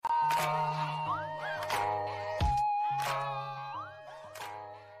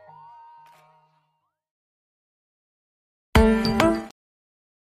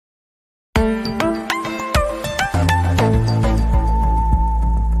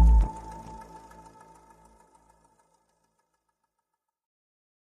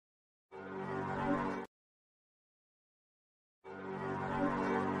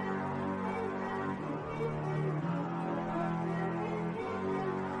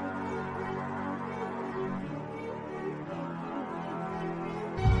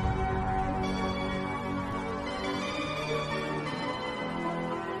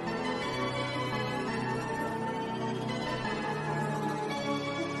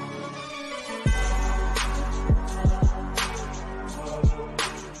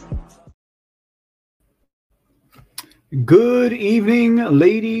Good evening,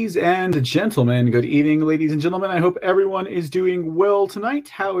 ladies and gentlemen. Good evening, ladies and gentlemen. I hope everyone is doing well tonight.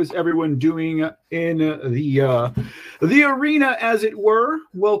 How is everyone doing in the arena, as it were?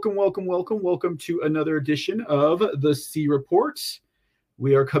 Welcome, welcome, welcome, welcome to another edition of the C Report.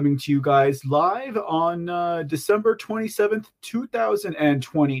 We are coming to you guys live on December 27th,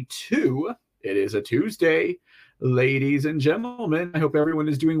 2022. It is a Tuesday, ladies and gentlemen. I hope everyone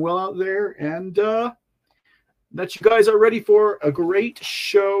is doing well out there, and that you guys are ready for a great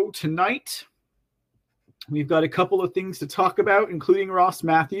show tonight. We've got a couple of things to talk about, including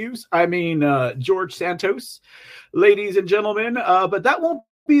George Santos, ladies and gentlemen. But that won't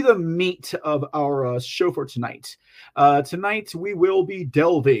be the meat of our show for tonight. Tonight we will be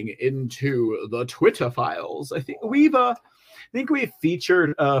delving into the Twitter files. I think we've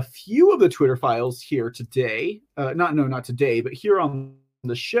featured a few of the Twitter files here today. Not today, but here on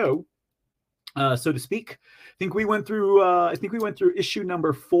the show, so to speak. I think we went through issue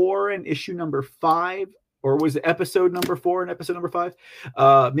number 4 and issue number 5, or was it episode number 4 and episode number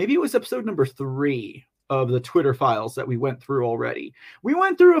 5? Maybe it was episode number 3 of the Twitter files that we went through already. We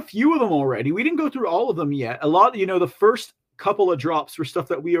went through a few of them already. We didn't go through all of them yet. A lot, the first couple of drops were stuff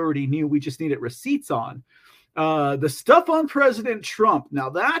that we already knew. We just needed receipts on. The stuff on President Trump.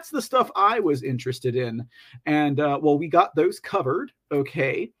 Now that's the stuff I was interested in. And we got those covered.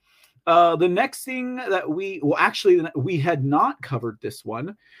 Okay. The next thing that we had not covered this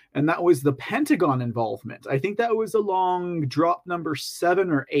one, and that was the Pentagon involvement. I think that was along drop number 7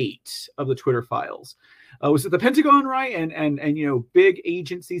 or 8 of the Twitter files. Was it the Pentagon, right? And big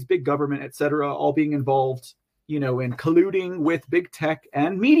agencies, big government, etc., all being involved, in colluding with big tech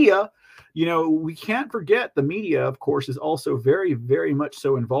and media. We can't forget the media, of course, is also very, very much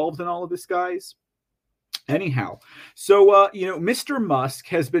so involved in all of this, guys. Anyhow, so, Mr. Musk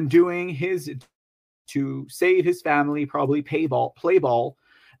has been doing his to save his family, probably play ball,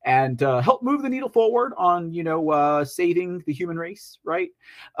 and help move the needle forward on, saving the human race, right?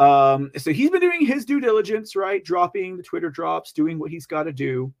 So he's been doing his due diligence, right? Dropping the Twitter drops, doing what he's got to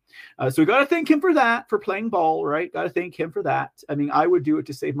do. So we got to thank him for that, for playing ball, right? Got to thank him for that. I mean, I would do it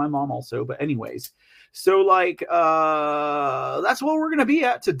to save my mom also, but anyways. So that's what we're going to be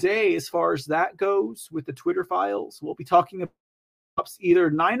at today as far as that goes with the Twitter files. We'll be talking about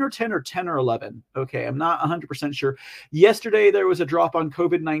either 9 or 10 or 10 or 11. Okay, I'm not 100% sure. Yesterday, there was a drop on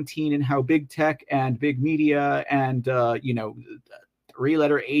COVID-19 and how big tech and big media and,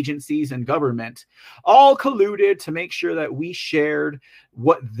 three-letter agencies and government all colluded to make sure that we shared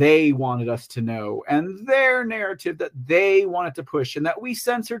what they wanted us to know and their narrative that they wanted to push, and that we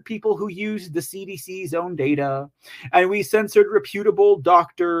censored people who used the CDC's own data, and we censored reputable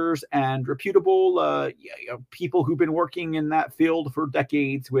doctors and reputable people who've been working in that field for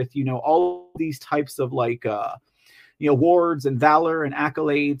decades with, all these types of awards and valor and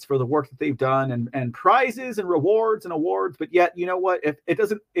accolades for the work that they've done, and prizes and rewards and awards. But yet, you know what? If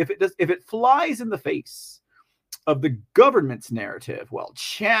it flies in the face of the government's narrative, well,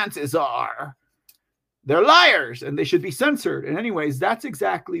 chances are they're liars and they should be censored. And anyways, that's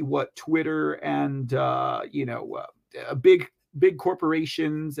exactly what Twitter and big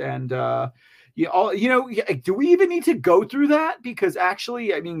corporations and do we even need to go through that? Because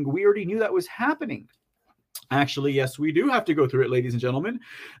actually, I mean, we already knew that was happening. Actually, yes, we do have to go through it, ladies and gentlemen,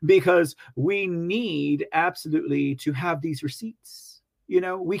 because we need absolutely to have these receipts.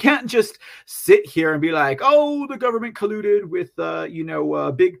 We can't just sit here and be like, oh, the government colluded with,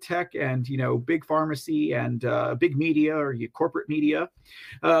 big tech and, big pharmacy and big media or corporate media.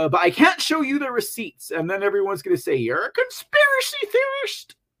 But I can't show you the receipts. And then everyone's going to say, you're a conspiracy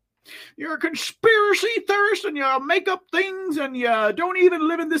theorist. You're a conspiracy theorist and you make up things and you don't even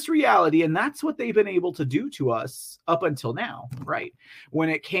live in this reality. And that's what they've been able to do to us up until now, right? When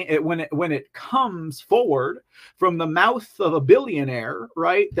it comes forward from the mouth of a billionaire,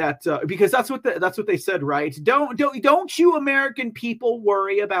 right? That because that's what they said, right? Don't you American people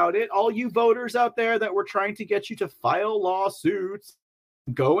worry about it. All you voters out there that were trying to get you to file lawsuits,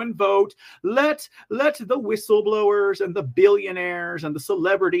 go and vote. Let the whistleblowers and the billionaires and the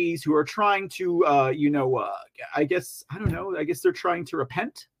celebrities who are trying to, I guess they're trying to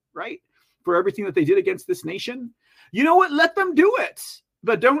repent, right? For everything that they did against this nation. You know what? Let them do it.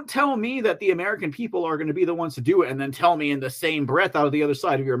 But don't tell me that the American people are going to be the ones to do it and then tell me in the same breath out of the other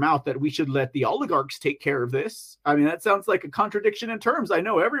side of your mouth that we should let the oligarchs take care of this. I mean, that sounds like a contradiction in terms. I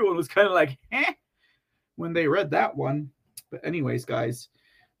know everyone was kind of like, when they read that one. But anyways, guys,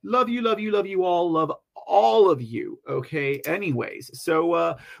 love you all. Love all of you. Okay. Anyways,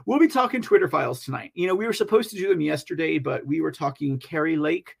 so we'll be talking Twitter files tonight. We were supposed to do them yesterday, but we were talking Carrie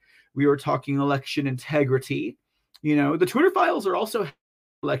Lake. We were talking election integrity. The Twitter files are also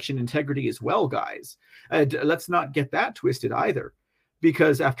election integrity as well, guys. Let's not get that twisted either,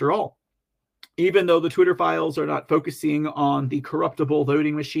 because after all, even though the Twitter files are not focusing on the corruptible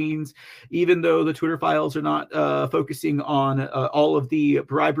voting machines, even though the Twitter files are not focusing on all of the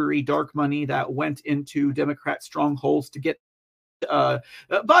bribery, dark money that went into Democrat strongholds to get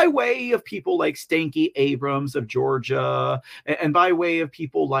by way of people like Stanky Abrams of Georgia, and by way of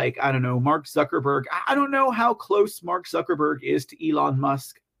people like, I don't know, Mark Zuckerberg. I don't know how close Mark Zuckerberg is to Elon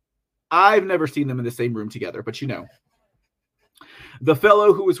Musk. I've never seen them in the same room together, but the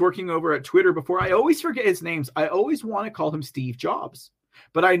fellow who was working over at Twitter before, I always forget his names. I always want to call him Steve Jobs,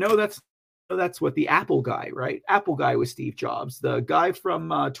 but I know that's what the Apple guy, right? Apple guy was Steve Jobs. The guy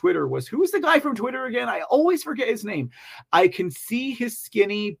from Twitter who was the guy from Twitter again? I always forget his name. I can see his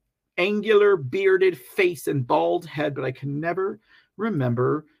skinny, angular, bearded face and bald head, but I can never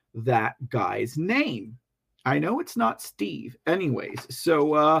remember that guy's name. I know it's not Steve. Anyways,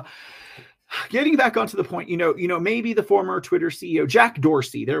 so getting back onto the point, maybe the former Twitter CEO, Jack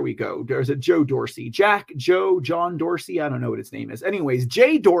Dorsey, there we go. There's a Joe Dorsey, John Dorsey. I don't know what his name is. Anyways,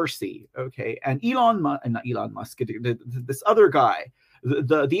 Jay Dorsey. Okay. And not Elon Musk, this other guy,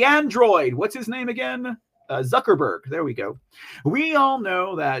 the android, what's his name again? Zuckerberg. There we go. We all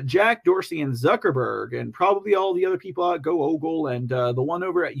know that Jack Dorsey and Zuckerberg, and probably all the other people at Go Ogle, and the one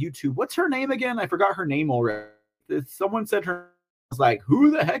over at YouTube. What's her name again? I forgot her name already. Someone said her. I was like,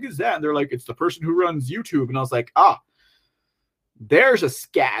 who the heck is that? And they're like, it's the person who runs YouTube. And I was like, there's a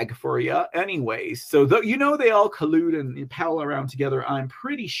skag for you. Anyways, so they all collude and pal around together, I'm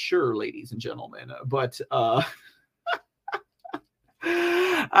pretty sure, ladies and gentlemen. But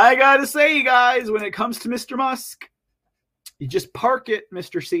I gotta say, guys, when it comes to Mr. Musk, you just park it,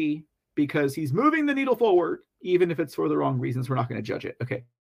 Mr. C, because he's moving the needle forward, even if it's for the wrong reasons. We're not going to judge it. Okay.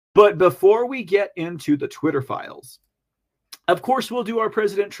 But before we get into the Twitter files, of course, we'll do our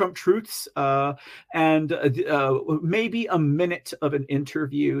President Trump truths and maybe a minute of an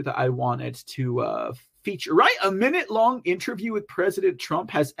interview that I wanted to feature. Right? A minute-long interview with President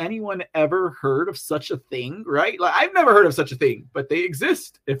Trump. Has anyone ever heard of such a thing? Right? Like, I've never heard of such a thing, but they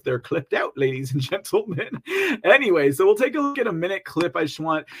exist if they're clipped out, ladies and gentlemen. Anyway, so we'll take a look at a minute clip.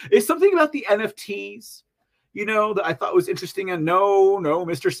 It's something about the NFTs. That I thought was interesting. And no,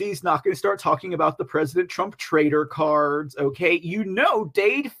 Mr. C's not going to start talking about the President Trump trader cards. Okay.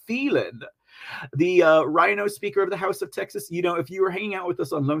 Dade Phelan, the Rhino Speaker of the House of Texas. If you were hanging out with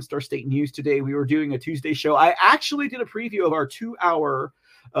us on Lone Star State News today, we were doing a Tuesday show. I actually did a preview of our 2-hour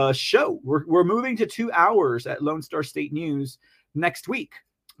show. We're moving to 2 hours at Lone Star State News next week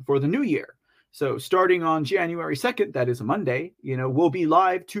for the new year. So starting on January 2nd, that is a Monday, we'll be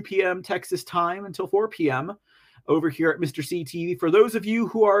live 2 p.m. Texas time until 4 p.m. over here at Mr. C TV. For those of you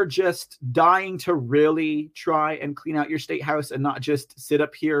who are just dying to really try and clean out your state house and not just sit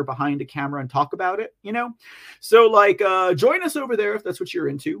up here behind a camera and talk about it, So join us over there if that's what you're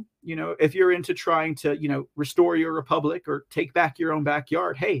into. If you're into trying to, restore your republic or take back your own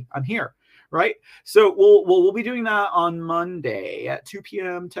backyard, hey, I'm here. Right. So we'll be doing that on Monday at 2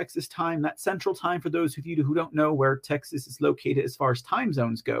 p.m. Texas time. That's Central Time for those of you who don't know where Texas is located as far as time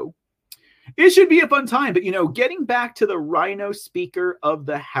zones go. It should be a fun time. But, getting back to the Rhino Speaker of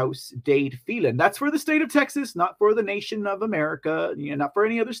the House, Dade Phelan. That's for the state of Texas, not for the nation of America, not for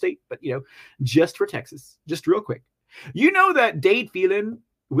any other state, but, just for Texas. Just real quick. That Dade Phelan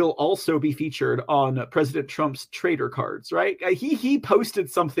will also be featured on President Trump's trader cards, right? He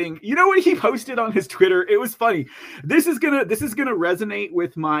posted something. You know what he posted on his Twitter? It was funny. This is gonna resonate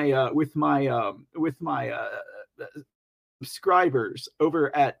with my subscribers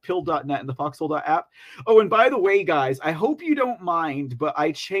over at pill.net and the foxhole app. Oh, and by the way, guys, I hope you don't mind, but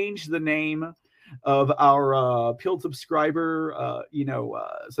I changed the name of our Pilled subscriber,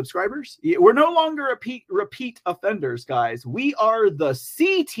 subscribers. We're no longer repeat offenders, guys. We are the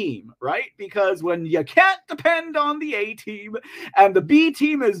C team, right? Because when you can't depend on the A team and the B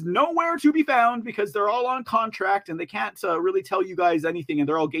team is nowhere to be found because they're all on contract and they can't really tell you guys anything and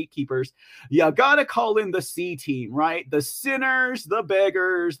they're all gatekeepers, you gotta call in the C team, right? The sinners, the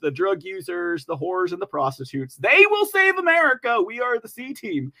beggars, the drug users, the whores, and the prostitutes. They will save America. We are the C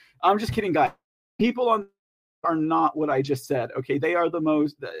team. I'm just kidding, guys. People are not what I just said. Okay. They are the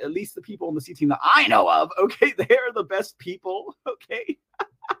most, at least the people on the C team that I know of. Okay. They are the best people. Okay.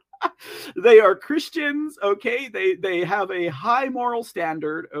 They are Christians. Okay. They have a high moral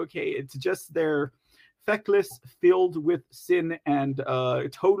standard. Okay. It's just their feckless, filled with sin and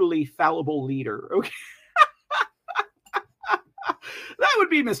totally fallible leader. Okay. That would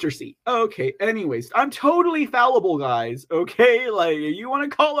be Mr. C. Okay, anyways, I'm totally fallible, guys. Okay, like, you want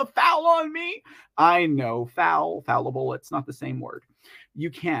to call a foul on me? I know, fallible, it's not the same word. You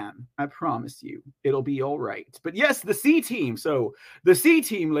can, I promise you, it'll be all right. But yes, the C team. So the C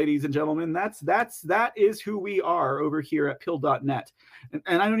team, ladies and gentlemen, that is who we are over here at pill.net.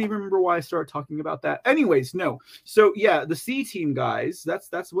 And I don't even remember why I started talking about that. Anyways, no. So yeah, the C team, guys,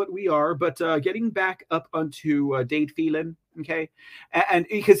 that's what we are. But getting back up onto Dade Phelan, okay, and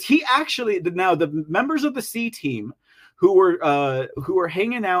because he actually now the members of the C team who were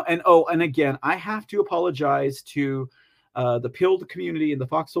hanging out, and again, I have to apologize to the Pilled community and the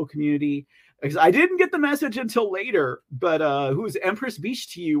Foxhole community, because I didn't get the message until later. But who's Empress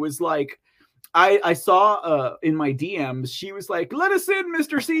Beach to you was like, I saw in my DMs, she was like, "Let us in,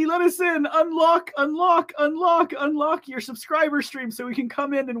 Mr. C, let us in, unlock your subscriber stream so we can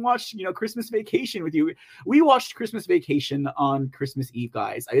come in and watch, Christmas Vacation with you." We watched Christmas Vacation on Christmas Eve,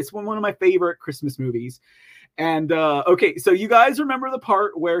 guys. It's one of my favorite Christmas movies. And okay, so you guys remember the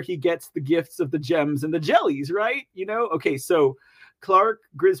part where he gets the gifts of the gems and the jellies, right? Okay, so Clark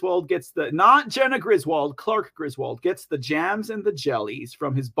Griswold gets not Jenna Griswold, Clark Griswold gets the jams and the jellies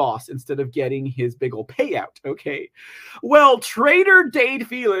from his boss instead of getting his big ol' payout, okay? Well, Trader Dade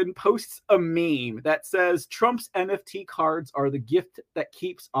Phelan posts a meme that says Trump's NFT cards are the gift that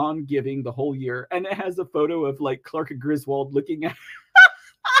keeps on giving the whole year. And it has a photo of like Clark Griswold looking at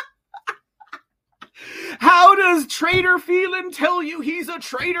How does Trader Phelan tell you he's a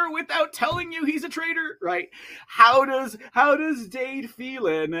traitor without telling you he's a traitor, right? How does Dade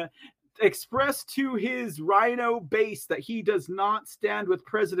Phelan express to his Rhino base that he does not stand with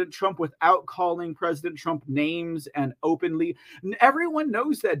President Trump without calling President Trump names and openly? Everyone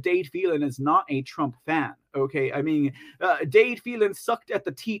knows that Dade Phelan is not a Trump fan. Okay, I mean, Dade Phelan sucked at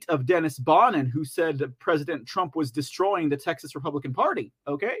the teat of Dennis Bonnen, who said that President Trump was destroying the Texas Republican Party.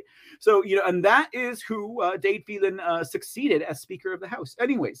 Okay, so and that is who Dade Phelan succeeded as Speaker of the House.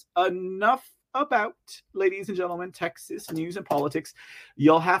 Anyways, enough about, ladies and gentlemen, Texas news and politics.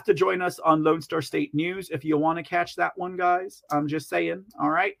 You'll have to join us on Lone Star State News if you want to catch that one, guys. I'm just saying. All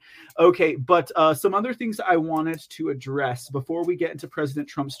right. Okay, but some other things I wanted to address before we get into President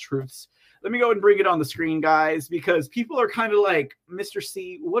Trump's truths. Let me go and bring it on the screen, guys, because people are kind of like, Mr.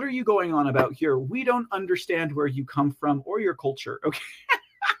 C, what are you going on about here? We don't understand where you come from or your culture. Okay.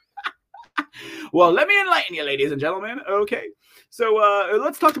 Well, let me enlighten you, ladies and gentlemen. Okay. So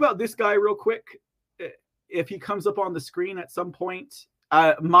let's talk about this guy real quick. If he comes up on the screen at some point,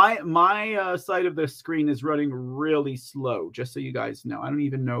 my side of the screen is running really slow, just so you guys know. I don't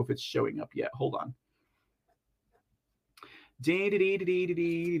even know if it's showing up yet. Hold on.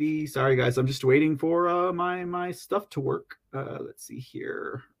 Sorry, guys. I'm just waiting for my stuff to work. Let's see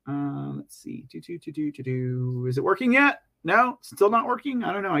here. Let's see. Is it working yet? No, still not working.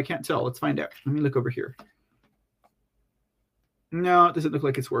 I don't know. I can't tell. Let's find out. Let me look over here. No, it doesn't look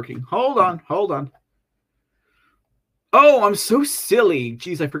like it's working. Hold on. Oh, I'm so silly.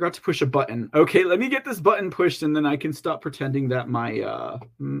 Jeez, I forgot to push a button. Okay, let me get this button pushed, and then I can stop pretending that my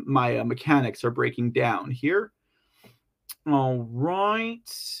mechanics are breaking down here. All right,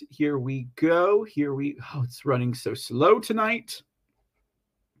 here we go. Oh, it's running so slow tonight.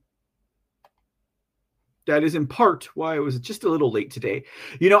 That is in part why I was just a little late today.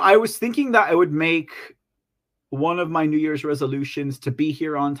 I was thinking that I would make one of my New Year's resolutions to be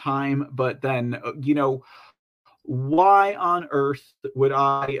here on time, but then, why on earth would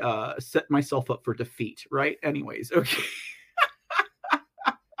I set myself up for defeat, right? Anyways, okay.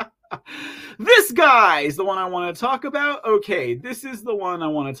 This guy is the one I want to talk about. Okay, this is the one I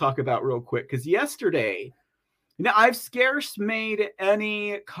want to talk about real quick, because yesterday, now I've scarce made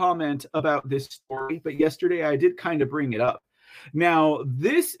any comment about this story, but yesterday I did kind of bring it up. Now,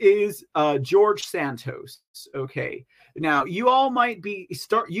 this is George Santos. Okay, now you all might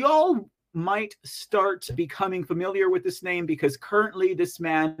start becoming familiar with this name, because currently this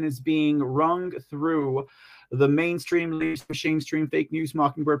man is being wrung through the mainstream fake news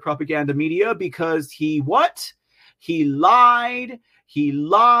mockingbird propaganda media, because he lied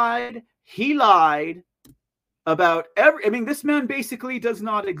about this man basically does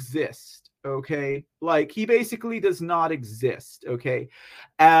not exist. Okay, like he basically does not exist. Okay,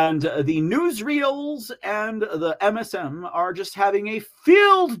 and the newsreels and the MSM are just having a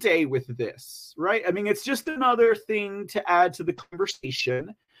field day with this, right? It's just another thing to add to the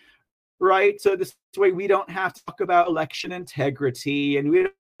conversation, right? So this way we don't have to talk about election integrity, and we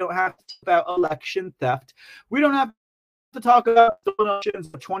don't have to talk about election theft. We don't have to talk about elections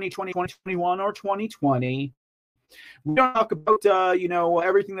of 2020, 2021, or 2020. We don't talk about,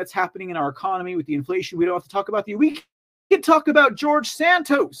 everything that's happening in our economy with the inflation. We don't have to talk about the weekend can talk about George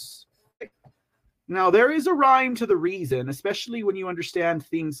Santos. Now, there is a rhyme to the reason, especially when you understand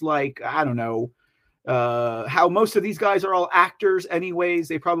things like, I don't know, how most of these guys are all actors anyways.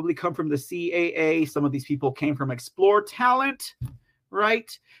 They probably come from the CAA. Some of these people came from Explore Talent,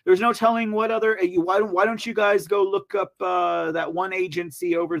 right? There's no telling what other, why don't you guys go look up that one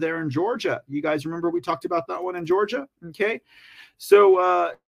agency over there in Georgia? You guys remember we talked about that one in Georgia? Okay.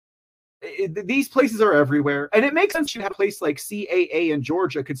 So these places are everywhere, and it makes sense you have a place like CAA in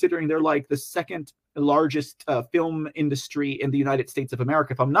Georgia, considering they're like the second largest film industry in the United States of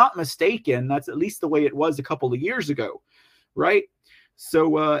America. If I'm not mistaken, that's at least the way it was a couple of years ago, right?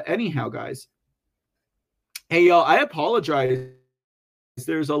 So anyhow, guys, hey y'all, I apologize.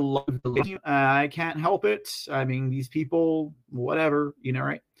 There's a lot of delay. I can't help it. I mean, these people, whatever, you know,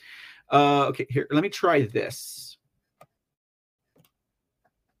 right? Okay, here, let me try this.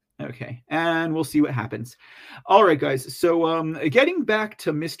 Okay, and we'll see what happens. All right, guys. So getting back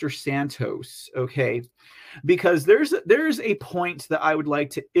to Mr. Santos, okay, because there's a point that I would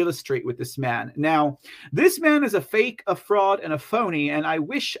like to illustrate with this man. Now, this man is a fake, a fraud, and a phony, and I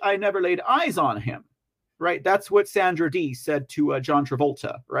wish I never laid eyes on him, right? That's what Sandra Dee said to John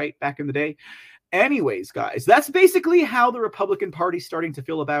Travolta, right, back in the day. Anyways, guys, that's basically how the Republican Party's starting to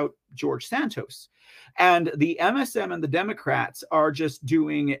feel about George Santos. And the MSM and the Democrats are just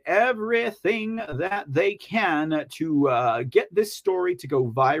doing everything that they can to get this story to go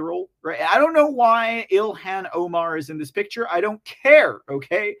viral, right? I don't know why Ilhan Omar is in this picture. I don't care,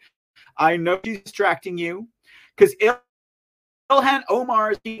 okay? I know she's distracting you because Ilhan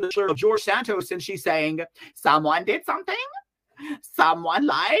Omar is the of George Santos, and she's saying, someone did something? Someone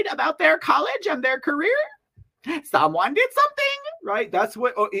lied about their college and their career? Someone did something, right?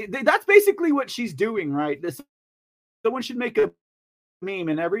 That's basically what she's doing, right? Someone should make a meme,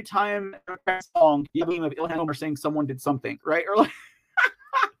 and every time a song, you have a meme of Ilhan Omar saying someone did something, right? Or like,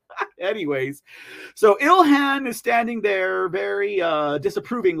 anyways, so Ilhan is standing there very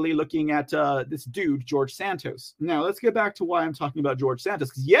disapprovingly looking at this dude, George Santos. Now, let's get back to why I'm talking about George Santos,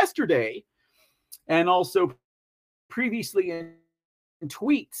 because yesterday, and also previously in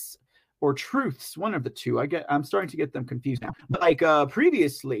tweets or truths, one of the two. I'm starting to get them confused now. But like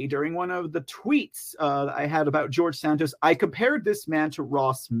previously, during one of the tweets that I had about George Santos, I compared this man to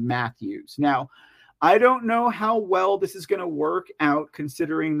Ross Matthews. Now, I don't know how well this is going to work out,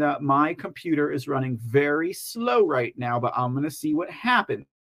 considering that my computer is running very slow right now, but I'm going to see what happens.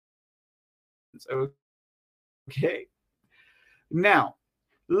 Okay. Now,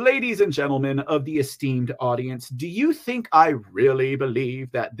 ladies and gentlemen of the esteemed audience, do you think I really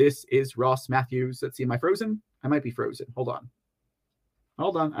believe that this is Ross Matthews? Let's see, am I frozen? I might be frozen. Hold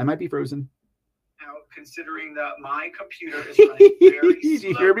on. I might be frozen. Now, considering that my computer is running very slow. Do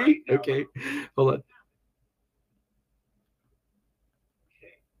you hear me? Right now. Okay, hold on.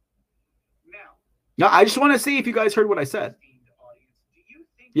 Okay. Now, I just want to see if you guys heard what I said.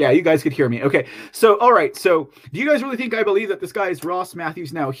 Yeah, you guys could hear me. Okay. So, all right. So, do you guys really think I believe that this guy is Ross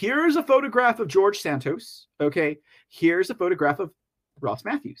Matthews? Now, here's a photograph of George Santos. Okay. Here's a photograph of Ross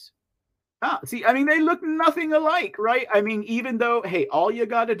Matthews. See, I mean, they look nothing alike, right? I mean, even though, hey, all you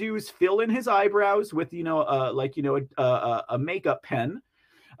got to do is fill in his eyebrows with, a makeup pen,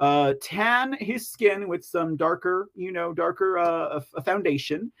 tan his skin with some darker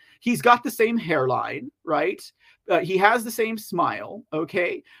foundation. He's got the same hairline, right? He has the same smile,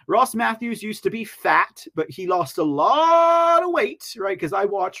 okay? Ross Matthews used to be fat, but he lost a lot of weight, right? Because I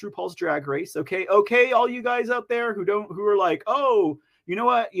watch RuPaul's Drag Race, okay? Okay, all you guys out there who are like, oh, you know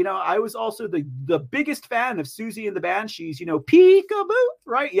what? I was also the biggest fan of Susie and the Banshees, peekaboo,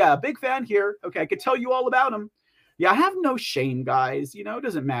 right? Yeah, big fan here. Okay, I could tell you all about him. Yeah, I have no shame, guys. It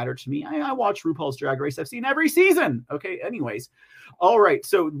doesn't matter to me. I watch RuPaul's Drag Race. I've seen every season. Okay, anyways. All right,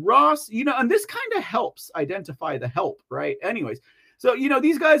 so Ross, and this kind of helps identify the help, right? Anyways, so,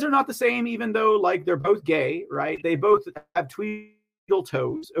 these guys are not the same, even though, like, they're both gay, right? They both have tweedle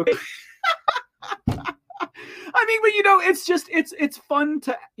toes, okay? I mean, but,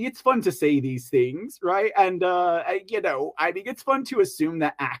 it's fun to say these things, right? And, I think it's fun to assume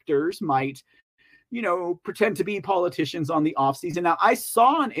that actors might, pretend to be politicians on the off season. Now, I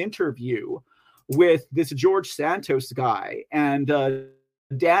saw an interview with this George Santos guy and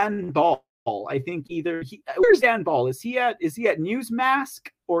Dan Ball. I think where's Dan Ball? Is he at Newsmask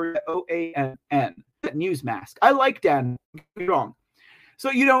or OANN? At Newsmask. I like Dan. Don't get me wrong.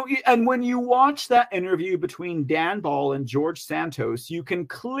 So, and when you watch that interview between Dan Ball and George Santos, you can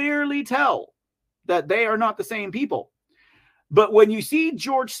clearly tell that they are not the same people. But when you see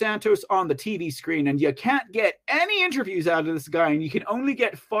George Santos on the TV screen and you can't get any interviews out of this guy and you can only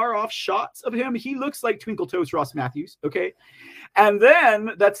get far off shots of him, he looks like Twinkle Toes Ross Matthews. Okay. And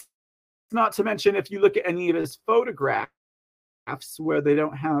then that's not to mention if you look at any of his photographs where they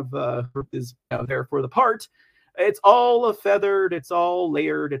don't have his there for the part, it's all feathered, it's all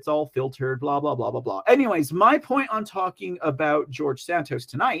layered, it's all filtered, blah, blah, blah, blah, blah. Anyways, my point on talking about George Santos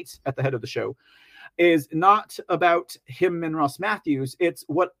tonight at the head of the show is not about him and Ross Matthews. It's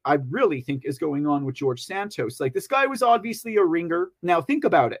what I really think is going on with George Santos. Like, this guy was obviously a ringer. Now, think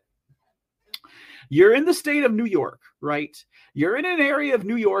about it. You're in the state of New York, right? You're in an area of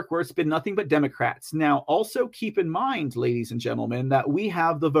New York where it's been nothing but Democrats. Now, also keep in mind, ladies and gentlemen, that we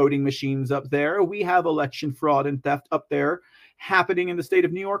have the voting machines up there. We have election fraud and theft up there happening in the state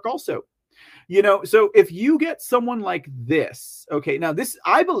of New York also. So if you get someone like this, okay, now this,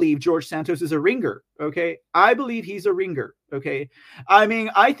 I believe George Santos is a ringer, okay? I believe he's a ringer, okay? I mean,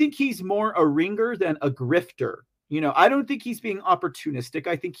 I think he's more a ringer than a grifter. I don't think he's being opportunistic.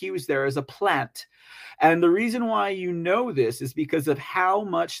 I think he was there as a plant. And the reason why you know this is because of how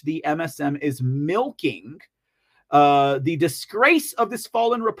much the MSM is milking the disgrace of this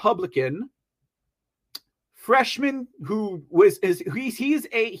fallen Republican freshman who he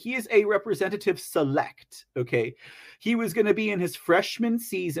is a representative select. Okay, he was going to be in his freshman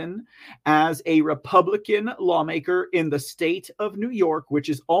season as a Republican lawmaker in the state of New York, which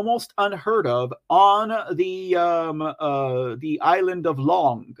is almost unheard of on the island of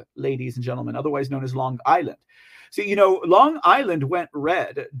Long, ladies and gentlemen, otherwise known as Long Island. So, Long Island went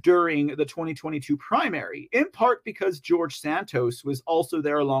red during the 2022 primary, in part because George Santos was also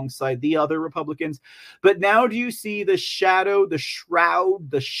there alongside the other Republicans. But now do you see the shadow, the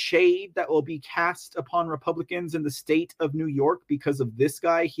shroud, the shade that will be cast upon Republicans in the state of New York because of this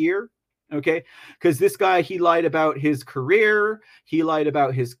guy here? Okay, because this guy, he lied about his career. He lied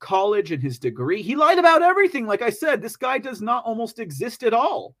about his college and his degree. He lied about everything. Like I said, this guy does not almost exist at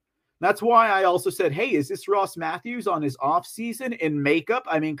all. That's why I also said, hey, is this Ross Matthews on his off season in makeup?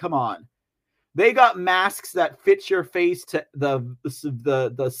 I mean, come on. They got masks that fit your face to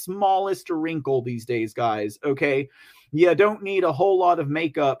the smallest wrinkle these days, guys. Okay. You don't need a whole lot of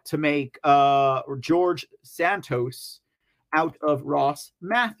makeup to make George Santos out of Ross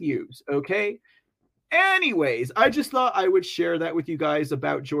Matthews. Okay. Anyways, I just thought I would share that with you guys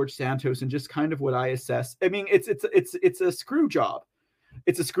about George Santos and just kind of what I assess. I mean, it's a screw job.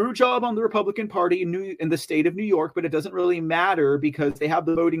 It's a screw job on the Republican Party in the state of New York, but it doesn't really matter because they have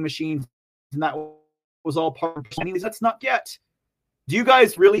the voting machines, and that was all part of it. That's not yet. Do you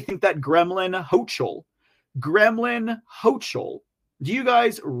guys really think that Gremlin Hochul, do you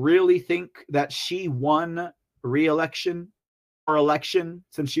guys really think that she won re-election or election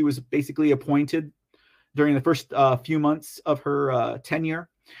since she was basically appointed during the first few months of her tenure?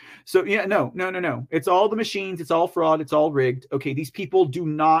 So, yeah, no. It's all the machines. It's all fraud. It's all rigged. Okay, these people do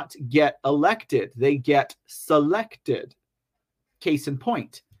not get elected. They get selected. Case in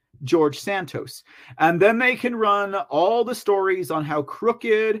point, George Santos. And then they can run all the stories on how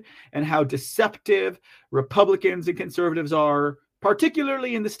crooked and how deceptive Republicans and conservatives are,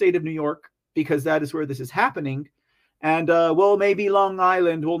 particularly in the state of New York, because that is where this is happening. And, maybe Long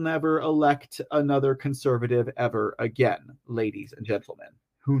Island will never elect another conservative ever again, ladies and gentlemen.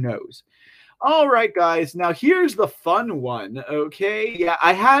 Who knows? All right, guys. Now, here's the fun one, okay? Yeah,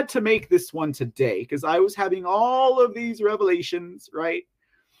 I had to make this one today because I was having all of these revelations, right?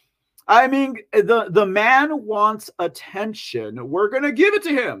 I mean, the man wants attention. We're going to give it to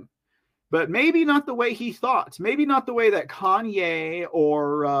him. But maybe not the way he thought. Maybe not the way that Kanye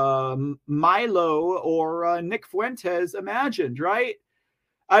or Milo or Nick Fuentes imagined, right?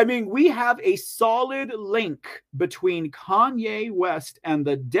 I mean, we have a solid link between Kanye West and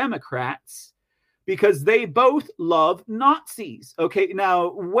the Democrats because they both love Nazis. Okay,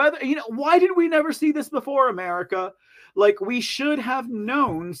 now, why did we never see this before, America? Like, we should have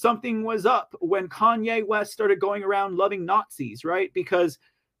known something was up when Kanye West started going around loving Nazis, right? Because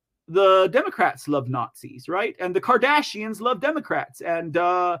the Democrats love Nazis, right? And the Kardashians love Democrats. And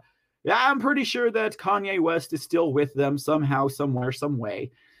I'm pretty sure that Kanye West is still with them somehow, somewhere, some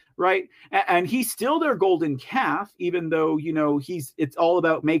way, right? And he's still their golden calf, even though, it's all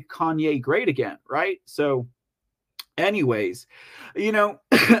about make Kanye great again, right? So anyways, we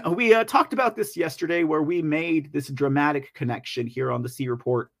talked about this yesterday where we made this dramatic connection here on the C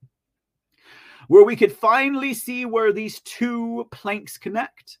Report, where we could finally see where these two planks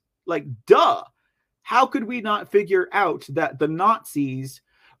connect. Like, duh. How could we not figure out that the Nazis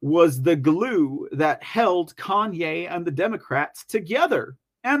was the glue that held Kanye and the Democrats together?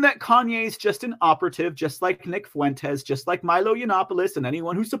 and that Kanye's just an operative, just like Nick Fuentes, just like Milo Yiannopoulos and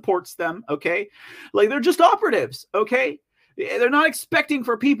anyone who supports them, okay? Like, they're just operatives, okay? They're not expecting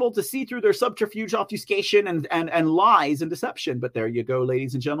for people to see through their subterfuge, obfuscation, and lies and deception. But there you go,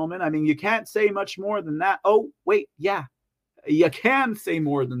 ladies and gentlemen. I mean, you can't say much more than that. Oh, wait, yeah. You can say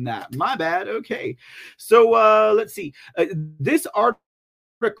more than that. My bad. Okay. So let's see. This article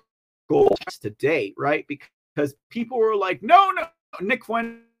today, right? Because people were like, no, Nick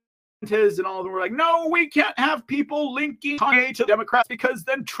Fuentes and all of them were like, no, we can't have people linking Kanye to the Democrats because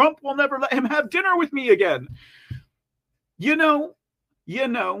then Trump will never let him have dinner with me again. You know,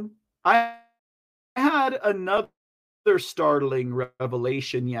 I had another startling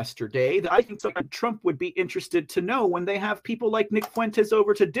revelation yesterday that I think Trump would be interested to know when they have people like Nick Fuentes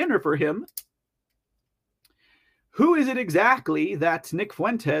over to dinner for him. Who is it exactly that Nick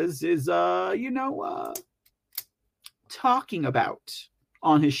Fuentes is, talking about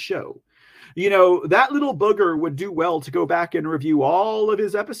on his show? You know, that little booger would do well to go back and review all of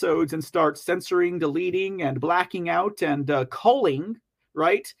his episodes and start censoring, deleting, and blacking out and culling,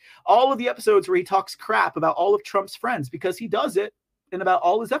 right? All of the episodes where he talks crap about all of Trump's friends, because he does it in about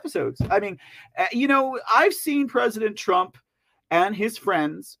all his episodes. I mean, I've seen President Trump and his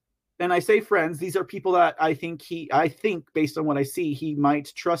friends, and I say friends, these are people that I think based on what I see, he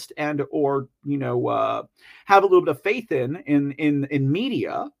might trust and or have a little bit of faith in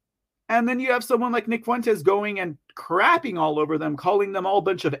media. And then you have someone like Nick Fuentes going and crapping all over them, calling them all a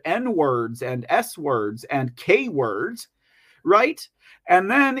bunch of N words and S words and K words, right?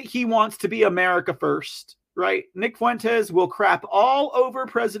 And then he wants to be America first, right? Nick Fuentes will crap all over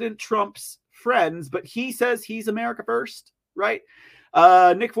President Trump's friends, but he says he's America first, right?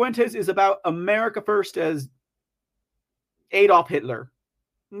 Nick Fuentes is about America first as Adolf Hitler.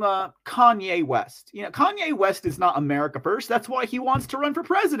 Kanye West. Kanye West is not America first. That's why he wants to run for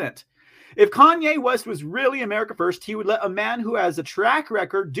president. If Kanye West was really America first, he would let a man who has a track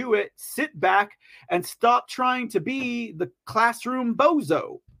record do it, sit back, and stop trying to be the classroom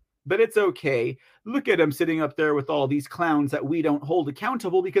bozo. But it's okay. Look at him sitting up there with all these clowns that we don't hold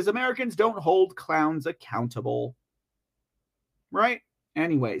accountable because Americans don't hold clowns accountable. Right?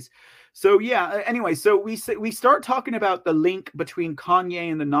 Anyways. So we start talking about the link between Kanye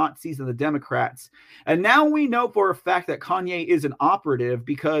and the Nazis and the Democrats. And now we know for a fact that Kanye is an operative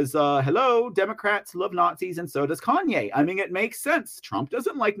because, Democrats love Nazis and so does Kanye. I mean, it makes sense. Trump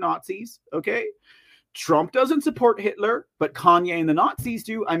doesn't like Nazis, okay? Trump doesn't support Hitler, but Kanye and the Nazis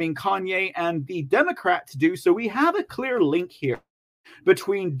do. I mean, Kanye and the Democrats do. So we have a clear link here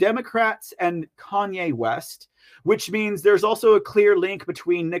between Democrats and Kanye West, which means there's also a clear link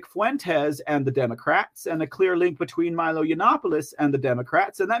between Nick Fuentes and the Democrats and a clear link between Milo Yiannopoulos and the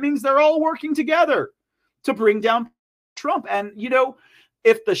Democrats. And that means they're all working together to bring down Trump. And,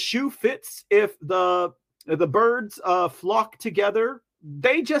 if the shoe fits, if the birds flock together,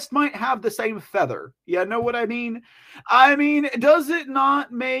 they just might have the same feather. You know what I mean? I mean, does it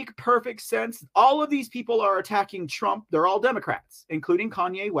not make perfect sense? All of these people are attacking Trump. They're all Democrats, including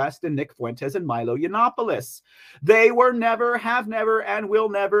Kanye West and Nick Fuentes and Milo Yiannopoulos. They were never, have never, and will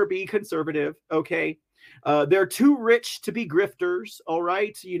never be conservative, okay? They're too rich to be grifters, all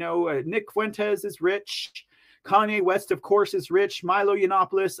right? Nick Fuentes is rich. Kanye West, of course, is rich. Milo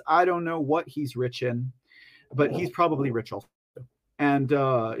Yiannopoulos, I don't know what he's rich in, but he's probably rich also. And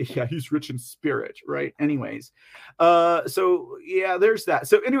he's rich in spirit, right? Anyways, there's that.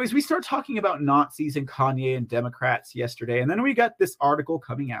 So anyways, we start talking about Nazis and Kanye and Democrats yesterday. And then we got this article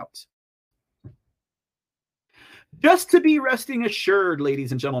coming out. Just to be resting assured,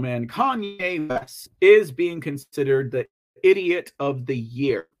 ladies and gentlemen, Kanye West is being considered the idiot of the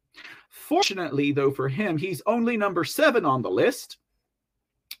year. Fortunately, though, for him, he's only number 7 on the list.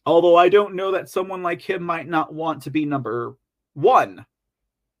 Although I don't know that someone like him might not want to be number 1.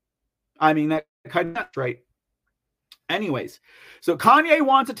 I mean, that kind of right. Anyways, so Kanye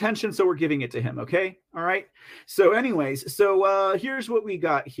wants attention, so we're giving it to him, okay? All right. So anyways, here's what we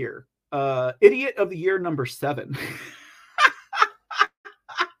got here. Idiot of the year number 7.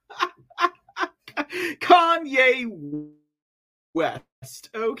 Kanye West.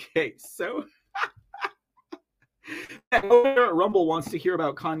 Okay, so Rumble wants to hear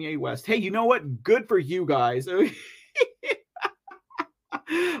about Kanye West. Hey, you know what? Good for you guys.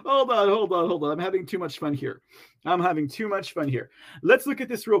 Hold on. I'm having too much fun here. Let's look at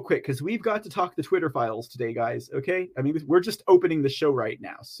this real quick because we've got to talk the Twitter files today, guys. Okay. I mean, we're just opening the show right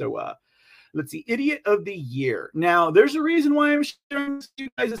now. So let's see. Idiot of the year. Now, there's a reason why I'm sharing this with you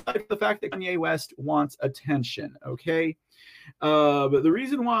guys aside from the fact that Kanye West wants attention. Okay. But the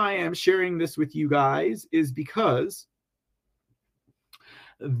reason why I'm sharing this with you guys is because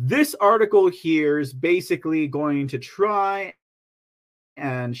This article here is basically going to try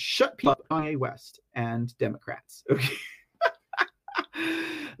and shut people up, Kanye West and Democrats. Okay.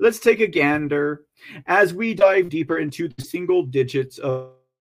 Let's take a gander as we dive deeper into the single digits of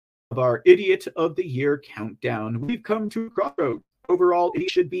our Idiot of the Year countdown. We've come to a crossroads. Overall,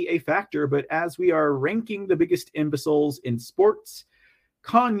 it should be a factor, but as we are ranking the biggest imbeciles in sports,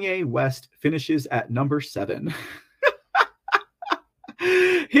 Kanye West finishes at number 7.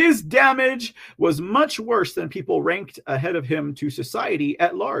 His damage was much worse than people ranked ahead of him to society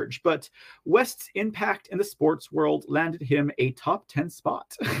at large, but West's impact in the sports world landed him a top 10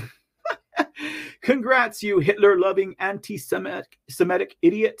 spot. Congrats, you Hitler-loving anti-Semitic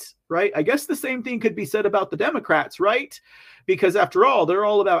idiot, right? I guess the same thing could be said about the Democrats, right? Because after all, they're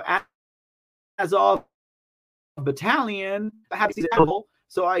all about Azov Battalion.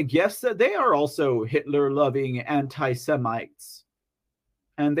 So I guess that they are also Hitler-loving anti-Semites.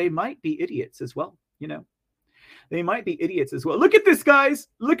 And they might be idiots as well, you know. They might be idiots as well. Look at this, guys.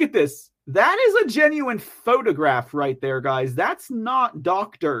 Look at this. That is a genuine photograph right there, guys. That's not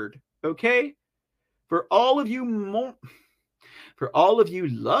doctored, okay? For all of you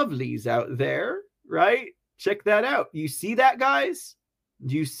lovelies out there, right? Check that out. You see that, guys?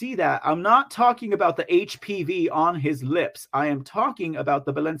 Do you see that? I'm not talking about the HPV on his lips. I am talking about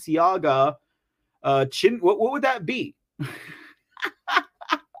the Balenciaga chin. What would that be?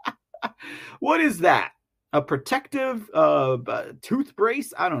 What is that? A protective tooth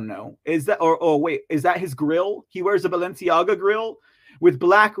brace? I don't know. Is that wait, is that his grill? He wears a Balenciaga grill with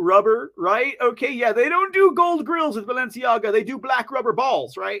black rubber, right? Okay, yeah, they don't do gold grills with Balenciaga. They do black rubber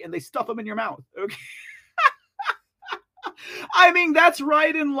balls, right? And they stuff them in your mouth. Okay. I mean, that's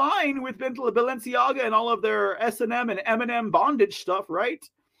right in line with Balenciaga and all of their S&M and M&M bondage stuff, right?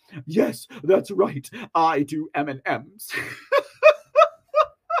 Yes, that's right. I do M&Ms.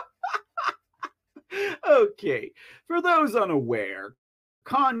 Okay, for those unaware,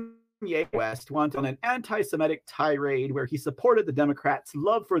 Kanye West went on an anti-Semitic tirade where he supported the Democrats'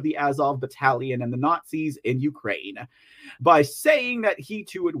 love for the Azov Battalion and the Nazis in Ukraine by saying that he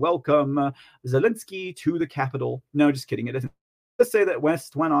too would welcome Zelensky to the Capitol. No, just kidding. It doesn't. Let's say that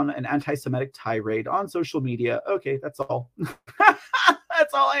West went on an anti-Semitic tirade on social media. Okay, that's all.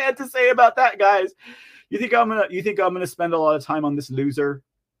 That's all I had to say about that, guys. You think I'm gonna spend a lot of time on this loser?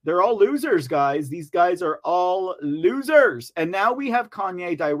 They're all losers, guys. These guys are all losers. And now we have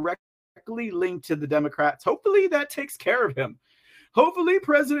Kanye directly linked to the Democrats. Hopefully that takes care of him. Hopefully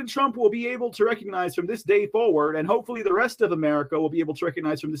President Trump will be able to recognize from this day forward, and hopefully the rest of America will be able to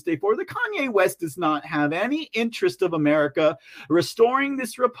recognize from this day forward, that Kanye West does not have any interest of America restoring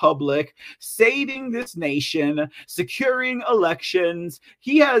this republic, saving this nation, securing elections.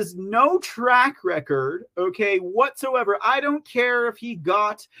 He has no track record, okay, whatsoever. I don't care if he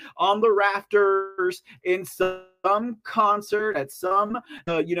got on the rafters in some concert at some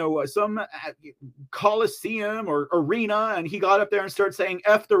coliseum or arena, and he got up there and started saying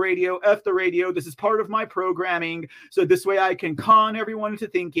F the radio, this is part of my programming, so this way I can con everyone into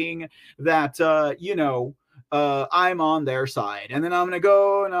thinking that I'm on their side, and then I'm gonna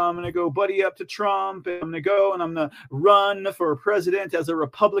go buddy up to Trump, and I'm gonna go and I'm gonna run for president as a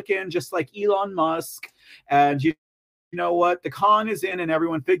Republican just like Elon Musk. And you know what, the con is in and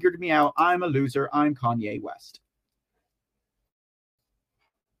everyone figured me out. I'm a loser. I'm Kanye West.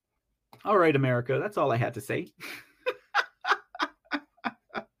 All right, America, that's all I had to say.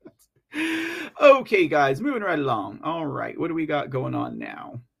 Okay, guys, moving right along. All right, what do we got going on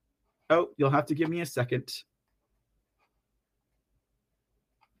now? Oh, you'll have to give me a second.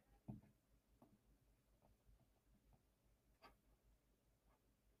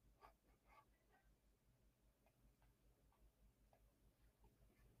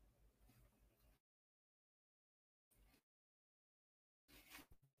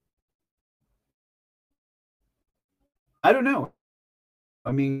 I don't know.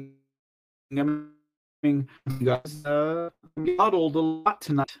 I mean, you guys modeled a lot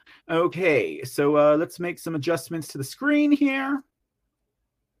tonight. Okay, so let's make some adjustments to the screen here.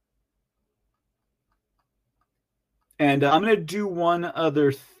 And I'm going to do one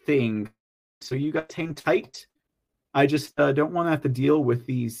other thing. So you guys hang tight. I just don't want to have to deal with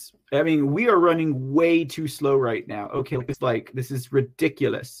these. I mean, we are running way too slow right now. Okay, this is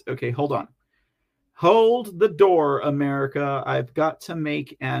ridiculous. Okay, hold on. Hold the door, America. I've got to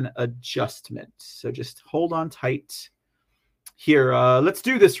make an adjustment. So just hold on tight. Here, let's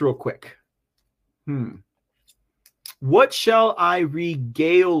do this real quick. What shall I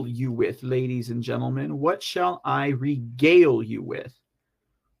regale you with, ladies and gentlemen? What shall I regale you with?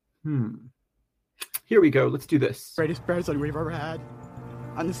 Here we go. Let's do this. Greatest grandson we've ever had.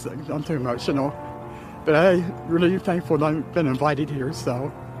 I'm too emotional. But I'm really thankful that I've been invited here.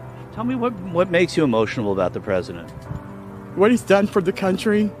 So, tell me what makes you emotional about the president? What he's done for the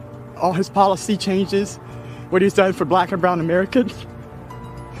country, all his policy changes, what he's done for Black and Brown Americans,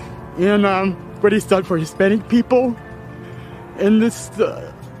 and what he's done for Hispanic people. And this,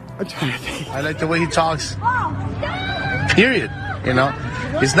 I'm trying to think. I like the way he talks. Period. You know,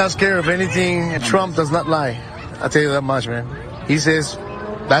 he's not scared of anything. Trump does not lie. I'll tell you that much, man. He says,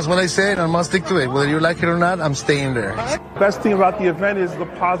 that's what I said, I must stick to it. Whether you like it or not, I'm staying there. Best thing about the event is the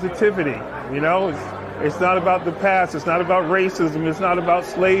positivity. You know, it's not about the past. It's not about racism. It's not about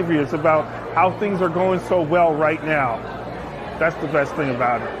slavery. It's about how things are going so well right now. That's the best thing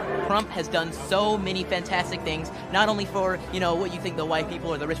about it. Trump has done so many fantastic things, not only for, you know, what you think the white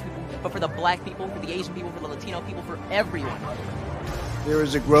people or the rich people, but for the black people, for the Asian people, for the Latino people, for everyone. There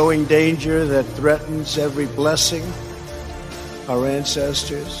is a growing danger that threatens every blessing our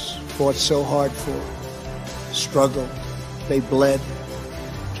ancestors fought so hard for, struggled, they bled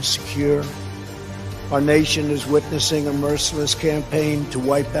to secure. Our nation is witnessing a merciless campaign to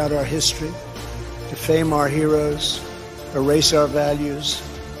wipe out our history, defame our heroes, erase our values,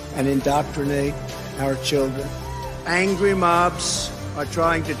 and indoctrinate our children. Angry mobs are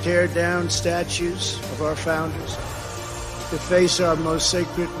trying to tear down statues of our founders, deface our most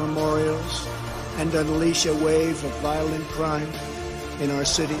sacred memorials, and unleash a wave of violent crime in our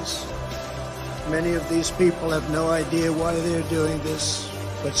cities. Many of these people have no idea why they're doing this,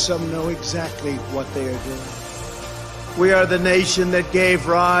 but some know exactly what they are doing. We are the nation that gave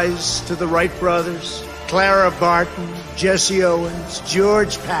rise to the Wright brothers, Clara Barton, Jesse Owens,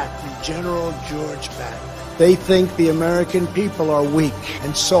 George Patton, General George Patton. They think the American people are weak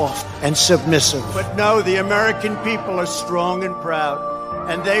and soft and submissive. But no, the American people are strong and proud.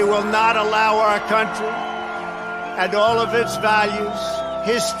 And they will not allow our country and all of its values,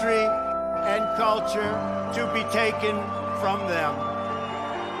 history, and culture to be taken from them.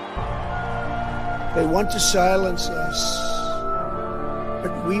 They want to silence us,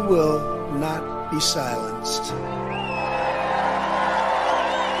 but we will not be silenced.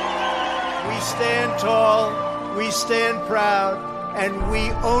 We stand tall, we stand proud, and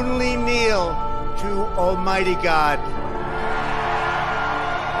we only kneel to Almighty God.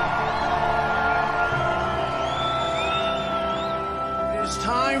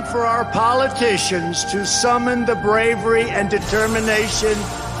 Time for our politicians to summon the bravery and determination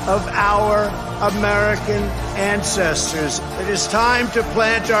of our American ancestors. It is time to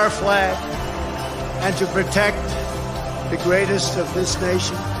plant our flag and to protect the greatest of this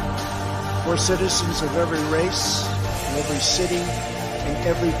nation for citizens of every race, and every city, and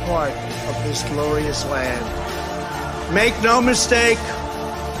every part of this glorious land. Make no mistake,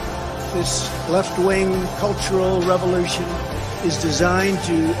 this left-wing cultural revolution is designed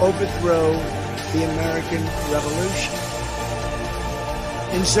to overthrow the American Revolution.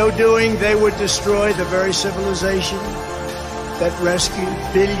 In so doing, they would destroy the very civilization that rescued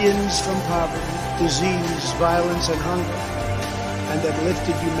billions from poverty, disease, violence, and hunger, and that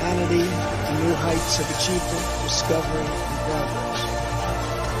lifted humanity to new heights of achievement, discovery, and progress.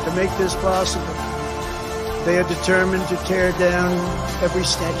 To make this possible, they are determined to tear down every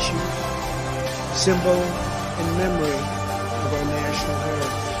statue, symbol, and memory of our national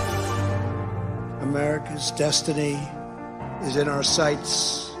heritage. America's destiny is in our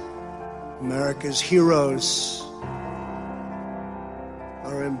sights. America's heroes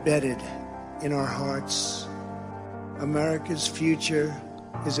are embedded in our hearts. America's future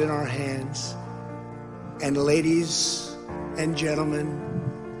is in our hands. And ladies and gentlemen,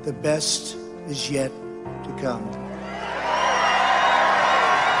 the best is yet to come.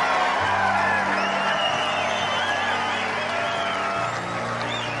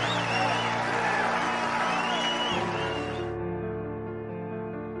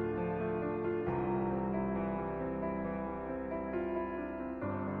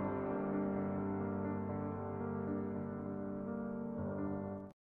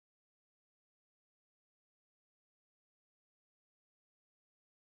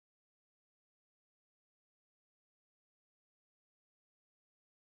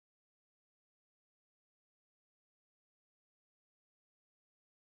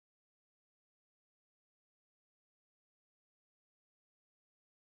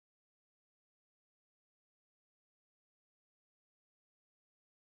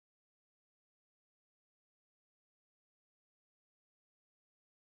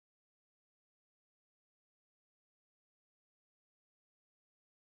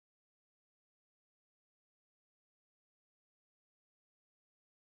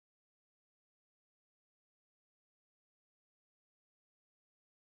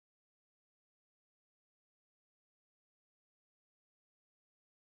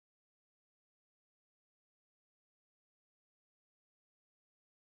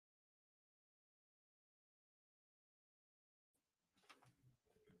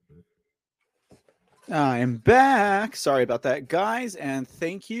 I'm back. Sorry about that, guys, and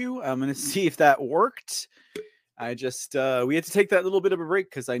thank you. I'm going to see if that worked. I just, we had to take that little bit of a break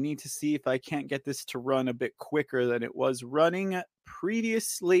because I need to see if I can't get this to run a bit quicker than it was running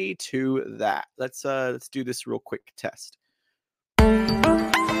previously to that. Let's do this real quick test.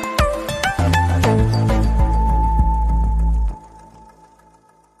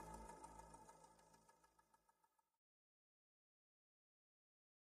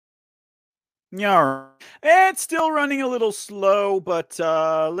 Yeah, it's still running a little slow, but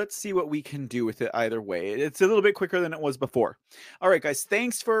let's see what we can do with it either way. It's a little bit quicker than it was before. All right, guys,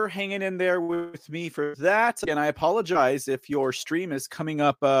 thanks for hanging in there with me for that. And I apologize if your stream is coming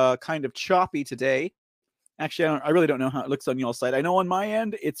up kind of choppy today. Actually, I really don't know how it looks on y'all's side. I know on my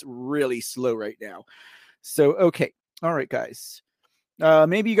end, it's really slow right now. So, okay. All right, guys.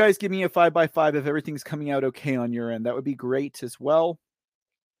 Maybe you guys give me a 5x5 if everything's coming out okay on your end. That would be great as well.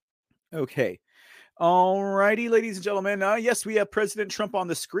 Okay. All righty, ladies and gentlemen. Yes, we have President Trump on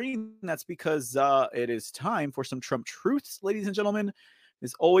the screen. That's because it is time for some Trump truths, ladies and gentlemen.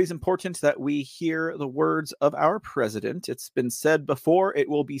 It's always important that we hear the words of our president. It's been said before. It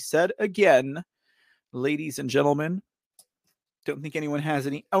will be said again, ladies and gentlemen. Don't think anyone has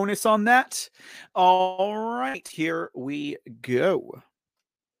any onus on that. All right, here we go.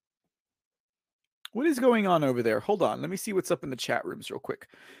 What is going on over there? Hold on. Let me see what's up in the chat rooms real quick.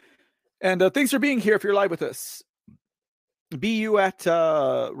 And thanks for being here if you're live with us. Be you at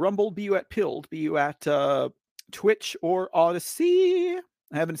Rumble, be you at Pilled, be you at Twitch or Odyssey.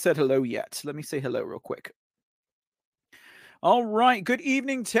 I haven't said hello yet. Let me say hello real quick. All right. Good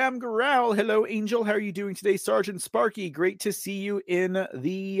evening, Tam Garral. Hello, Angel. How are you doing today? Sergeant Sparky, great to see you in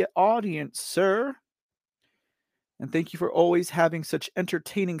the audience, sir. And thank you for always having such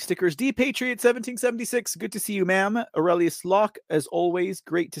entertaining stickers. D Patriot 1776, good to see you, ma'am. Aurelius Locke, as always,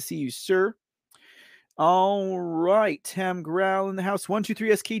 great to see you, sir. All right, Tam Growl in the house.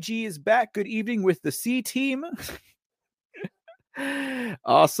 123 SKG is back. Good evening with the C team.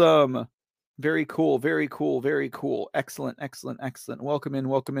 Awesome. Very cool, very cool, very cool. Excellent, excellent, excellent. Welcome in,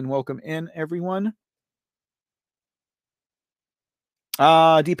 welcome in, welcome in, everyone.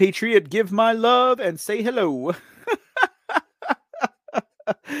 D Patriot, give my love and say hello.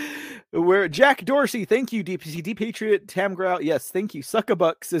 Where Jack Dorsey, thank you, DPC, D Patriot, Tam Growl. Yes, thank you.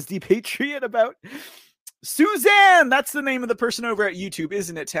 Suckabuck says D Patriot about Suzanne. That's the name of the person over at YouTube,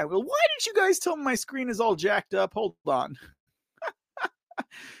 isn't it, Tam? Well, why did you guys tell me my screen is all jacked up? Hold on.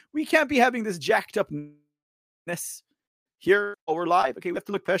 We can't be having this jacked upness here while we're live. Okay, we have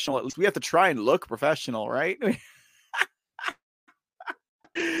to look professional. At least we have to try and look professional, right?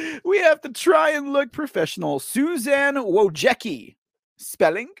 We have to try and look professional. Suzanne Wojcicki.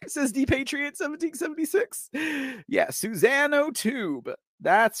 Spelling, says D Patriot 1776. Yeah, Suzanne O'Tube.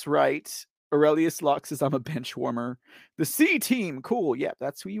 That's right. Aurelius Locke says I'm a bench warmer. The C team. Cool. Yeah,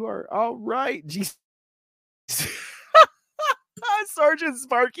 that's who you are. All right. Jeez. Sergeant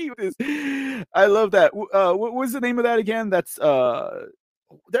Sparky. I love that. What was the name of that again? That's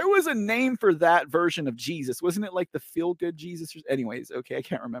there was a name for that version of Jesus. Wasn't it like the feel good Jesus? Anyways, okay, I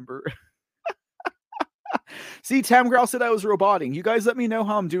can't remember. See, Tam Growl said I was roboting. You guys let me know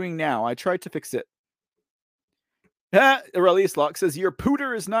how I'm doing now. I tried to fix it. Aurelius Locke says, your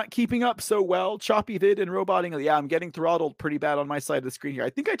pooter is not keeping up so well. Choppy vid and roboting. Yeah, I'm getting throttled pretty bad on my side of the screen here. I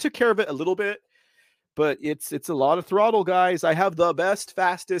think I took care of it a little bit, but it's a lot of throttle, guys. I have the best,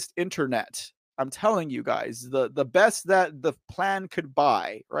 fastest internet. I'm telling you guys, the best that the plan could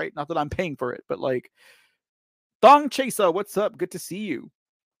buy, right? Not that I'm paying for it, but like, Thong Chaser, what's up? Good to see you.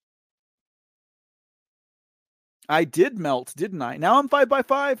 I did melt, didn't I? Now I'm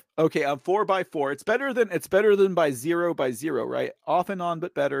 5x5. Okay, I'm 4x4. It's better than by 0x0, right? Off and on,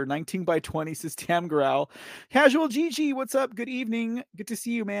 but better. 19x20 says Tam Growl. Casual Gigi, what's up? Good evening. Good to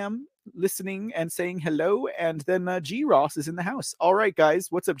see you, ma'am. Listening and saying hello. And then G Ross is in the house. All right, guys.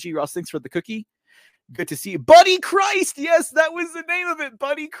 What's up, G Ross? Thanks for the cookie. Good to see you. Buddy Christ. Yes, that was the name of it.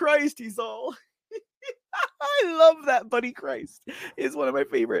 Buddy Christ. He's all. I love that. Buddy Christ is one of my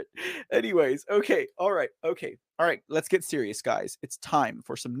favorite. Anyways, okay. All right. Okay. All right. Let's get serious, guys. It's time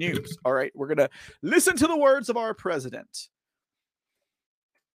for some news. All right. We're going to listen to the words of our president.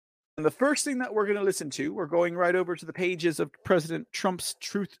 And the first thing that we're going to listen to, we're going right over to the pages of President Trump's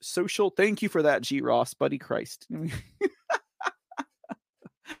Truth Social. Thank you for that, G. Ross. Buddy Christ.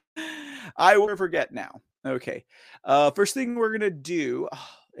 I will forget now. Okay. First thing we're going to do...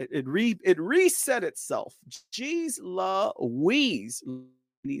 It reset itself. Jeez Louise.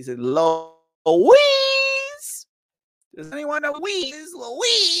 Louise. Does anyone know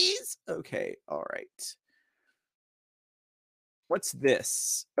Louise? Okay, all right. What's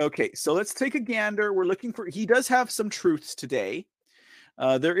this? Okay, so let's take a gander. We're looking for, he does have some truths today.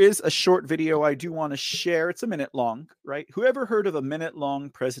 There is a short video I do want to share. It's a minute long, right? Whoever heard of a minute-long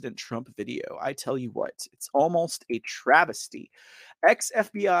President Trump video? I tell you what, it's almost a travesty.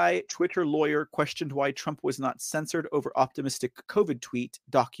 Ex-FBI Twitter lawyer questioned why Trump was not censored over optimistic COVID tweet,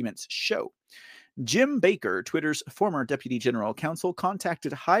 documents show. Jim Baker, Twitter's former deputy general counsel,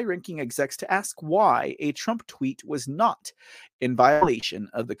 contacted high-ranking execs to ask why a Trump tweet was not in violation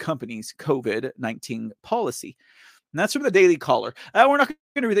of the company's COVID-19 policy. And that's from the Daily Caller. We're not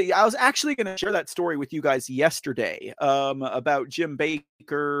going to read that. I was actually going to share that story with you guys yesterday about Jim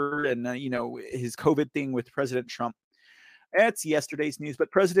Baker and, his COVID thing with President Trump. It's yesterday's news, but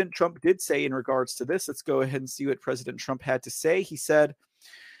President Trump did say in regards to this, let's go ahead and see what President Trump had to say. He said,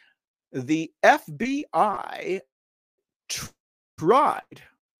 the FBI tried.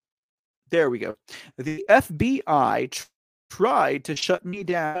 There we go. The FBI tried to shut me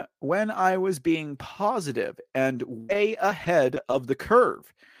down when I was being positive and way ahead of the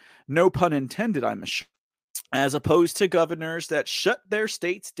curve. No pun intended, I'm sure. As opposed to governors that shut their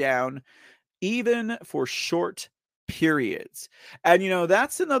states down even for short periods. And,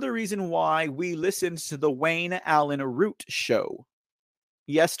 that's another reason why we listened to the Wayne Allen Root show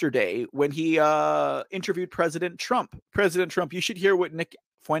yesterday when he interviewed President Trump. President Trump, you should hear what Nick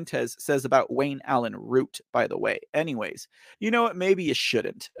Fuentes says about Wayne Allen Root, by the way. Anyways, you know what? Maybe you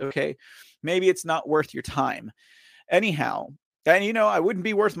shouldn't, okay? Maybe it's not worth your time. Anyhow, and I wouldn't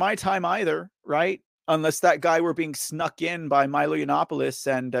be worth my time either, right? Unless that guy were being snuck in by Milo Yiannopoulos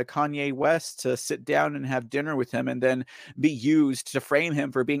and Kanye West to sit down and have dinner with him and then be used to frame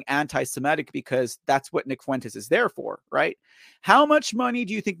him for being anti-Semitic, because that's what Nick Fuentes is there for, right? How much money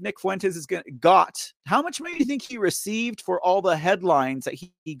do you think Nick Fuentes got? How much money do you think he received for all the headlines that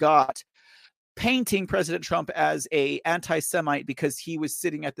he got painting President Trump as a anti-Semite because he was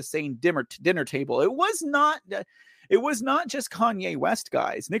sitting at the same dinner table? It was not just Kanye West,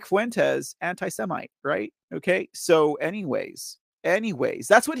 guys. Nick Fuentes, anti-Semite, right? Okay. So anyways,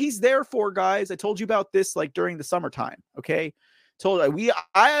 that's what he's there for, guys. I told you about this like during the summertime. Okay. I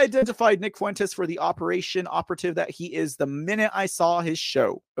identified Nick Fuentes for the operation operative that he is the minute I saw his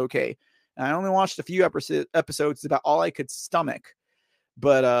show. Okay. And I only watched a few episodes, about all I could stomach.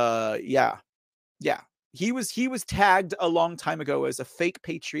 But yeah. He was tagged a long time ago as a fake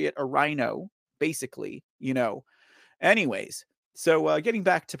patriot, a rhino, basically, Anyways, so getting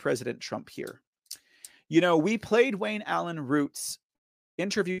back to President Trump here. We played Wayne Allen Root's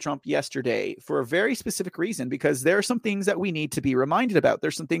interview Trump yesterday for a very specific reason, because there are some things that we need to be reminded about.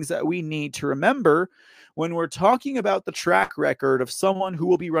 There's some things that we need to remember when we're talking about the track record of someone who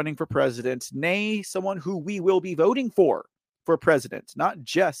will be running for president, nay, someone who we will be voting for president, not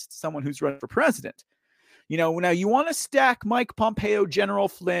just someone who's running for president. Now you want to stack Mike Pompeo, General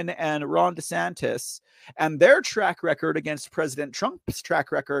Flynn, and Ron DeSantis and their track record against President Trump's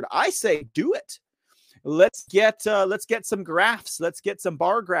track record. I say do it. Let's get some graphs. Let's get some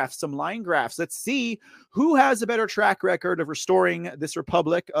bar graphs, some line graphs. Let's see who has a better track record of restoring this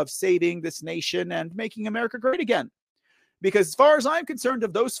republic, of saving this nation, and making America great again. Because as far as I'm concerned,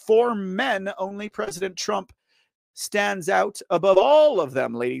 of those four men, only President Trump stands out above all of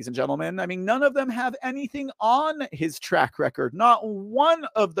them, ladies and gentlemen. I mean, none of them have anything on his track record. Not one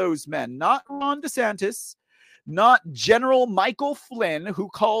of those men, not Ron DeSantis, not General Michael Flynn, who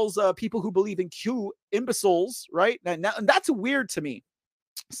calls people who believe in Q imbeciles, right? And that's weird to me.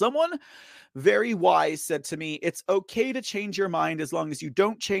 Someone very wise said to me, it's okay to change your mind as long as you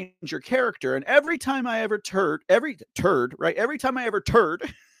don't change your character. And every time I ever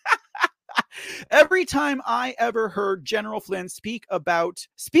every time I ever heard General Flynn speak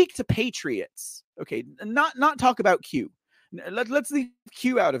to patriots, okay, not talk about Q. Let's leave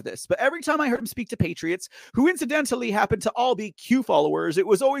Q out of this. But every time I heard him speak to patriots, who incidentally happened to all be Q followers, it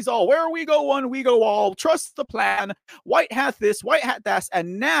was always all, where we go one, we go all, trust the plan, white hat this, white hat that.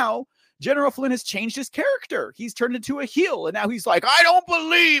 And now General Flynn has changed his character. He's turned into a heel. And now he's like, I don't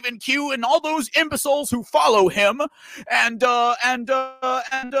believe in Q and all those imbeciles who follow him. And I'm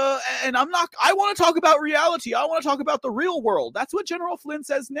not, I want to talk about reality. I want to talk about the real world. That's what General Flynn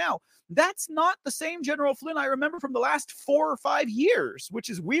says now. That's not the same General Flynn I remember from the last 4 or 5 years, which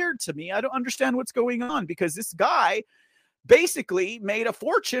is weird to me. I don't understand what's going on, because this guy basically made a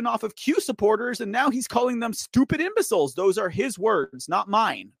fortune off of Q supporters, and now he's calling them stupid imbeciles. Those are his words, not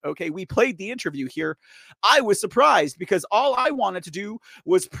mine. Okay, we played the interview here. I was surprised because all I wanted to do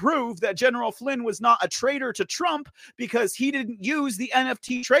was prove that General Flynn was not a traitor to Trump because he didn't use the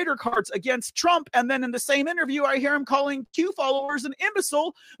NFT traitor cards against Trump. And then in the same interview, I hear him calling Q followers an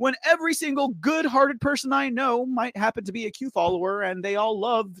imbecile when every single good-hearted person I know might happen to be a Q follower, and they all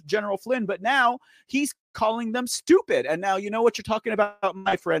love General Flynn. But now he's calling them stupid. And now you know what you're talking about,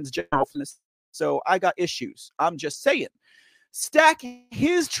 my friends, General Flynn. So I got issues. I'm just saying. Stack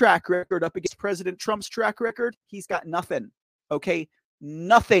his track record up against President Trump's track record. He's got nothing. Okay?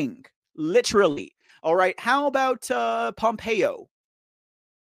 Nothing. Literally. All right. How about Pompeo?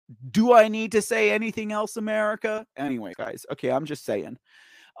 Do I need to say anything else, America? Anyway, guys. Okay, I'm just saying.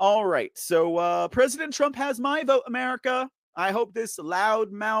 All right. So President Trump has my vote, America. I hope this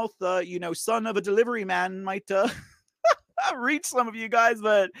loudmouth, son of a delivery man might reach some of you guys,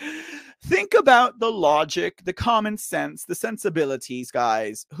 but think about the logic, the common sense, the sensibilities,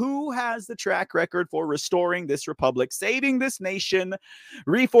 guys. Who has the track record for restoring this republic, saving this nation,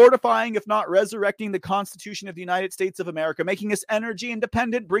 refortifying, if not resurrecting, the Constitution of the United States of America, making us energy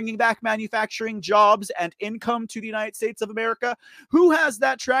independent, bringing back manufacturing jobs and income to the United States of America? Who has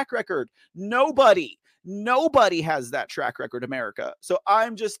that track record? Nobody. Nobody has that track record, America. So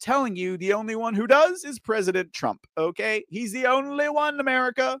I'm just telling you, the only one who does is President Trump. Okay, he's the only one,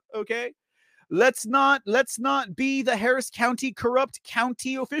 America. Okay, let's not be the Harris County corrupt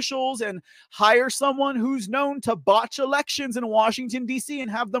county officials and hire someone who's known to botch elections in Washington D.C.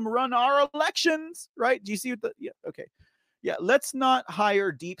 and have them run our elections. Right? Do you see what the? Yeah. Okay. Yeah, let's not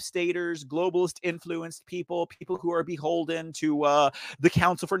hire deep staters, globalist influenced people who are beholden to the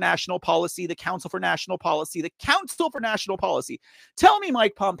Council for National Policy, the Council for National Policy, the Council for National Policy. Tell me,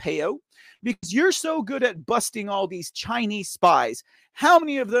 Mike Pompeo, because you're so good at busting all these Chinese spies, how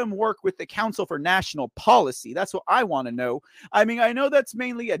many of them work with the Council for National Policy? That's what I want to know. I mean, I know that's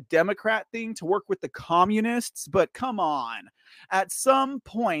mainly a Democrat thing to work with the communists, but come on. At some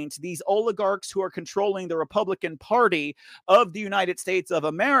point, these oligarchs who are controlling the Republican Party of the United States of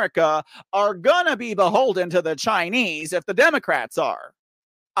America are gonna be beholden to the Chinese if the Democrats are.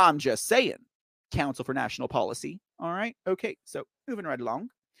 I'm just saying. Council for National Policy. All right. Okay. So moving right along.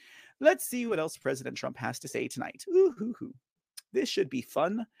 Let's see what else President Trump has to say tonight. Ooh-hoo-hoo. This should be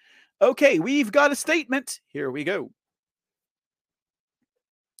fun. Okay, we've got a statement. Here we go.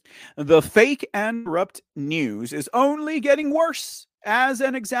 The fake and corrupt news is only getting worse. As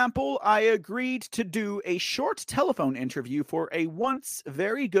an example, I agreed to do a short telephone interview for a once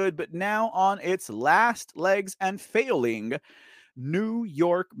very good but now on its last legs and failing New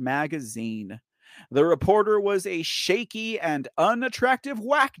York magazine. The reporter was a shaky and unattractive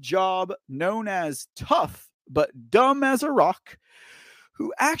whack job known as Tough but Dumb as a Rock,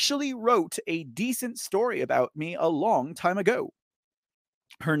 who actually wrote a decent story about me a long time ago.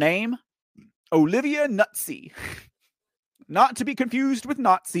 Her name, Olivia Nutsy. Not to be confused with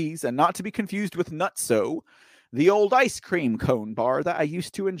Nazis and not to be confused with Nutso, the old ice cream cone bar that I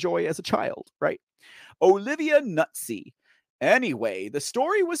used to enjoy as a child, right? Olivia Nutsy. Anyway, the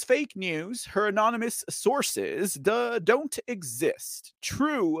story was fake news. Her anonymous sources don't exist.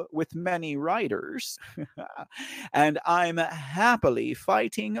 True with many writers. And I'm happily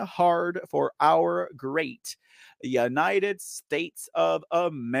fighting hard for our great United States of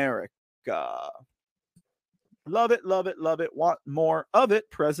America. Love it, love it, love it. Want more of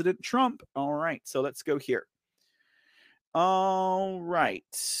it, President Trump. All right, so let's go here. All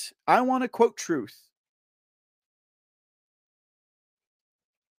right. I want to quote truth.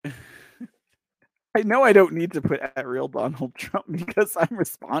 I know I don't need to put at real Donald Trump because I'm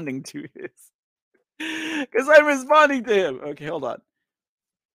responding to his. Because I'm responding to him. Okay, hold on.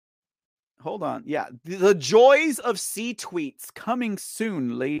 Hold on. Yeah, the joys of C tweets coming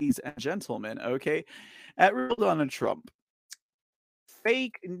soon, ladies and gentlemen. Okay, at real Donald Trump.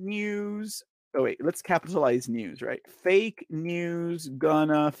 Fake news. Oh wait, let's capitalize news, right? Fake news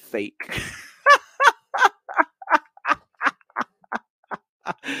gonna fake.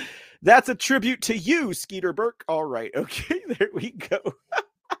 That's a tribute to you, Skeeter Burke. All right. Okay, there we go.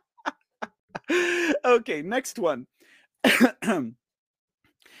 Okay, next one.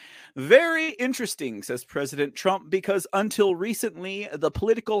 Very interesting, says President Trump, because until recently, the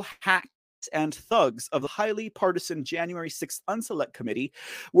political hacks and thugs of the highly partisan January 6th Unselect Committee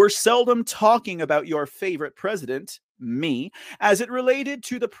were seldom talking about your favorite president, me, as it related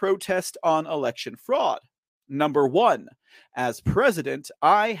to the protest on election fraud. Number one, as president,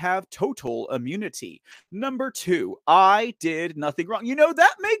 I have total immunity. Number two, I did nothing wrong. You know,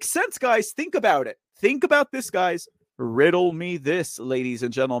 that makes sense, guys. Think about it. Think about this, guys. Riddle me this, ladies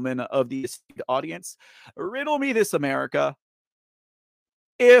and gentlemen of the esteemed audience. Riddle me this, America.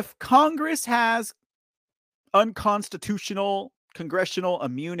 If Congress has unconstitutional congressional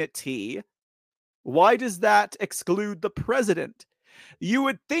immunity, why does that exclude the president? You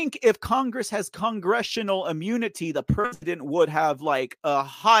would think if Congress has congressional immunity, the president would have like a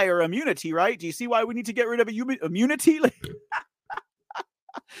higher immunity, right? Do you see why we need to get rid of immunity?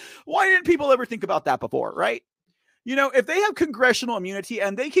 Why didn't people ever think about that before, right? You know, if they have congressional immunity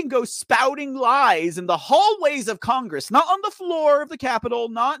and they can go spouting lies in the hallways of Congress, not on the floor of the Capitol,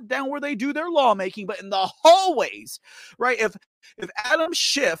 not down where they do their lawmaking, but in the hallways, right? If Adam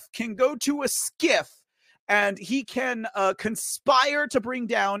Schiff can go to a skiff and he can conspire to bring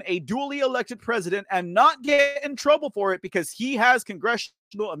down a duly elected president and not get in trouble for it because he has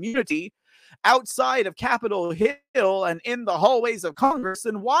congressional immunity outside of Capitol Hill and in the hallways of Congress,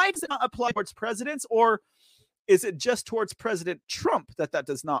 then why does it not apply towards presidents? Or is it just towards President Trump that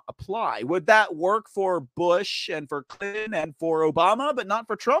does not apply? Would that work for Bush and for Clinton and for Obama, but not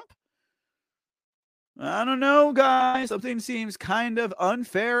for Trump? I don't know, guys. Something seems kind of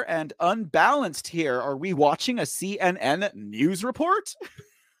unfair and unbalanced here. Are we watching a CNN news report?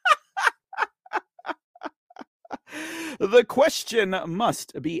 The question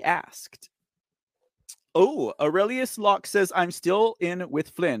must be asked. Oh, Aurelius Locke says, I'm still in with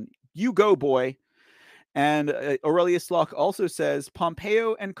Flynn. You go, boy. And Aurelius Locke also says,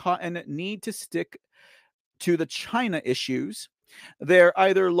 Pompeo and Cotton need to stick to the China issues. They're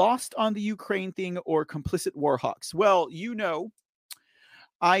either lost on the Ukraine thing or complicit war hawks. Well, you know,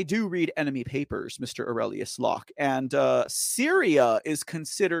 I do read enemy papers, Mr. Aurelius Locke, and Syria is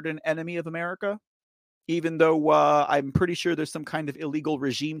considered an enemy of America, even though I'm pretty sure there's some kind of illegal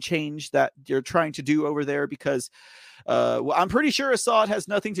regime change that you're trying to do over there because well, I'm pretty sure Assad has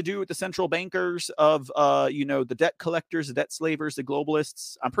nothing to do with the central bankers of, you know, the debt collectors, the debt slavers, the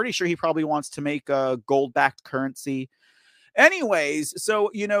globalists. I'm pretty sure he probably wants to make a gold-backed currency. Anyways,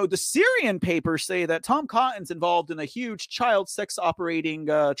 so, you know, the Syrian papers say that Tom Cotton's involved in a huge child sex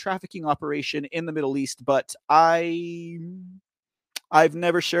trafficking operation in the Middle East, but I've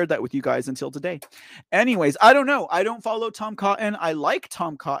never shared that with you guys until today. Anyways, I don't know. I don't follow Tom Cotton. I like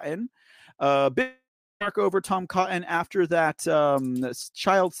Tom Cotton. Big mark over Tom Cotton after that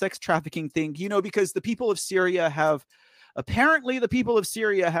child sex trafficking thing, you know, because the people of Syria have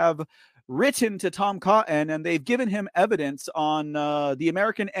written to Tom Cotton and they've given him evidence on the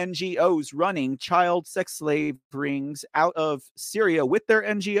American NGOs running child sex slave rings out of Syria with their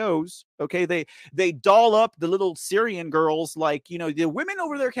NGOs. Okay, they doll up the little Syrian girls like, you know, the women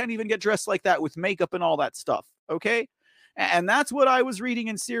over there can't even get dressed like that with makeup and all that stuff. Okay, and that's what I was reading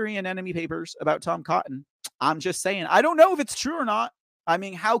in Syrian enemy papers about Tom Cotton. I'm just saying, I don't know if it's true or not. I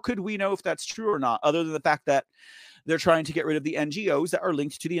mean, how could we know if that's true or not, other than the fact that they're trying to get rid of the NGOs that are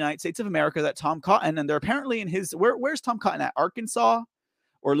linked to the United States of America that Tom Cotton, and they're apparently in his, where's Tom Cotton at? Arkansas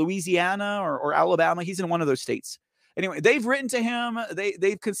or Louisiana or Alabama? He's in one of those states. Anyway, they've written to him,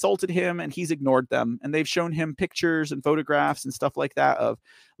 they've consulted him, and he's ignored them. And they've shown him pictures and photographs and stuff like that of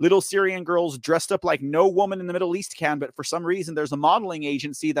little Syrian girls dressed up like no woman in the Middle East can. But for some reason, there's a modeling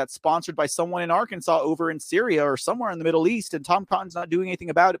agency that's sponsored by someone in Arkansas over in Syria or somewhere in the Middle East. And Tom Cotton's not doing anything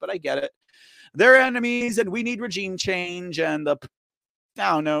about it, but I get it. They're enemies and we need regime change and I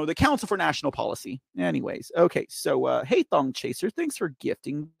don't know, the Council for National Policy. Anyways, okay, so hey, Thong Chaser, thanks for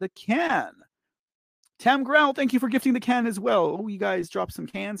gifting the can. Tam Growl, thank you for gifting the can as well. Oh, you guys dropped some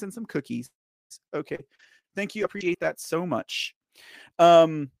cans and some cookies. Okay, thank you. I appreciate that so much.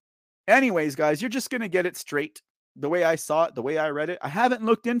 Anyways, guys, you're just going to get it straight. The way I saw it, the way I read it. I haven't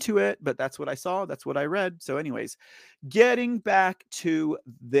looked into it, but that's what I saw. That's what I read. So anyways, getting back to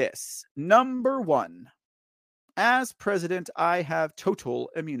this. Number one, as president, I have total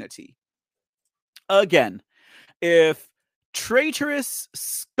immunity. Again, if traitorous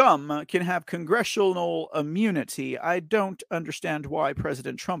scum can have congressional immunity, I don't understand why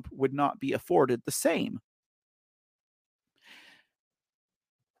President Trump would not be afforded the same.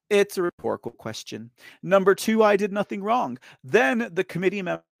 It's a rhetorical question. Number two, I did nothing wrong. Then the committee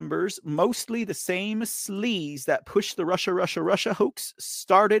members, mostly the same sleaze that pushed the Russia hoax,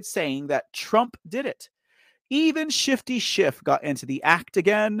 started saying that Trump did it. Even Shifty Schiff got into the act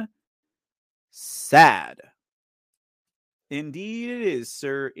again. Sad. Indeed it is,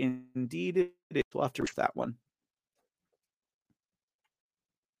 sir. Indeed it is. We'll have to reach that one.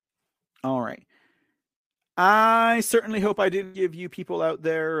 All right. I certainly hope I didn't give you people out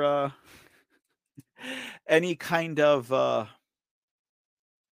there any kind of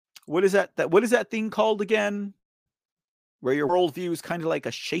what is that thing called again? Where your worldview is kind of like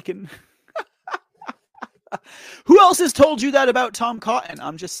a shaken. Who else has told you that about Tom Cotton?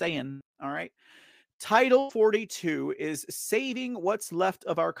 I'm just saying. All right. Title 42 is saving what's left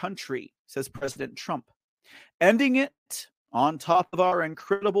of our country, says President Trump. Ending it on top of our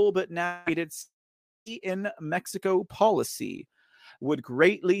incredible but now in Mexico policy would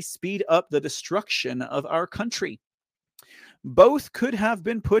greatly speed up the destruction of our country. Both could have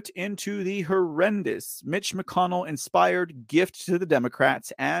been put into the horrendous Mitch McConnell-inspired gift to the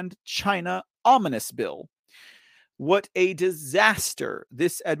Democrats and China ominous bill. What a disaster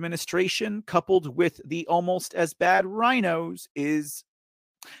this administration, coupled with the almost as bad rhinos, is.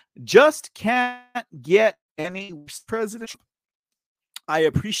 Just can't get any worse, President. I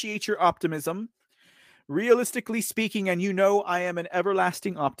appreciate your optimism. Realistically speaking, and you know I am an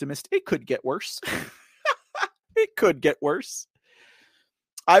everlasting optimist, it could get worse. It could get worse.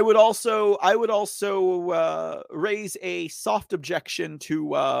 I would also raise a soft objection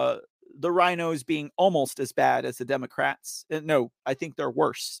to the rhinos being almost as bad as the Democrats. No, I think they're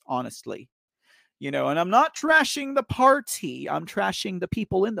worse, honestly. And I'm not trashing the party. I'm trashing the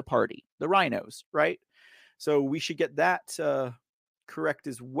people in the party, the rhinos, right? So we should get that correct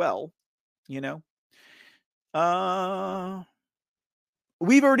as well.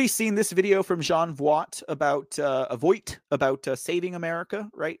 We've already seen this video from Jean Voigt about saving America,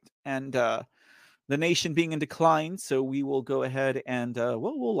 right? And the nation being in decline. So we will go ahead and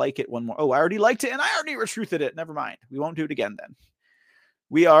we'll like it one more. Oh, I already liked it and I already retruthed it. Never mind. We won't do it again then.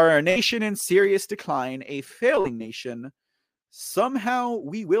 We are a nation in serious decline, a failing nation. Somehow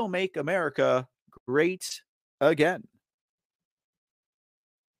we will make America great again.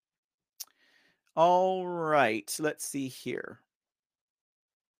 All right, let's see here.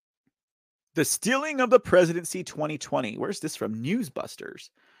 The stealing of the presidency 2020. Where's this from? Newsbusters.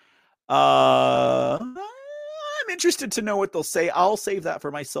 I'm interested to know what they'll say. I'll save that for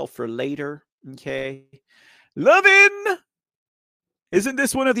myself for later. Okay. Lovin'. Isn't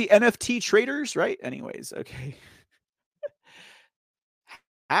this one of the NFT traders, right? Anyways, okay.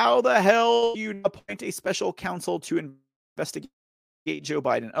 How the hell do you appoint a special counsel to investigate Joe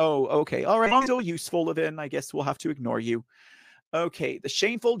Biden? Oh, okay. All right. Still useful, Levin. I guess we'll have to ignore you. Okay. The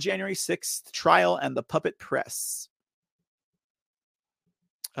shameful January 6th trial and the puppet press.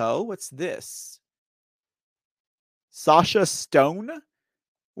 Oh, what's this? Sasha Stone?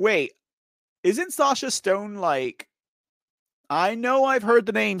 Wait, isn't Sasha Stone like... I know I've heard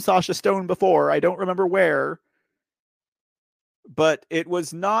the name Sasha Stone before. I don't remember where. But it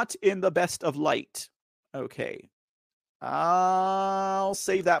was not in the best of light. Okay. I'll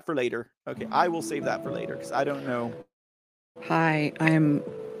save that for later. Okay, I will save that for later because I don't know. Hi,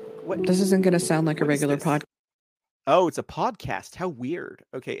 this isn't going to sound like a regular podcast. Oh, it's a podcast. How weird.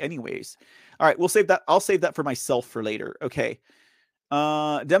 Okay, anyways. All right, we'll save that. I'll save that for myself for later. Okay.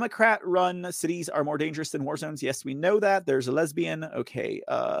 Democrat-run cities are more dangerous than war zones. Yes, we know that. There's a lesbian. Okay,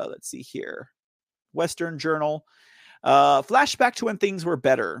 let's see here. Western Journal. Flashback to when things were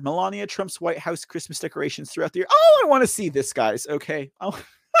better. Melania Trump's White House Christmas decorations throughout the year. Oh, I want to see this, guys. Okay. Oh.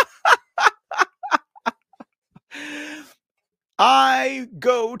 I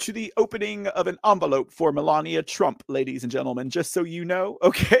go to the opening of an envelope for Melania Trump, ladies and gentlemen, just so you know.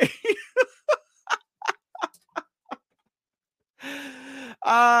 Okay.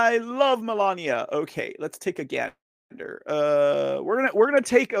 I love Melania. Okay, let's take a gander. We're gonna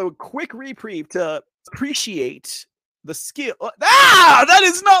take a quick reprieve to appreciate the skill. That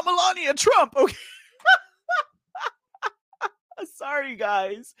is not Melania Trump. Okay. Sorry,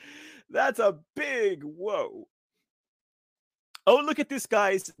 guys. That's a big whoa. Oh, look at this,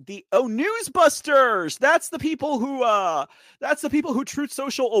 guys. Newsbusters. That's the people who Truth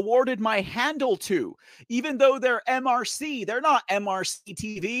Social awarded my handle to. Even though they're MRC, they're not MRC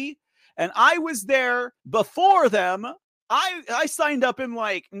TV. And I was there before them. I signed up in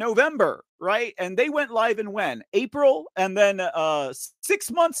like November, right? And they went live in when? April. And then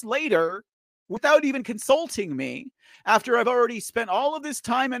 6 months later, without even consulting me, after I've already spent all of this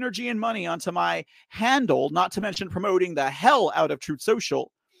time, energy, and money onto my handle, not to mention promoting the hell out of Truth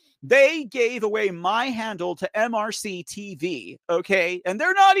Social, they gave away my handle to MRC TV, okay? And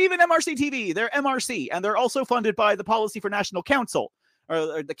they're not even MRC TV, they're MRC, and they're also funded by the Policy for National Council,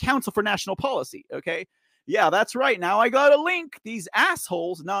 or the Council for National Policy, okay? Yeah, that's right. Now I got a link. These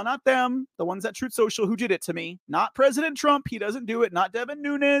assholes, no, not them, the ones at Truth Social who did it to me, not President Trump, he doesn't do it, not Devin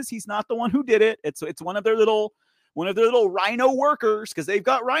Nunes, he's not the one who did it. It's one of their little rhino workers, because they've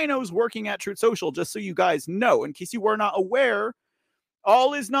got rhinos working at Truth Social, just so you guys know, in case you were not aware.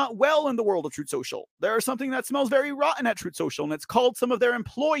 All is not well in the world of Truth Social. There is something that smells very rotten at Truth Social, and it's called some of their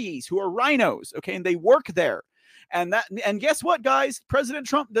employees who are rhinos, okay, and they work there. And guess what, guys? President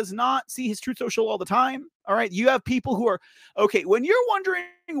Trump does not see his Truth Social all the time, All right. You have people who are, okay, when you're wondering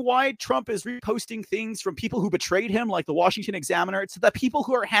why Trump is reposting things from people who betrayed him, like the Washington Examiner, it's the people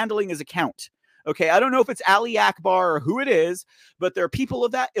who are handling his account. Okay, I don't know if it's Ali Akbar or who it is, but there are people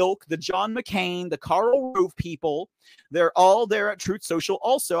of that ilk, the John McCain, the Karl Rove people. They're all there at Truth Social.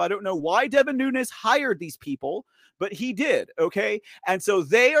 Also, I don't know why Devin Nunes hired these people, but he did, okay? And so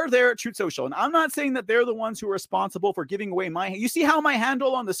they are there at Truth Social. And I'm not saying that they're the ones who are responsible for giving away my... You see how my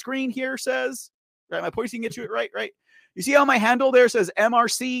handle on the screen here says? Right, am I pointing it to it right? You see how my handle there says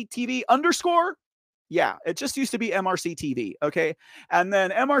MRC TV _? Yeah, it just used to be MRC TV, okay? And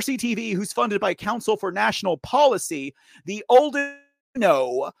then MRC TV, who's funded by Council for National Policy, the oldest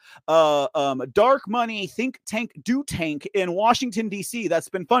dark money think tank in Washington, D.C. that's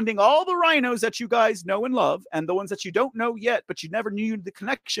been funding all the rhinos that you guys know and love, and the ones that you don't know yet, but you never knew the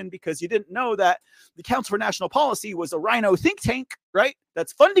connection because you didn't know that the Council for National Policy was a rhino think tank, right?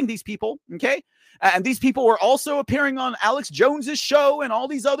 That's funding these people, okay? And these people were also appearing on Alex Jones's show and all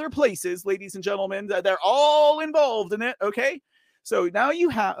these other places, ladies and gentlemen. They're all involved in it, okay? So now you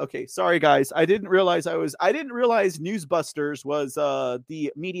have, okay, sorry guys. I didn't realize Newsbusters was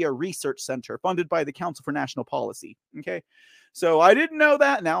the Media Research Center funded by the Council for National Policy, okay? So I didn't know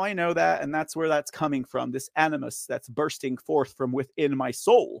that. Now I know that, and that's where that's coming from, this animus that's bursting forth from within my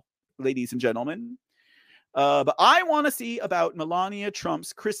soul, ladies and gentlemen. But I want to see about Melania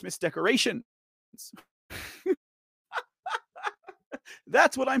Trump's Christmas decorations.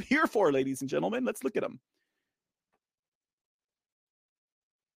 That's what I'm here for, ladies and gentlemen. Let's look at them.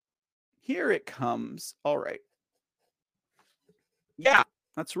 Here it comes. All right. Yeah,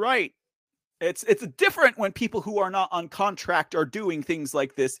 that's right. It's different when people who are not on contract are doing things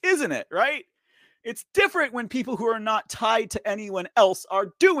like this, isn't it? Right? It's different when people who are not tied to anyone else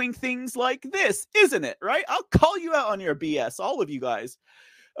are doing things like this, isn't it? Right? I'll call you out on your BS, all of you guys.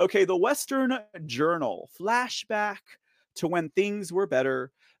 Okay, the Western Journal, flashback to when things were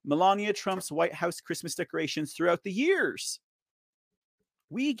better. Melania Trump's White House Christmas decorations throughout the years.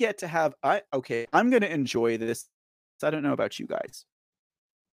 We get to have, I'm going to enjoy this. I don't know about you guys.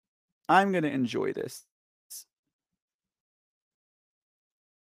 I'm going to enjoy this.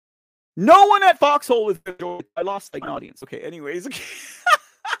 No one at Foxhole is going to enjoy it. I lost like an audience. Okay, anyways. Okay.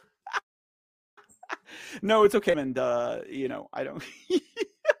 No, it's okay. And, I don't...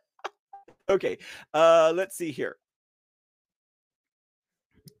 Okay, let's see here.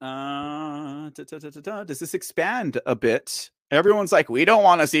 Does this expand a bit? Everyone's like, we don't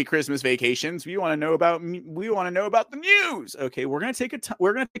want to see Christmas Vacations. We want to know about the news. Okay, we're gonna take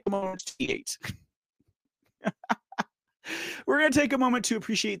a moment to eat. We're gonna take a moment to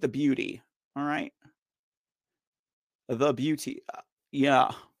appreciate the beauty. All right, the beauty.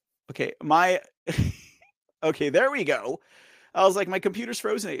 Yeah. Okay, okay, there we go. I was like, my computer's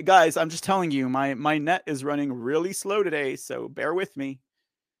frozen. Guys, I'm just telling you, my net is running really slow today, so bear with me.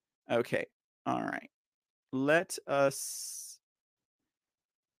 Okay. All right. Let us...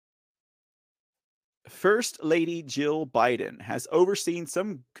 First Lady Jill Biden has overseen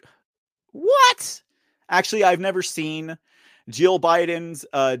some... What? Actually, I've never seen Jill Biden's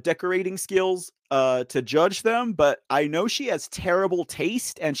decorating skills to judge them, but I know she has terrible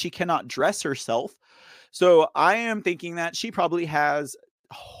taste and she cannot dress herself. So I am thinking that she probably has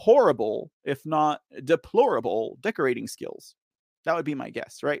horrible, if not deplorable, decorating skills. That would be my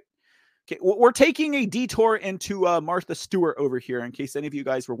guess, right? Okay, we're taking a detour into Martha Stewart over here, in case any of you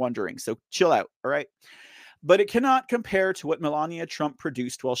guys were wondering. So chill out, all right? But it cannot compare to what Melania Trump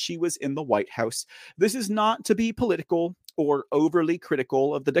produced while she was in the White House. This is not to be political or overly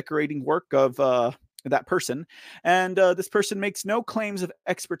critical of the decorating work of that person. And this person makes no claims of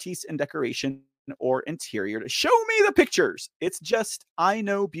expertise in decoration or interior. To show me the pictures. It's just, I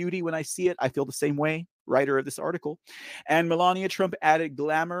know beauty when I see it. I feel the same way. Writer of this article. And Melania Trump added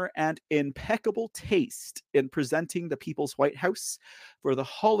glamour and impeccable taste in presenting the People's White House for the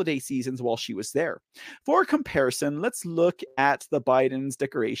holiday seasons while she was there. For comparison, let's look at the Biden's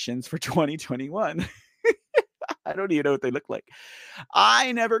decorations for 2021. I don't even know what they look like.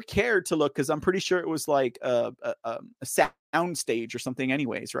 I never cared to look because I'm pretty sure it was like a sound stage or something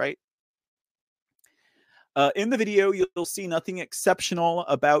anyways, right? In the video, you'll see nothing exceptional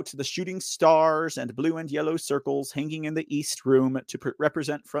about the shooting stars and blue and yellow circles hanging in the East Room to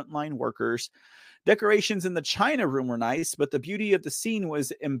represent frontline workers. Decorations in the China Room were nice, but the beauty of the scene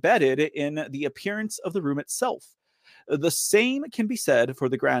was embedded in the appearance of the room itself. The same can be said for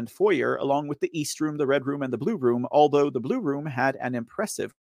the Grand Foyer, along with the East Room, the Red Room, and the Blue Room, although the Blue Room had an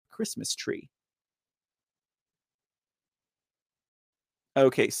impressive Christmas tree.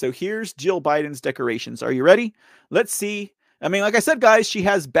 Okay, so here's Jill Biden's decorations. Are you ready? Let's see I mean, like I said, guys, she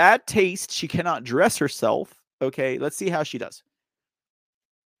has bad taste. She cannot dress herself. Okay, let's see how she does.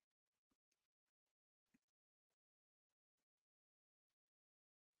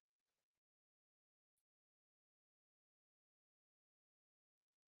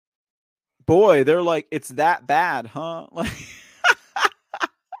 Boy, they're like, it's that bad, huh? Like,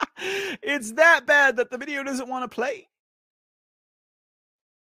 it's that bad that the video doesn't want to play.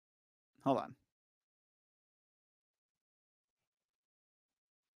 Hold on.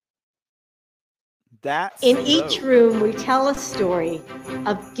 That's in each room, we tell a story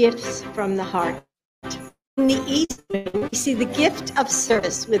of gifts from the heart. In the East, we see the gift of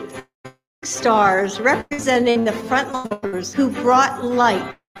service with stars representing the frontliners who brought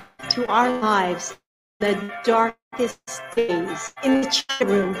light to our lives in the darkest days. In the chat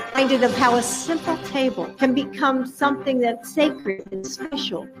room, reminded of how a simple table can become something that's sacred and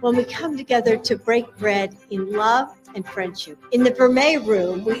special when we come together to break bread in love and friendship. In the Vermeer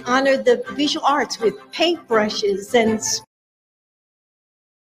room, we honor the visual arts with paintbrushes and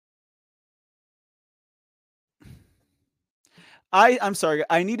I'm sorry.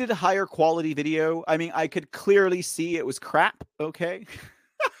 I needed a higher quality video. I mean, I could clearly see it was crap. Okay.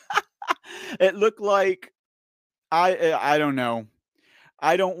 It looked like I don't know.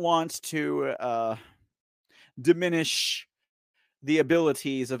 I don't want to diminish the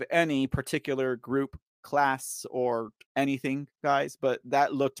abilities of any particular group, class, or anything, guys, but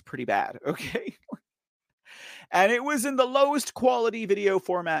that looked pretty bad. Okay. And it was in the lowest quality video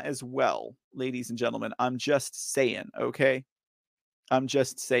format as well, ladies and gentlemen. I'm just saying, okay? I'm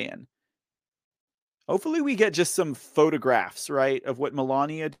just saying. Hopefully we get just some photographs, right, of what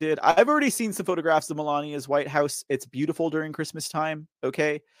Melania did. I've already seen some photographs of Melania's White House. It's beautiful during Christmas time,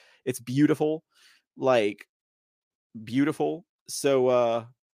 okay? It's beautiful. Like, beautiful. So,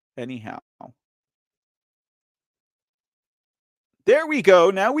 anyhow. There we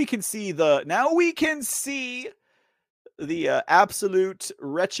go. Now we can see the absolute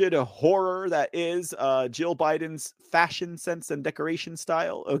wretched horror that is Jill Biden's fashion sense and decoration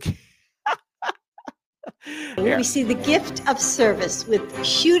style. Okay. we see the gift of service with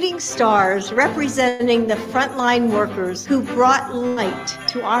shooting stars representing the frontline workers who brought light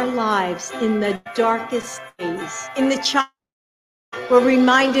to our lives in the darkest days. In the child, we're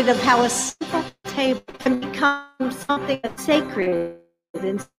reminded of how a simple table can become something that's sacred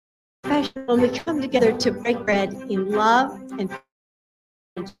and special when we come together to break bread in love and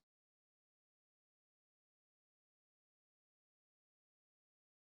friendship.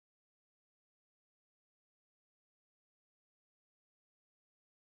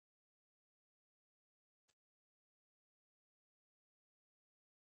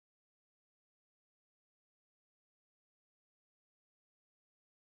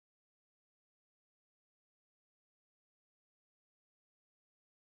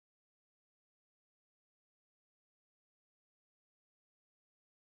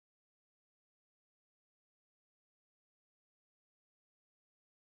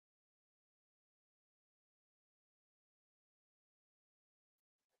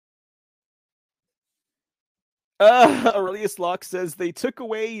 Aurelius Locke says they took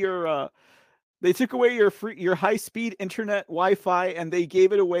away your your high-speed internet Wi-Fi and they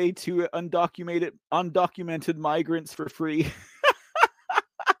gave it away to undocumented migrants for free.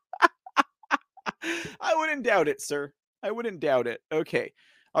 I wouldn't doubt it, sir. I wouldn't doubt it. Okay.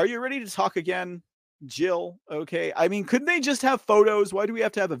 Are you ready to talk again, Jill? Okay. I mean, couldn't they just have photos? Why do we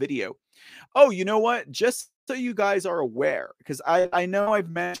have to have a video? Oh, you know what? Just so you guys are aware, because I know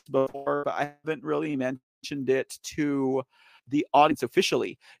I've mentioned before, but I haven't really mentioned it to the audience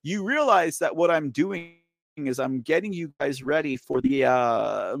officially. You realize that what I'm doing is I'm getting you guys ready for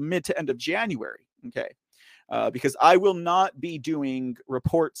the mid to end of January. Okay. Because I will not be doing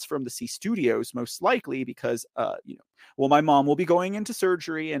reports from the C Studios, most likely, because, my mom will be going into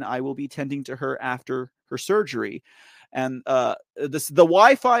surgery and I will be tending to her after her surgery. And the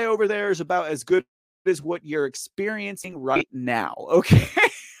Wi-Fi over there is about as good as what you're experiencing right now. Okay.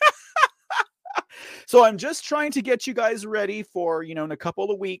 So I'm just trying to get you guys ready for, in a couple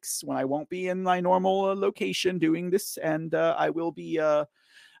of weeks when I won't be in my normal location doing this. And I will be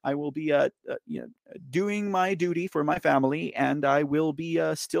doing my duty for my family, and I will be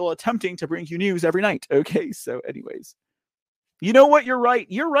still attempting to bring you news every night. Okay, so anyways. You know what? You're right.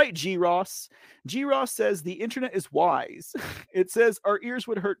 You're right, G. Ross. G. Ross says the internet is wise. It says our ears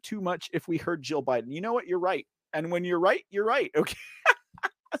would hurt too much if we heard Jill Biden. You know what? You're right. And when you're right, you're right. Okay.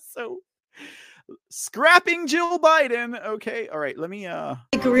 So scrapping Jill Biden. Okay. All right. Let me the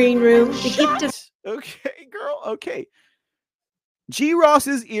green room. The gift of okay, girl. Okay. G.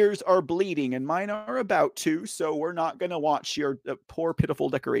 Ross's ears are bleeding and mine are about to, so we're not going to watch your poor, pitiful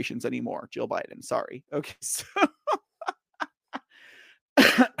decorations anymore, Jill Biden. Sorry. Okay, so...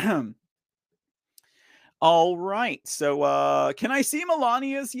 All right. So can I see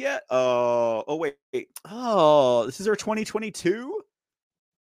Melania's yet? Oh, wait. Oh, this is our 2022?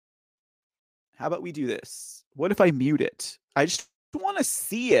 How about we do this? What if I mute it? I just want to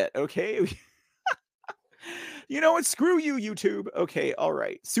see it, okay? You know what? Screw you, YouTube. Okay, all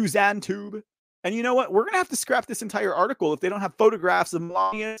right. Suzanne Tube. And you know what? We're going to have to scrap this entire article if they don't have photographs of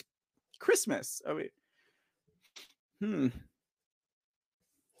Melania's Christmas. I mean,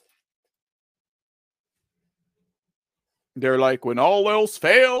 They're like, when all else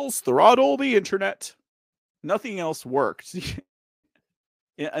fails, throttle the internet. Nothing else worked.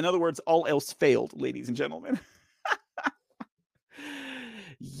 In other words, all else failed, ladies and gentlemen.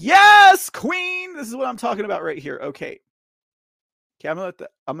 Yes, Queen. This is what I'm talking about right here. Okay. Okay, I'm gonna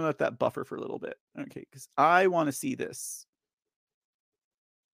let that buffer for a little bit. Okay, because I want to see this.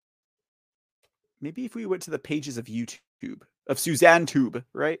 Maybe if we went to the pages of YouTube, of Suzanne Tube,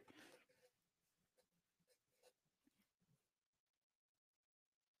 right?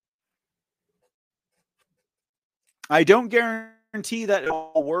 I don't guarantee that it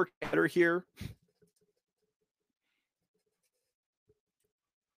will work better here.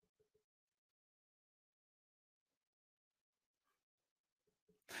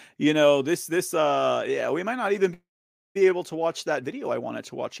 You know, yeah, we might not even be able to watch that video I wanted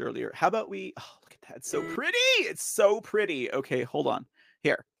to watch earlier. How about we, oh, look at that. It's so pretty. It's so pretty. Okay, hold on.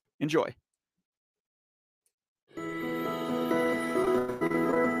 Here, enjoy.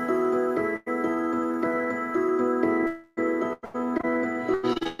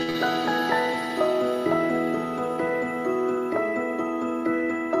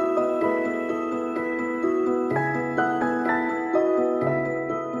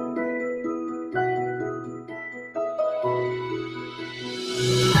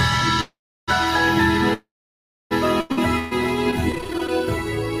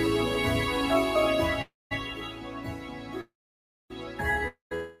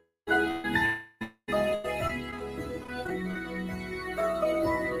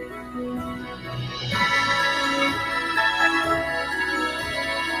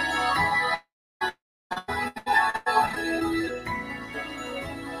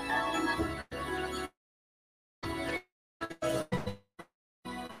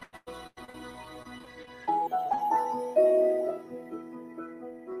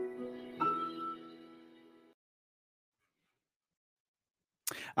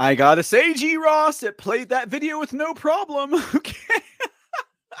 I gotta say, G. Ross, it played that video with no problem. Okay.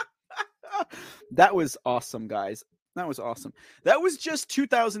 That was awesome, guys. That was awesome. That was just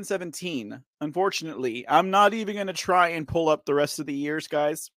 2017. Unfortunately, I'm not even going to try and pull up the rest of the years,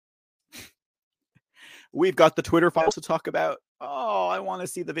 guys. We've got the Twitter files to talk about. Oh, I want to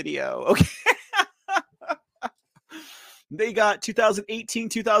see the video. Okay. They got 2018,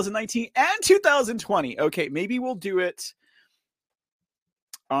 2019, and 2020. Okay, maybe we'll do it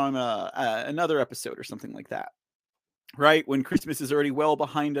on another episode or something like that. Right? When Christmas is already well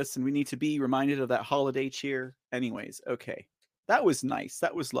behind us and we need to be reminded of that holiday cheer. Anyways, okay. That was nice.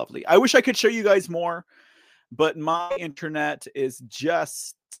 That was lovely. I wish I could show you guys more, but my internet is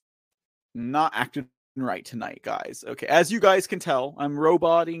just not acting right tonight, guys. Okay. As you guys can tell, I'm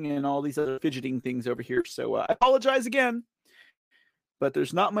roboting and all these other fidgeting things over here. So I apologize again, but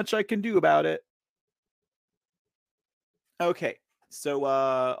there's not much I can do about it. Okay. So,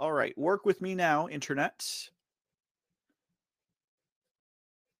 all right. Work with me now, internet.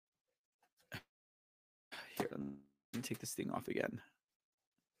 Here, let me take this thing off again.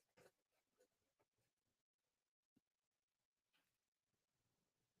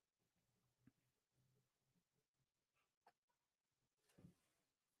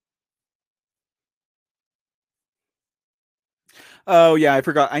 Oh, yeah, I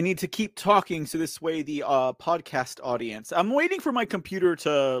forgot. I need to keep talking so this way the podcast audience. I'm waiting for my computer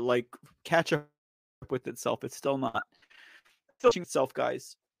to, like, catch up with itself. It's still not filtering itself,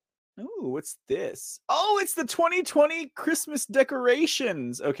 guys. Oh, what's this? Oh, it's the 2020 Christmas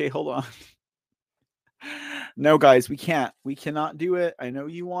decorations. Okay, hold on. No, guys, we can't. We cannot do it. I know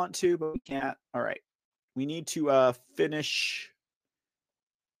you want to, but we can't. All right. We need to finish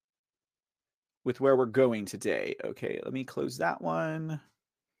with where we're going today. Okay, let me close that one.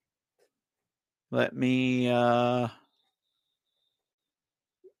 Let me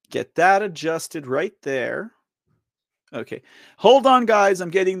get that adjusted right there. Okay, hold on, guys.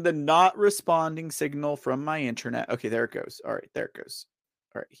 I'm getting the not responding signal from my internet. Okay, there it goes. All right, there it goes.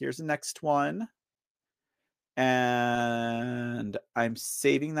 All right, here's the next one. And I'm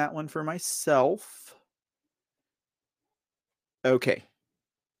saving that one for myself. Okay.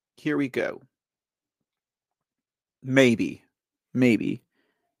 Here we go. Maybe.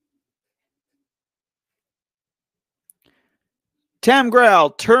 Tam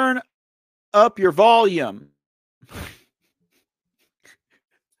Growl, turn up your volume.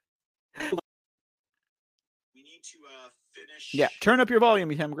 We need to finish. Yeah, turn up your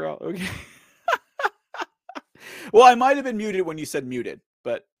volume, Tam Growl. Okay. Well, I might have been muted when you said muted,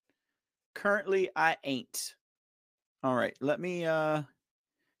 but currently I ain't. All right, let me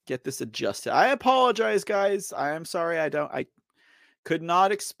get this adjusted. I apologize, guys. I am sorry. I could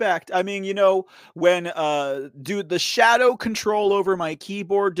not expect. I mean, when the shadow control over my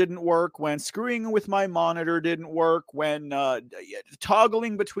keyboard didn't work, when screwing with my monitor didn't work, when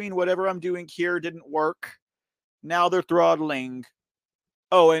toggling between whatever I'm doing here didn't work. Now they're throttling.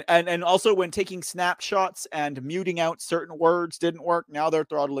 Oh, and also when taking snapshots and muting out certain words didn't work. Now they're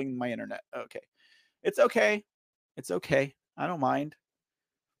throttling my internet. Okay. It's okay. It's okay. I don't mind.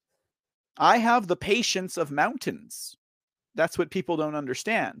 I have the patience of mountains. That's what people don't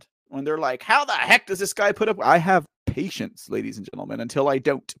understand. When they're like, how the heck does this guy put up? I have patience, ladies and gentlemen, until I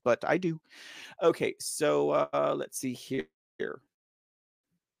don't, but I do. Okay, so let's see here.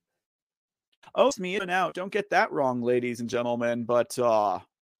 Oh, it's me in and out. Don't get that wrong, ladies and gentlemen, but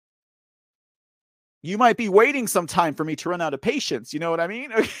you might be waiting some time for me to run out of patience. You know what I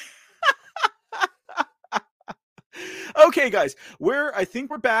mean? Okay. Okay, guys, I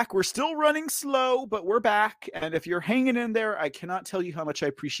think we're back. We're still running slow, but we're back. And if you're hanging in there, I cannot tell you how much I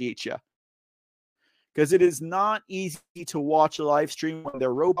appreciate you. Because it is not easy to watch a live stream when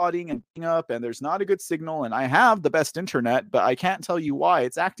they're roboting and picking up, and there's not a good signal. And I have the best internet, but I can't tell you why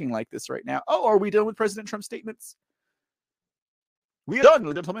it's acting like this right now. Oh, are we done with President Trump's statements? We are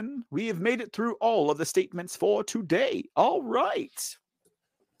done, gentlemen. We have made it through all of the statements for today. All right.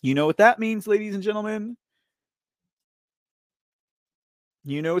 You know what that means, ladies and gentlemen?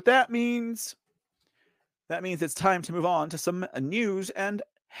 You know what that means? That means it's time to move on to some news and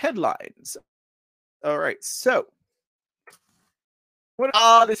headlines. All right, so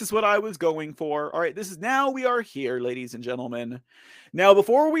this is what I was going for. All right, we are here, ladies and gentlemen. Now,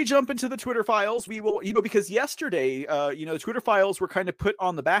 before we jump into the Twitter files, we will, because yesterday, the Twitter files were kind of put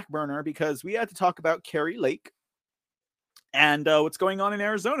on the back burner because we had to talk about Kari Lake and what's going on in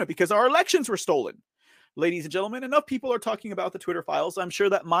Arizona because our elections were stolen. Ladies and gentlemen, enough people are talking about the Twitter files. I'm sure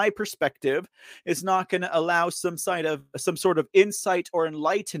that my perspective is not going to allow some sort of insight or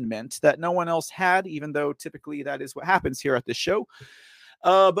enlightenment that no one else had, even though typically that is what happens here at this show.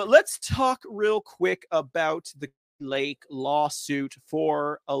 But let's talk real quick about the Lake lawsuit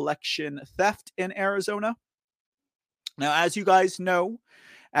for election theft in Arizona. Now, as you guys know,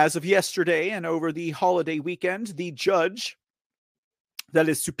 as of yesterday and over the holiday weekend, the judge, that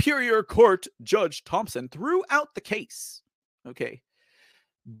is Superior Court Judge Thompson, threw out the case. Okay.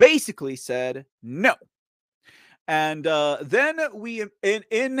 Basically said no. And then we,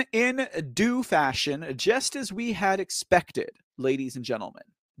 in due fashion, just as we had expected, ladies and gentlemen,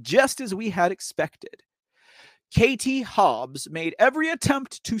 just as we had expected, Katie Hobbs made every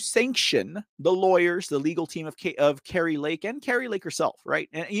attempt to sanction the lawyers, the legal team of Kari Lake and Kari Lake herself, right?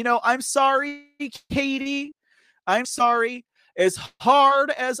 And, I'm sorry, Katie. I'm sorry. As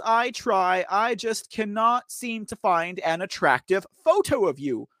hard as I try, I just cannot seem to find an attractive photo of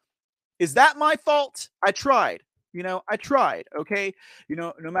you. Is that my fault? I tried. I tried, okay?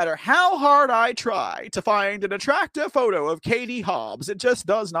 No matter how hard I try to find an attractive photo of Katie Hobbs, it just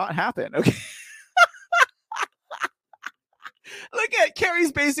does not happen, okay? Look at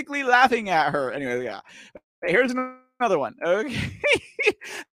Kari's basically laughing at her. Anyway, yeah. Here's another one, okay?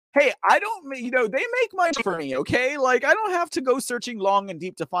 Hey, I don't, they make money for me, okay? Like, I don't have to go searching long and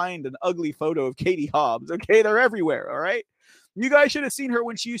deep to find an ugly photo of Katie Hobbs, okay? They're everywhere, all right? You guys should have seen her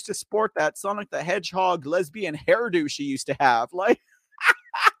when she used to sport that Sonic the Hedgehog lesbian hairdo she used to have. Like,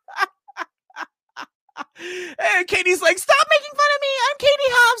 and Katie's like, stop making fun of me. I'm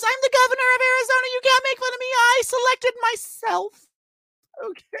Katie Hobbs. I'm the governor of Arizona. You can't make fun of me. I selected myself.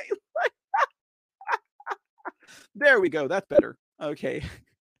 Okay. There we go. That's better. Okay.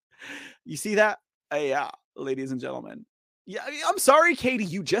 You see that? Yeah, ladies and gentlemen. Yeah, I'm sorry, Katie.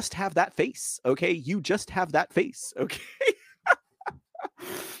 You just have that face. Okay. You just have that face. Okay.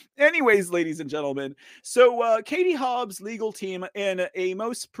 Anyways, ladies and gentlemen, so Katie Hobbs' legal team, in a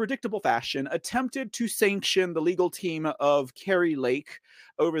most predictable fashion, attempted to sanction the legal team of Kari Lake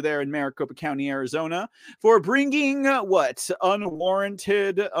over there in Maricopa County, Arizona, for bringing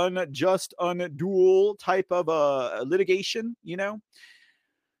unwarranted, unjust, undual type of litigation.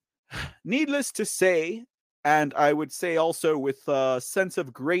 Needless to say, And I would say also with a sense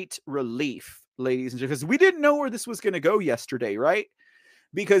of great relief, ladies and gentlemen, because we didn't know where this was going to go yesterday, right?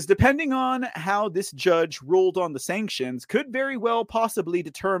 Because depending on how this judge ruled on the sanctions could very well possibly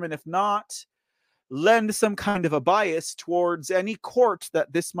determine, if not lend some kind of a bias towards any court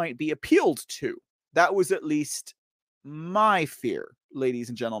that this might be appealed to. That was at least my fear, ladies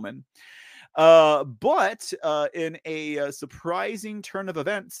and gentlemen. But in a surprising turn of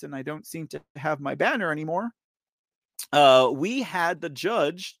events, and I don't seem to have my banner anymore, we had the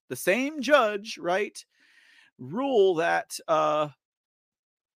judge, the same judge, right, rule that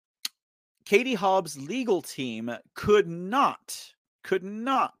Katie Hobbs' legal team could not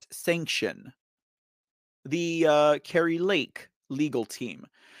sanction the Carrie Lake legal team.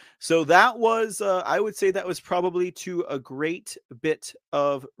 So that was, I would say that was probably to a great bit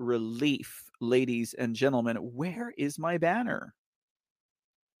of relief, ladies and gentlemen. Where is my banner?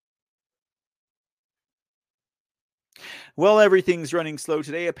 Well, everything's running slow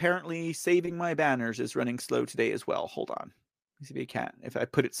today. Apparently, saving my banners is running slow today as well. Hold on. Let me see if I can. If I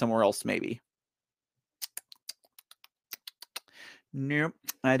put it somewhere else, maybe. Nope,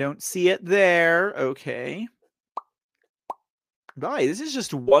 I don't see it there. Okay. Right, this is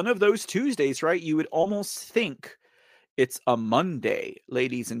just one of those Tuesdays, right? You would almost think it's a Monday,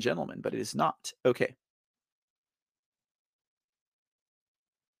 ladies and gentlemen, but it is not. Okay.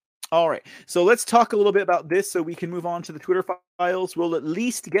 All right, so let's talk a little bit about this so we can move on to the Twitter files. We'll at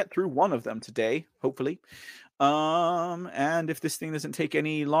least get through one of them today, hopefully. And if this thing doesn't take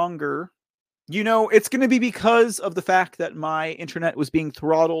any longer, you know, it's going to be because of the fact that my internet was being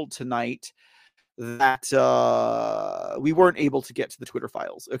throttled tonight that we weren't able to get to the Twitter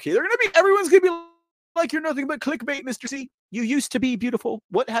files. Okay, everyone's going to be like, you're nothing but clickbait, Mr. C. You used to be beautiful.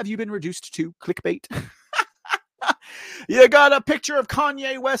 What have you been reduced to? Clickbait. You got a picture of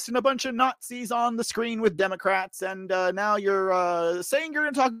Kanye West and a bunch of Nazis on the screen with Democrats, and now you're saying you're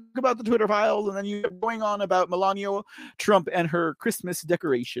going to talk about the Twitter files, and then you're going on about Melania Trump and her Christmas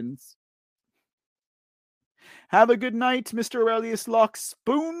decorations. Have a good night, Mr. Aurelius Locke.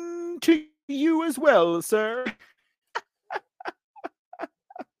 Spoon to you as well, sir.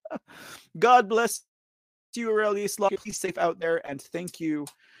 God bless you, Aurelius Locke. Please safe out there, and thank you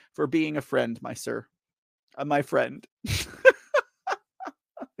for being a friend, my sir. My friend.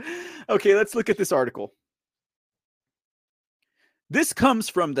 Okay, let's look at this article. This comes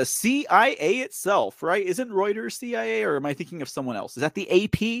from the CIA itself, right? Isn't Reuters CIA, or am I thinking of someone else? Is that the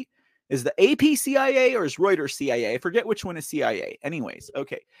AP? Is the AP CIA or is Reuters CIA? I forget which one is CIA. Anyways,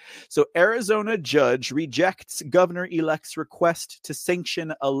 okay. So Arizona judge rejects governor-elect's request to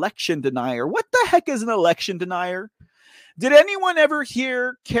sanction election denier. What the heck is an election denier? Did anyone ever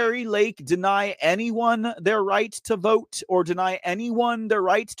hear Carrie Lake deny anyone their right to vote or deny anyone their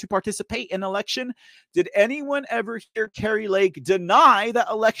right to participate in election? Did anyone ever hear Carrie Lake deny that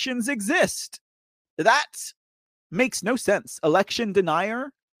elections exist? That makes no sense. Election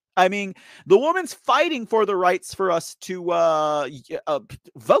denier? I mean, the woman's fighting for the rights for us to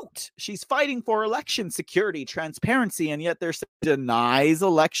vote. She's fighting for election security, transparency, and yet she denies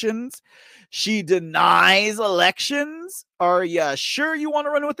elections. She denies elections. Are you sure you want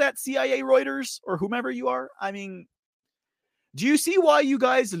to run with that, CIA, Reuters, or whomever you are? I mean, do you see why you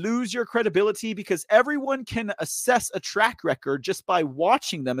guys lose your credibility? Because everyone can assess a track record just by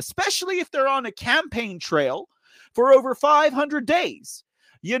watching them, especially if they're on a campaign trail for over 500 days.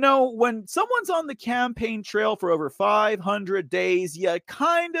 You know, when someone's on the campaign trail for over 500 days, you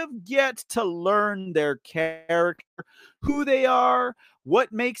kind of get to learn their character, who they are,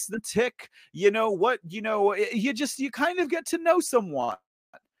 what makes them tick, you kind of get to know someone,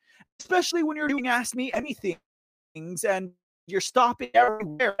 especially when you're doing Ask Me Anything and you're stopping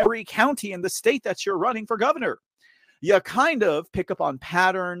everywhere, every county in the state that you're running for governor. You kind of pick up on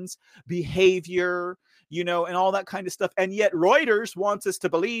patterns, behavior, and all that kind of stuff. And yet Reuters wants us to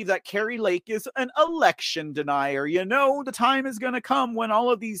believe that Carrie Lake is an election denier. The time is going to come when all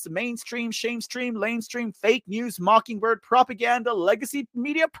of these mainstream, shamestream, lamestream, fake news, mockingbird, propaganda, legacy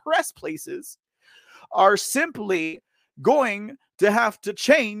media press places are simply going to have to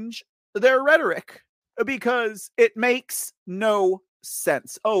change their rhetoric because it makes no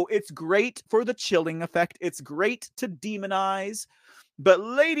sense. Oh, it's great for the chilling effect. It's great to demonize. But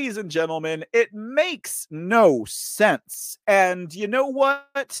ladies and gentlemen, it makes no sense. And you know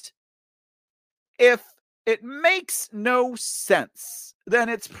what? If it makes no sense, then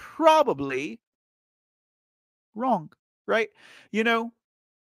it's probably wrong, right?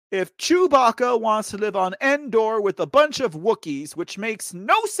 If Chewbacca wants to live on Endor with a bunch of Wookiees, which makes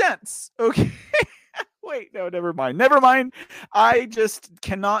no sense, okay? Wait, no, never mind. Never mind. I just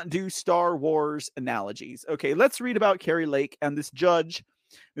cannot do Star Wars analogies. Okay, let's read about Kari Lake and this judge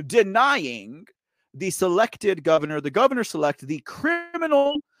denying the selected governor, the governor-select, the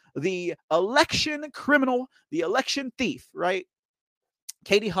criminal, the election criminal, the election thief, right?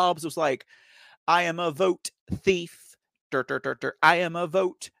 Katie Hobbs was like, I am a vote thief. I am a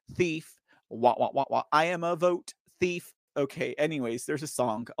vote thief. Wah, wah, wah, wah. I am a vote thief. Okay, anyways, there's a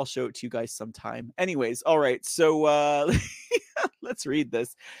song. I'll show it to you guys sometime. Anyways, all right, so let's read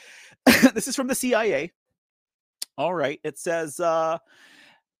this. This is from the CIA. All right, it says,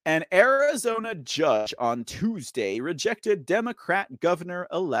 an Arizona judge on Tuesday rejected Democrat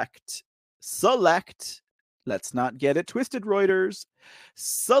governor-elect select, let's not get it twisted, Reuters,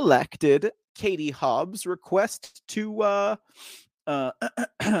 selected Katie Hobbs' request to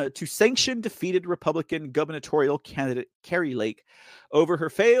to sanction defeated Republican gubernatorial candidate Kari Lake over her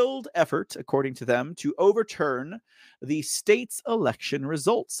failed effort, according to them, to overturn the state's election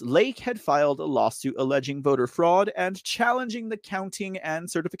results. Lake had filed a lawsuit alleging voter fraud and challenging the counting and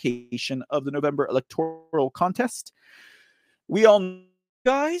certification of the November electoral contest. We all know,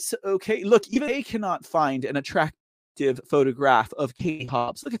 guys, okay, look, even they cannot find an attractive photograph of Katie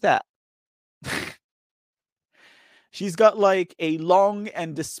Hobbs. Look at that. She's got like a long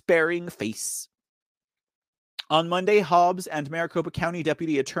and despairing face. On Monday, Hobbs and Maricopa County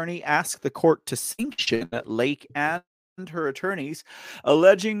Deputy Attorney asked the court to sanction Lake and her attorneys,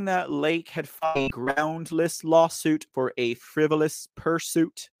 alleging that Lake had filed a groundless lawsuit for a frivolous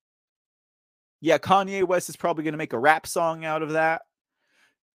pursuit. Yeah, Kanye West is probably going to make a rap song out of that.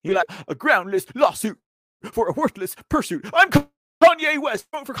 He's like, a groundless lawsuit for a worthless pursuit. I'm Kanye West.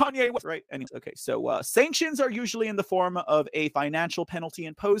 Vote for Kanye West. Right. Anyways, okay. So sanctions are usually in the form of a financial penalty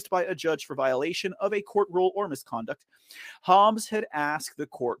imposed by a judge for violation of a court rule or misconduct. Hobbs had asked the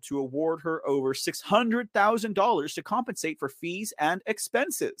court to award her over $600,000 to compensate for fees and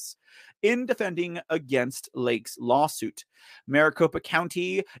expenses in defending against Lake's lawsuit. Maricopa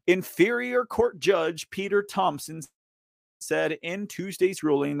County Inferior Court Judge Peter Thompson said in Tuesday's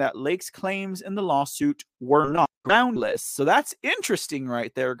ruling that Lake's claims in the lawsuit were not groundless. So that's interesting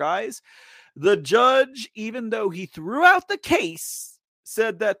right there, guys. The judge, even though he threw out the case,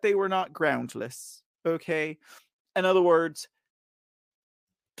 said that they were not groundless. Okay. In other words,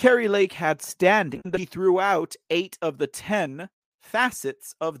 Kari Lake had standing. He threw out 8 of the 10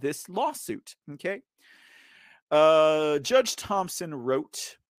 facets of this lawsuit. Okay. Judge Thompson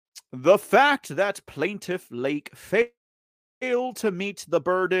wrote, the fact that plaintiff Lake failed to meet the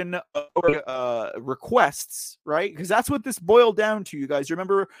burden of requests, right? Because that's what this boiled down to, you guys.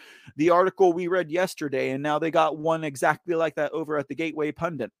 Remember the article we read yesterday, and now they got one exactly like that over at the Gateway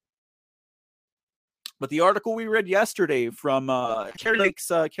Pundit. But the article we read yesterday from Kari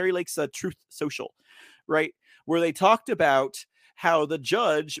Lake's Truth Social, right, where they talked about how the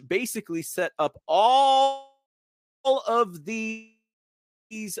judge basically set up all of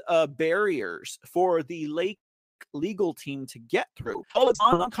these barriers for the Lake legal team to get through. All it's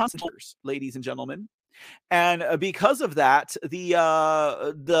unconstitutional, ladies and gentlemen. And because of that,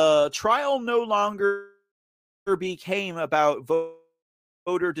 the trial no longer became about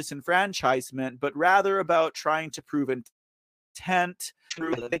voter disenfranchisement, but rather about trying to prove intent.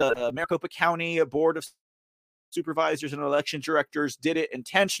 The Maricopa County Board of Supervisors and Election Directors did it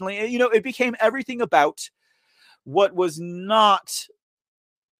intentionally. You know, it became everything about what was not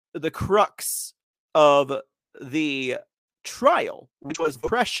the crux of the trial, which was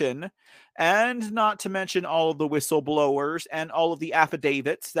oppression, and not to mention all of the whistleblowers and all of the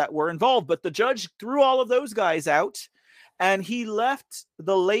affidavits that were involved. But the judge threw all of those guys out, and he left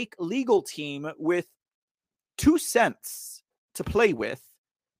the Lake legal team with 2 cents to play with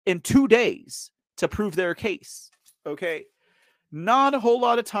in 2 days to prove their case. Okay. Not a whole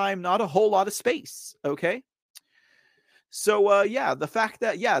lot of time, not a whole lot of space. Okay. So, the fact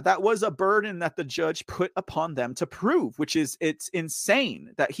that, that was a burden that the judge put upon them to prove, which is, it's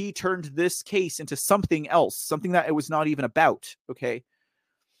insane that he turned this case into something else, something that it was not even about. Okay.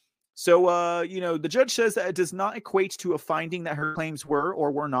 So, the judge says that it does not equate to a finding that her claims were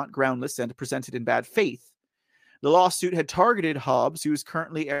or were not groundless and presented in bad faith. The lawsuit had targeted Hobbs, who is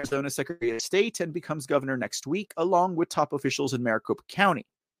currently Arizona Secretary of State and becomes governor next week, along with top officials in Maricopa County.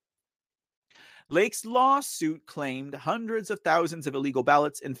 Lake's lawsuit claimed hundreds of thousands of illegal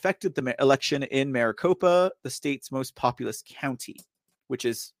ballots infected the election in Maricopa, the state's most populous county, which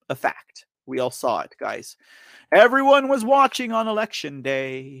is a fact. We all saw it, guys. Everyone was watching on election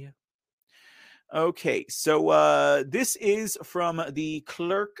day. Okay, so this is from the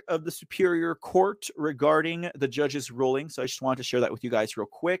clerk of the Superior Court regarding the judge's ruling. So I just wanted to share that with you guys real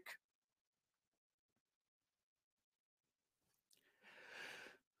quick.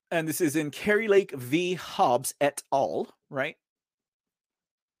 And this is in Kari Lake v. Hobbs et al., right?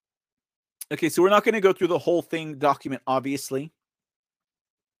 Okay, so we're not going to go through the whole thing document, obviously.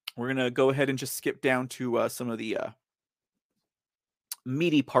 We're going to go ahead and just skip down to some of the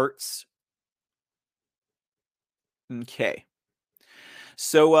meaty parts. Okay.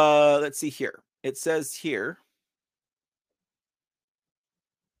 So let's see here. It says here,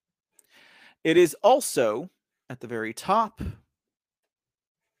 it is also at the very top.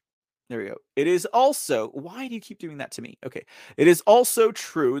 There we go. It is also, why do you keep doing that to me? Okay. It is also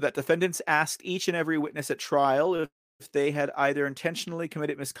true that defendants asked each and every witness at trial if they had either intentionally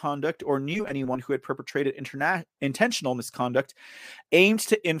committed misconduct or knew anyone who had perpetrated intentional misconduct aimed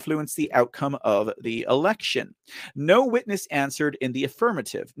to influence the outcome of the election. No witness answered in the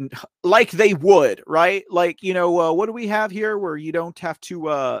affirmative, like they would, right? Like, you know, what do we have here where you don't have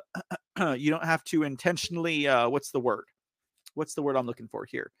to, you don't have to intentionally, what's the word? What's the word I'm looking for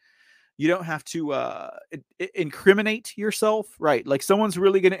here? You don't have to incriminate yourself, right? Like someone's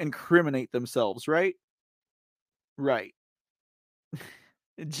really going to incriminate themselves, right? Right.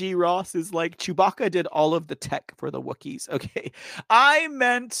 G. Ross is like, Chewbacca did all of the tech for the Wookiees. Okay. I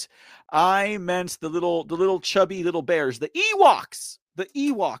meant the little chubby little bears, the Ewoks. The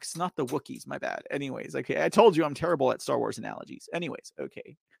Ewoks, not the Wookiees, my bad. Anyways, okay. I told you I'm terrible at Star Wars analogies. Anyways,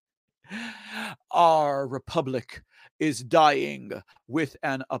 okay. Our republic is dying with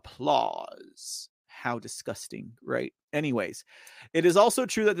an applause. How disgusting, right? Anyways, it is also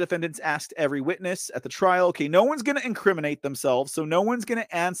true that the defendants asked every witness at the trial. Okay, no one's going to incriminate themselves, so no one's going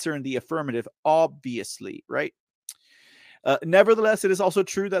to answer in the affirmative, obviously, right? Nevertheless, it is also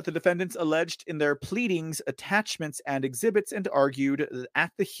true that the defendants alleged in their pleadings, attachments, and exhibits and argued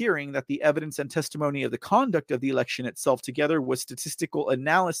at the hearing that the evidence and testimony of the conduct of the election itself, together with statistical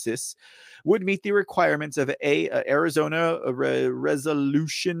analysis, would meet the requirements of Arizona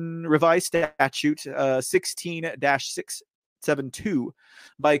Resolution Revised Statute 16-672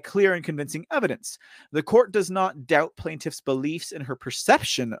 by clear and convincing evidence. The court does not doubt plaintiff's beliefs in her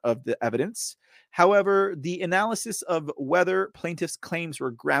perception of the evidence. However, the analysis of whether plaintiff's claims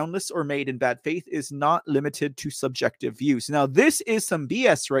were groundless or made in bad faith is not limited to subjective views. Now, this is some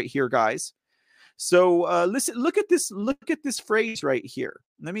BS right here, guys. So listen, look at this phrase right here.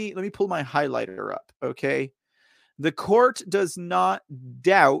 Let me pull my highlighter up, okay? The court does not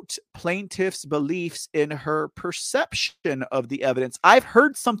doubt plaintiff's beliefs in her perception of the evidence. I've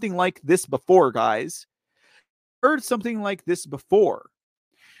heard something like this before, guys. Heard something like this before,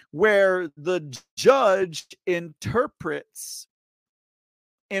 where the judge interprets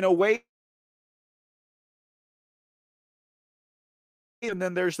in a way, and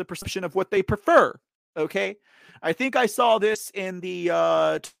then there's the perception of what they prefer. Okay, I think I saw this in the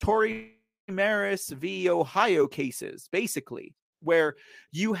Tory Maris v. Ohio cases, basically, where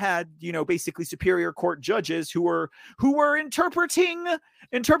you had, you know, basically superior court judges who were interpreting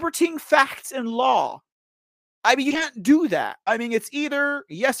facts and law. I mean, you can't do that. I mean, it's either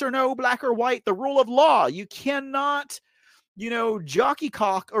yes or no, black or white, the rule of law. You cannot, you know, jockey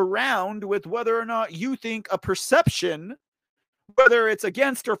cock around with whether or not you think a perception, whether it's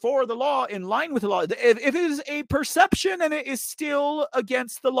against or for the law, in line with the law. If it is a perception and it is still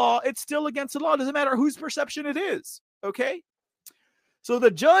against the law, it's still against the law. It doesn't matter whose perception it is. Okay? So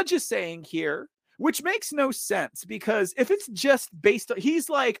the judge is saying here, which makes no sense, because if it's just based on, he's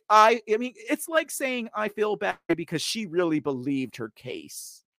like, I mean, it's like saying I feel bad because she really believed her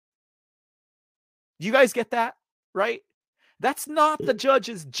case. Do you guys get that? Right? That's not the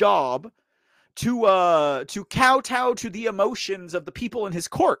judge's job to kowtow to the emotions of the people in his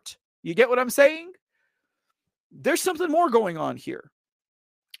court. You get what I'm saying? There's something more going on here.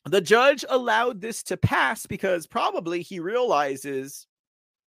 The judge allowed this to pass because probably he realizes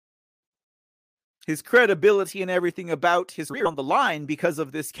his credibility and everything about his career on the line because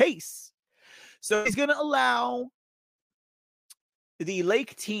of this case. So he's going to allow the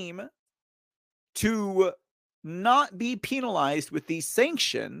Lake team to not be penalized with these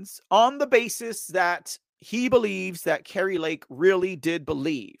sanctions on the basis that he believes that Kari Lake really did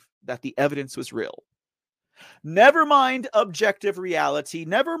believe that the evidence was real. Never mind objective reality.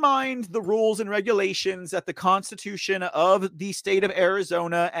 Never mind the rules and regulations that the Constitution of the state of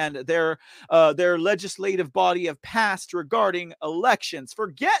Arizona and their legislative body have passed regarding elections.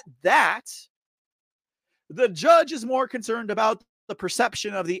 Forget that. The judge is more concerned about the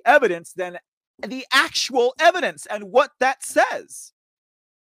perception of the evidence than the actual evidence and what that says.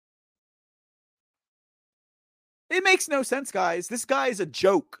 It makes no sense, guys. This guy is a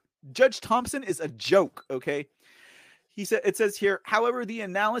joke. Judge Thompson is a joke, okay? It says here, however, the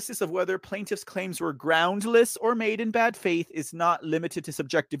analysis of whether plaintiff's claims were groundless or made in bad faith is not limited to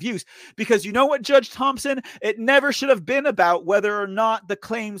subjective views. Because you know what, Judge Thompson? It never should have been about whether or not the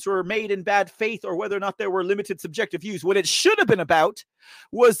claims were made in bad faith or whether or not there were limited subjective views. What it should have been about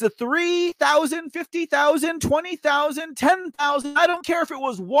was the 3,000, 50,000, 20,000, 10,000. I don't care if it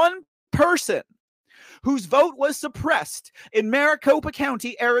was one person whose vote was suppressed in Maricopa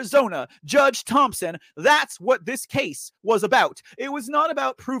County, Arizona, Judge Thompson. That's what this case was about. It was not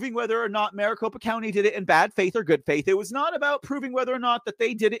about proving whether or not Maricopa County did it in bad faith or good faith. It was not about proving whether or not that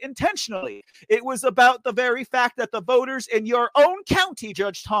they did it intentionally. It was about the very fact that the voters in your own county,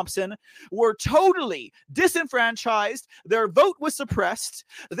 Judge Thompson, were totally disenfranchised. Their vote was suppressed.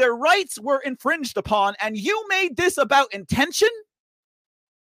 Their rights were infringed upon. And you made this about intention?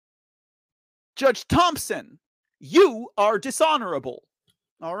 Judge Thompson, you are dishonorable.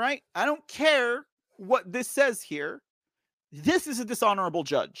 All right? I don't care what this says here. This is a dishonorable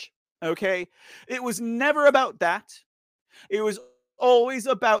judge. Okay? It was never about that. It was always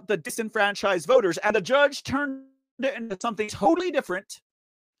about the disenfranchised voters. And the judge turned it into something totally different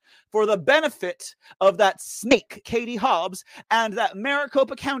for the benefit of that snake, Katie Hobbs, and that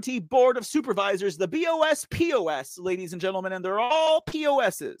Maricopa County Board of Supervisors, the BOS, ladies and gentlemen, and they're all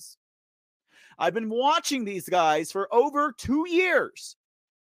POSs. I've been watching these guys for over 2 years.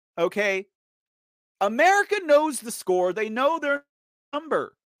 Okay? America knows the score. They know their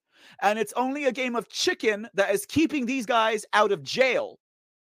number. And it's only a game of chicken that is keeping these guys out of jail.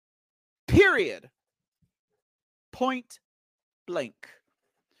 Period. Point blank.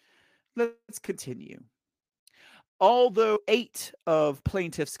 Let's continue. Although 8 of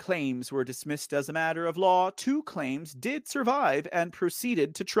plaintiffs' claims were dismissed as a matter of law, 2 claims did survive and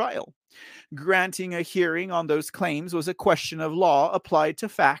proceeded to trial. Granting a hearing on those claims was a question of law applied to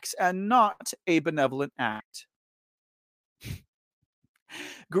facts and not a benevolent act.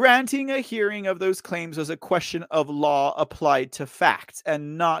 Granting a hearing of those claims was a question of law applied to facts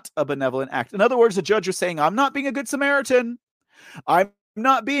and not a benevolent act. In other words, the judge was saying, I'm not being a good Samaritan. I'm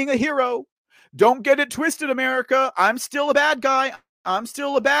not being a hero. Don't get it twisted, America. I'm still a bad guy. I'm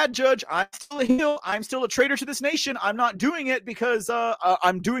still a bad judge. I'm still a heel. I'm still a traitor to this nation. I'm not doing it because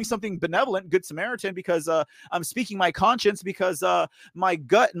I'm doing something benevolent, good Samaritan, because I'm speaking my conscience, because my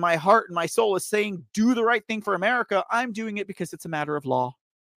gut and my heart and my soul is saying do the right thing for America. I'm doing it because it's a matter of law.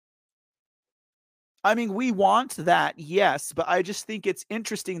 I mean, we want that, yes, but I just think it's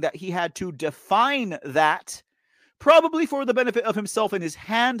interesting that he had to define that, probably for the benefit of himself and his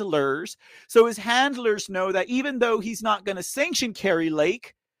handlers. So his handlers know that even though he's not going to sanction Kari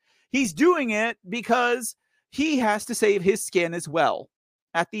Lake, he's doing it because he has to save his skin as well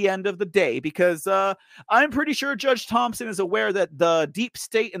at the end of the day. Because I'm pretty sure Judge Thompson is aware that the deep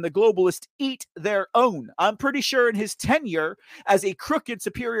state and the globalists eat their own. I'm pretty sure in his tenure as a crooked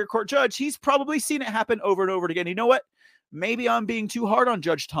Superior Court judge, he's probably seen it happen over and over again. You know what? Maybe I'm being too hard on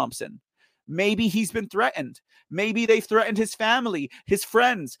Judge Thompson. Maybe he's been threatened. Maybe they've threatened his family, his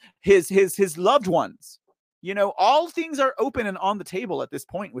friends, his loved ones. You know, all things are open and on the table at this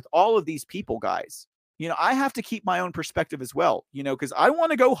point with all of these people, guys. You know, I have to keep my own perspective as well, you know, because I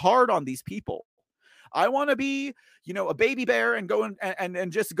want to go hard on these people. I want to be, you know, a baby bear and go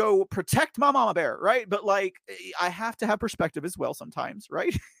and just go protect my mama bear, right? But like, I have to have perspective as well sometimes,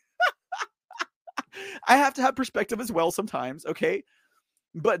 right? I have to have perspective as well sometimes, okay?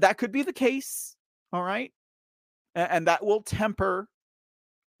 But that could be the case, all right? And that will temper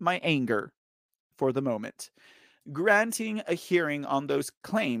my anger for the moment. Granting a hearing on those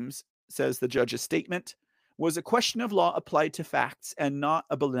claims, says the judge's statement, was a question of law applied to facts and not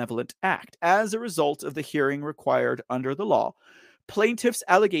a benevolent act. As a result of the hearing required under the law, plaintiffs'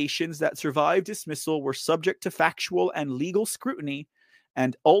 allegations that survived dismissal were subject to factual and legal scrutiny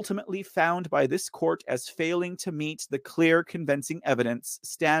and ultimately found by this court as failing to meet the clear, convincing evidence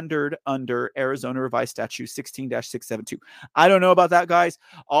standard under Arizona Revised Statute 16-672. I don't know about that, guys.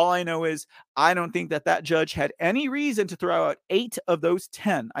 All I know is I don't think that judge had any reason to throw out 8 of those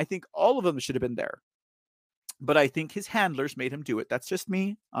 10. I think all of them should have been there. But I think his handlers made him do it. That's just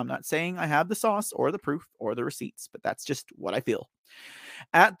me. I'm not saying I have the sauce or the proof or the receipts, but that's just what I feel.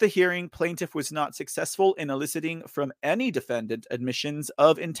 At the hearing, plaintiff was not successful in eliciting from any defendant admissions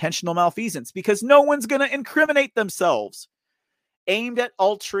of intentional malfeasance because no one's going to incriminate themselves aimed at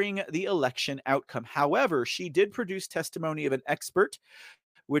altering the election outcome. However, she did produce testimony of an expert,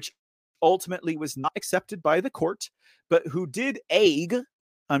 which ultimately was not accepted by the court, but who did egg,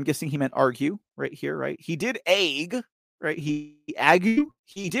 I'm guessing he meant argue right here, right? He did egg, right? He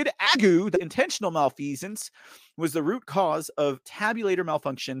did argue that intentional malfeasance was the root cause of tabulator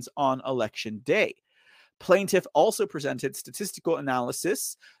malfunctions on election day. Plaintiff also presented statistical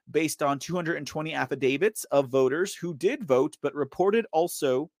analysis based on 220 affidavits of voters who did vote, but reported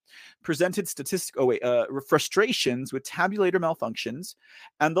also presented frustrations with tabulator malfunctions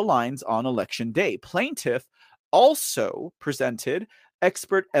and the lines on election day. Plaintiff also presented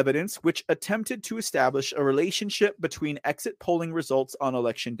expert evidence which attempted to establish a relationship between exit polling results on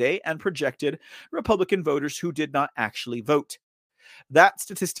election day and projected Republican voters who did not actually vote. That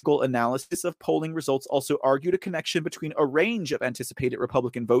statistical analysis of polling results also argued a connection between a range of anticipated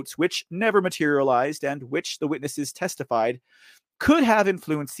Republican votes which never materialized and which the witnesses testified could have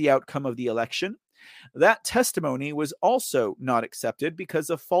influenced the outcome of the election. That testimony was also not accepted because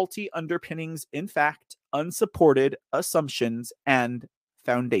of faulty underpinnings, in fact, unsupported assumptions and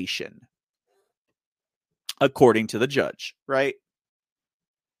foundation, according to the judge, right?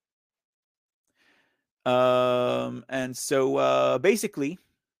 And so basically,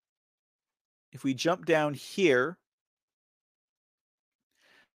 if we jump down here,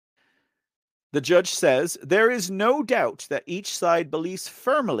 the judge says, there is no doubt that each side believes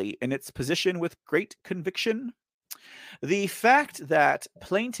firmly in its position with great conviction. The fact that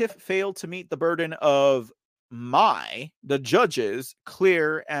plaintiff failed to meet the burden of the judge's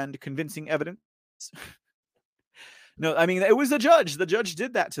clear and convincing evidence. No, I mean, it was the judge. The judge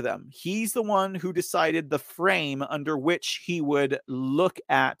did that to them. He's the one who decided the frame under which he would look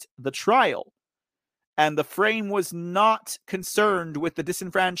at the trial. And the frame was not concerned with the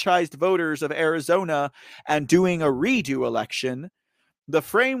disenfranchised voters of Arizona and doing a redo election. The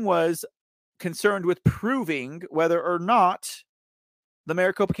frame was concerned with proving whether or not the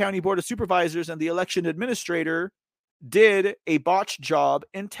Maricopa County Board of Supervisors and the election administrator did a botched job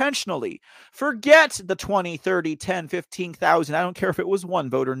intentionally. Forget the 20, 30, 10, 15,000. I don't care if it was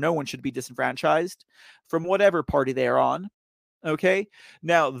one voter. No one should be disenfranchised from whatever party they are on. Okay,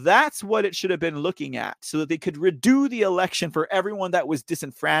 now that's what it should have been looking at so that they could redo the election for everyone that was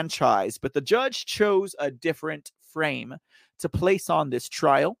disenfranchised. But the judge chose a different frame to place on this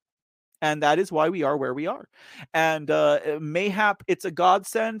trial. And that is why we are where we are. And mayhap it's a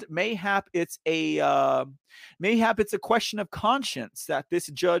godsend. Mayhap it's a question of conscience that this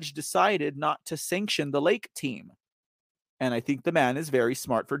judge decided not to sanction the Lake team. And I think the man is very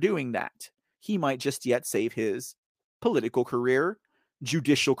smart for doing that. He might just yet save his political career,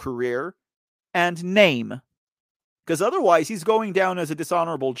 judicial career, and name. Because otherwise, he's going down as a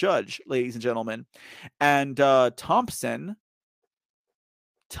dishonorable judge, ladies and gentlemen. And Thompson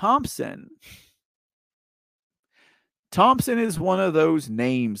is one of those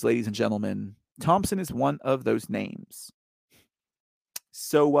names, ladies and gentlemen. Thompson is one of those names.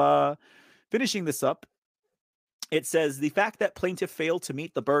 So, finishing this up, it says, the fact that plaintiff failed to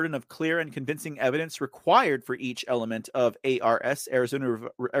meet the burden of clear and convincing evidence required for each element of ARS, Arizona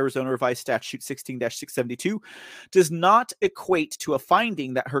Revised Statute 16-672, does not equate to a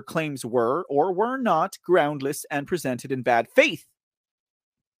finding that her claims were or were not groundless and presented in bad faith.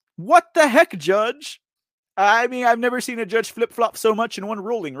 What the heck, judge? I mean, I've never seen a judge flip-flop so much in one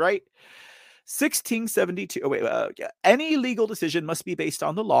ruling, right? 1672. Any legal decision must be based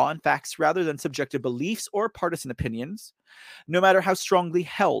on the law and facts rather than subjective beliefs or partisan opinions, no matter how strongly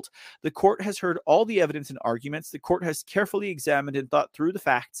held. The court has heard all the evidence and arguments. The court has carefully examined and thought through the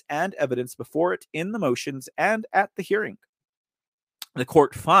facts and evidence before it in the motions and at the hearing. The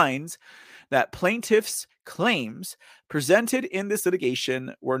court finds that plaintiff's claims presented in this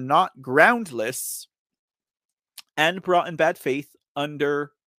litigation were not groundless and brought in bad faith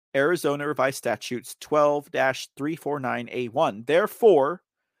under Arizona Revised Statutes 12-349A1. Therefore,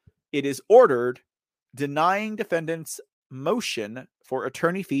 it is ordered denying defendants' motion for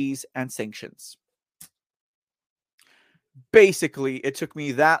attorney fees and sanctions. Basically, it took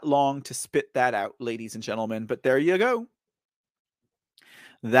me that long to spit that out, ladies and gentlemen, but there you go.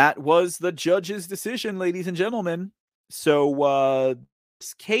 That was the judge's decision, ladies and gentlemen. So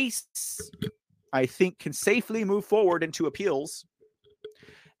this case, I think, can safely move forward into appeals.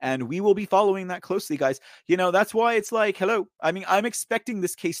 And we will be following that closely, guys. You know, that's why it's like, hello. I mean, I'm expecting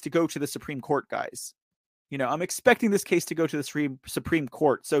this case to go to the Supreme Court, guys. You know, I'm expecting this case to go to the Supreme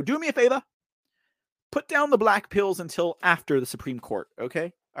Court. So do me a favor. Put down the black pills until after the Supreme Court,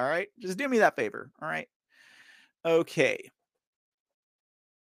 okay? All right? Just do me that favor, all right? Okay.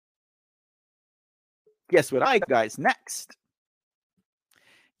 Guess what I got, guys, next?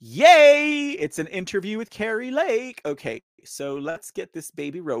 Yay! It's an interview with Carrie Lake. Okay, so let's get this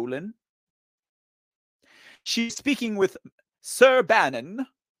baby rolling. She's speaking with Sir Bannon,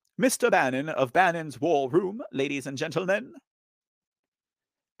 Mr. Bannon of Bannon's War Room, ladies and gentlemen.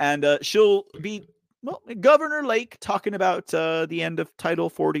 And she'll be, well, Governor Lake talking about the end of Title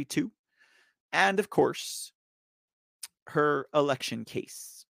 42. and of course, her election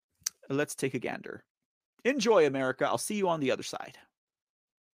case. Let's take a gander. Enjoy, America. I'll see you on the other side.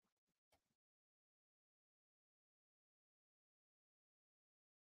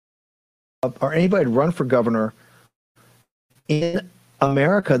 Or anybody run for governor in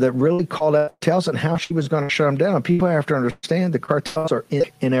America that really called out cartels and how she was going to shut them down. People have to understand the cartels are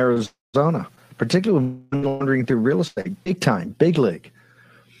in Arizona, particularly laundering through real estate, big time, big league.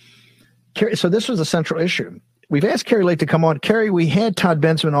 So this was a central issue. We've asked Kari Lake to come on. Kari, we had Todd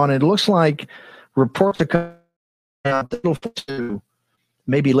Bensman on. It looks like reports are coming out to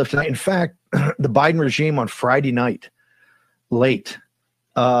maybe lift tonight. In fact, the Biden regime on Friday night, late,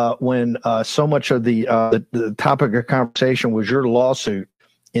 when so much of the topic of conversation was your lawsuit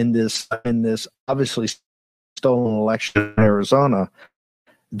in this obviously stolen election in Arizona,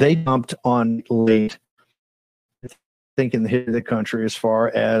 they dumped on late, thinking the hit of the country as far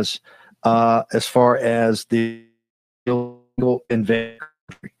as the illegal invasion.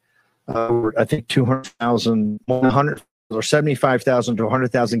 I think 200,000, 100 or 75,000 to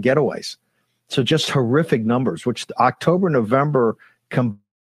 100,000 getaways. So just horrific numbers, which October, November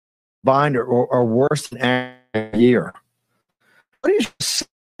combined are worse than a year. What is your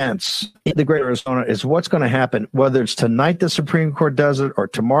sense in the greater Arizona is what's going to happen, whether it's tonight the Supreme Court does it or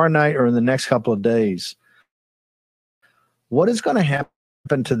tomorrow night or in the next couple of days? What is going to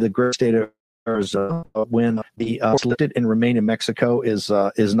happen to the great state of Arizona when the lifted and remain in Mexico is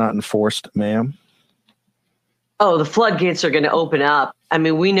not enforced, ma'am? Oh, the floodgates are going to open up. I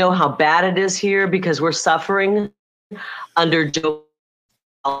mean, we know how bad it is here because we're suffering under Joe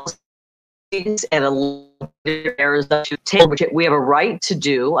and Arizona to take, which we have a right to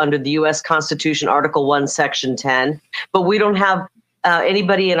do under the U.S. Constitution, Article 1, Section 10, but we don't have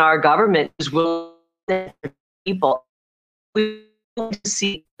anybody in our government who's willing to people. We want to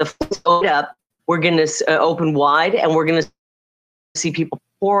see the floodgates open up. We're going to open wide, and we're going to see people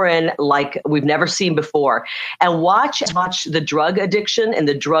pour in like we've never seen before. And watch the drug addiction and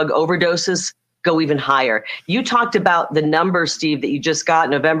the drug overdoses go even higher. You talked about the numbers, Steve, that you just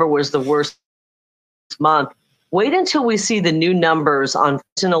got. November was the worst month. Wait until we see the new numbers on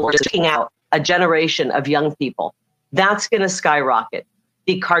taking out a generation of young people. That's going to skyrocket.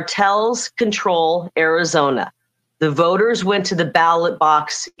 The cartels control Arizona. The voters went to the ballot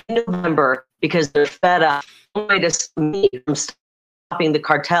box in November because they're fed up. The way to me from stopping the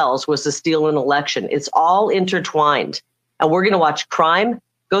cartels was to steal an election. It's all intertwined. And we're going to watch crime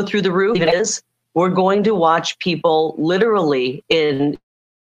go through the roof. We're going to watch people literally in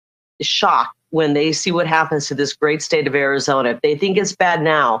shock when they see what happens to this great state of Arizona. If they think it's bad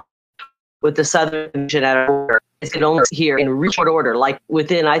now with the Southern Division at order, it's going to only here in real short order, like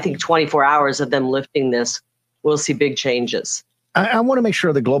within, I think, 24 hours of them lifting this, we'll see big changes. I want to make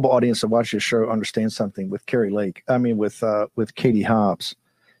sure the global audience that watches this show understands something with Kari Lake. I mean, with Katie Hobbs.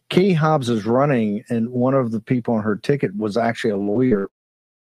 Katie Hobbs is running, and one of the people on her ticket was actually a lawyer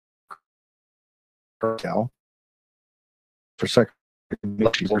for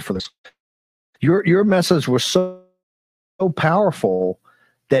secretary for this. Your message was so powerful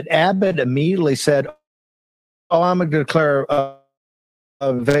that Abbott immediately said, "Oh, I'm going to declare a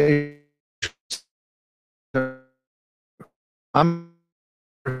I'm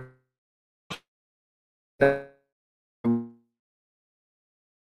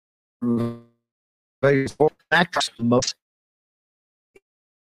most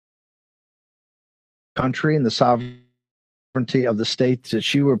country and the sovereignty of the states that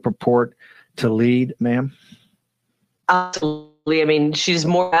she would purport to lead, ma'am? Absolutely. I mean, she's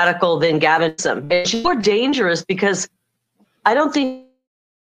more radical than Gavin Newsom. And she's more dangerous because I don't think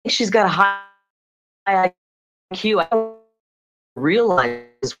she's got a high IQ. I don't realize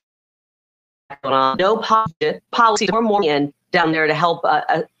what's going on. No policy or more in down there to help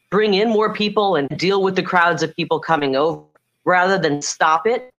bring in more people and deal with the crowds of people coming over, rather than stop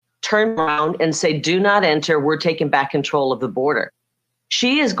it, turn around and say, do not enter. We're taking back control of the border.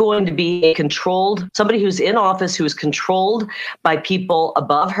 She is going to be somebody who's in office who is controlled by people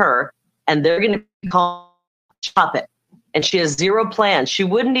above her, and they're going to call puppet. And she has zero plans. She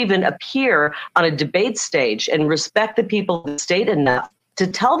wouldn't even appear on a debate stage and respect the people of the state enough to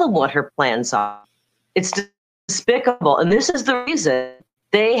tell them what her plans are. It's despicable. And this is the reason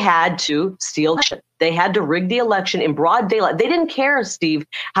they had to steal election. They had to rig the election in broad daylight. They didn't care, Steve,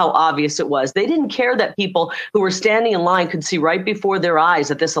 how obvious it was. They didn't care that people who were standing in line could see right before their eyes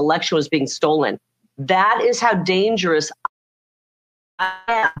that this election was being stolen. That is how dangerous I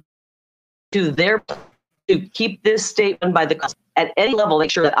am to keep this statement by the at any level,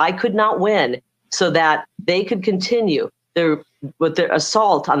 make sure that I could not win so that they could continue with their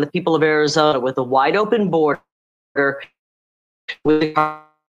assault on the people of Arizona, with a wide open border, with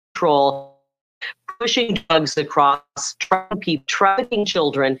control, pushing drugs across, trafficking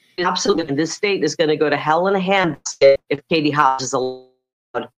children. Absolutely, and this state is going to go to hell in a handbasket if Katie Hobbs is allowed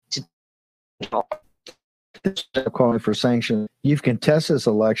to control. Calling for sanctions. You've contested this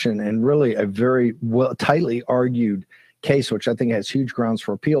election and really a very tightly argued case, which I think has huge grounds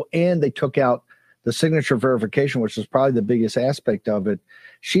for appeal. And they took out the signature verification, which is probably the biggest aspect of it.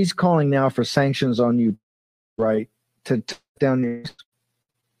 She's calling now for sanctions on you, right? To down your.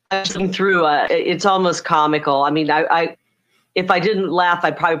 I'm through. It's almost comical. I mean, I if I didn't laugh,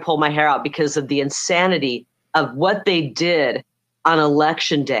 I'd probably pull my hair out because of the insanity of what they did on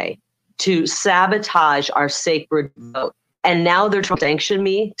election day to sabotage our sacred vote. And now they're trying to sanction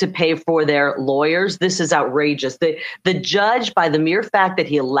me to pay for their lawyers. This is outrageous. The judge, by the mere fact that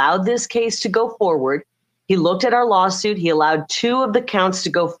he allowed this case to go forward, he looked at our lawsuit, he allowed 2 of the counts to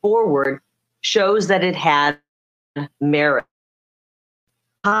go forward, shows that it had merit.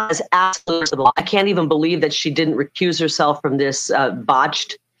 Is absolutely. I can't even believe that she didn't recuse herself from this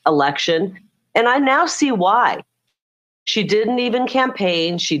botched election. And I now see why. She didn't even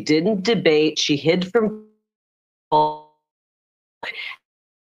campaign. She didn't debate. She hid from people.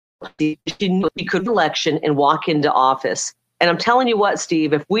 She knew she could election and walk into office. And I'm telling you what,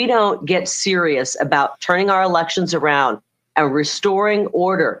 Steve, if we don't get serious about turning our elections around and restoring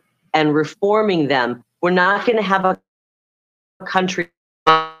order and reforming them, we're not going to have a country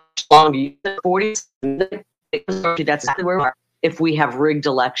long 40. That's exactly where we are if we have rigged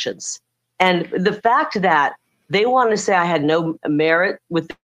elections. And the fact that they want to say I had no merit with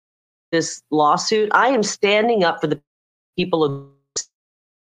this lawsuit, I am standing up for the people of the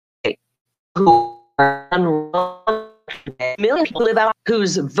state who are unwrong. Millions people live out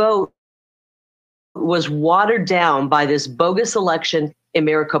whose vote was watered down by this bogus election in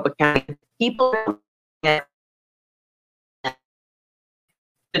Maricopa County. People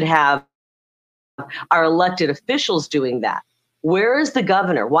should have our elected officials doing that. Where is the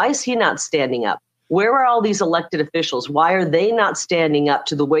governor? Why is he not standing up? Where are all these elected officials? Why are they not standing up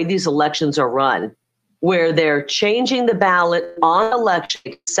to the way these elections are run, where they're changing the ballot on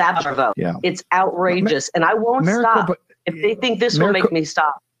election, sabotage our vote? Yeah. It's outrageous, and I won't stop. If they think this will make me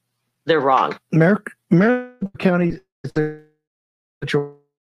stop, they're wrong. Maricopa County is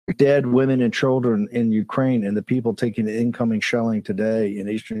dead women and children in Ukraine, and the people taking the incoming shelling today in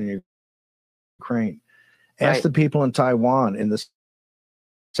eastern Ukraine. Ask the people in Taiwan, in the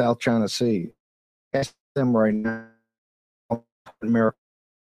South China Sea. Ask them right now. America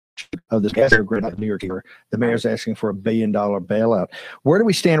of this gas grid of New York here. The mayor's asking for $1 billion bailout. Where do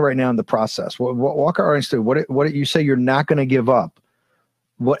we stand right now in the process? Walk our audience through. What you say you're not going to give up?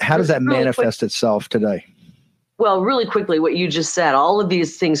 How does that manifest itself today? Well, really quickly, what you just said, all of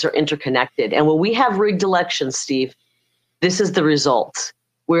these things are interconnected. And when we have rigged elections, Steve, this is the result.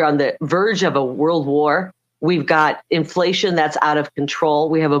 We're on the verge of a world war. We've got inflation that's out of control.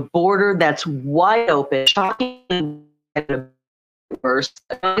 We have a border that's wide open, shocking, burst,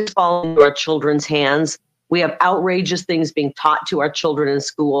 falling into our children's hands. We have outrageous things being taught to our children in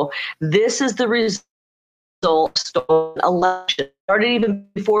school. This is the result of stolen election. Started even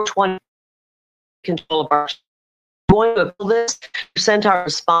before 20 control of our going to appeal this. We sent our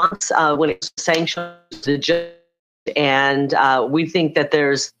response when it was sanctions to the judge, and we think that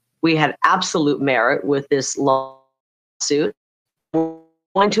we had absolute merit with this lawsuit. We're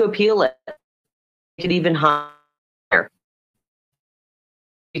going to appeal it, make it even higher,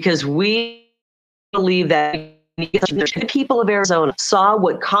 because we believe that the people of Arizona saw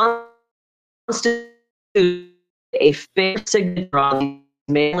what constitutes a fair signature on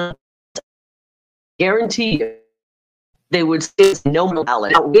mail. Guarantee you, they would say no more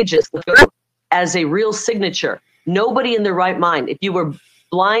ballot. Outrageous as a real signature. Nobody in their right mind, if you were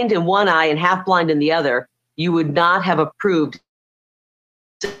blind in one eye and half blind in the other, you would not have approved.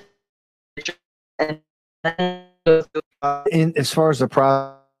 As far as the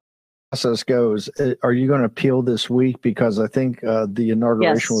process goes, are you going to appeal this week? Because I think the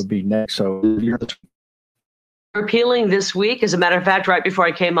inauguration would be next. So we're appealing this week. As a matter of fact, right before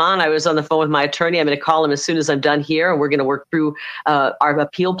I came on, I was on the phone with my attorney. I'm going to call him as soon as I'm done here, and we're going to work through our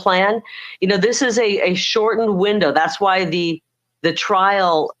appeal plan. You know, this is a shortened window. That's why the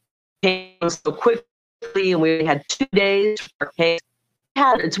trial came so quickly, and we had 2 days for our case.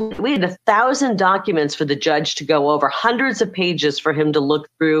 We had 1,000 documents for the judge to go over, hundreds of pages for him to look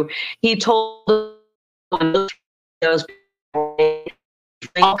through. He told those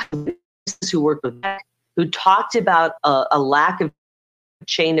who worked with Beck, who talked about a lack of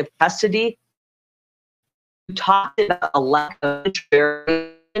chain of custody. talked about a lack of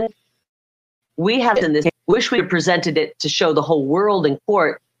interest. We have in this, wish we had presented it to show the whole world in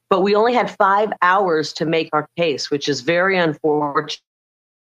court, but we only had 5 hours to make our case, which is very unfortunate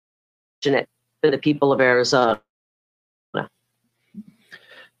for the people of Arizona. Thank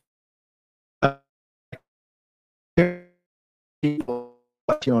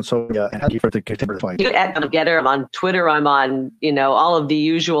you for the fight. I'm Getter, I'm on Twitter, I'm on, all of the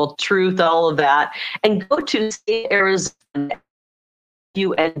usual Truth, all of that. And go to State Arizona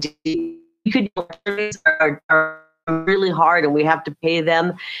UND. Are really hard, and we have to pay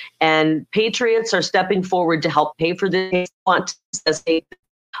them. And patriots are stepping forward to help pay for this. Want to say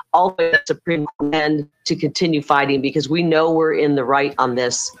all the way to the Supreme Court and to continue fighting, because we know we're in the right on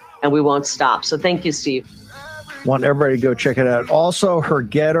this, and we won't stop. So thank you, Steve. Want everybody to go check it out. Also, her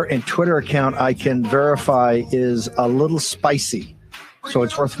Getter and Twitter account, I can verify, is a little spicy. So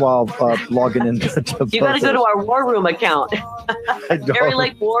it's worthwhile logging into. You got to go to our War Room account. Carrie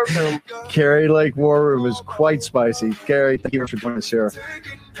Lake War Room. Carrie Lake War Room is quite spicy. Carrie, thank you for joining us here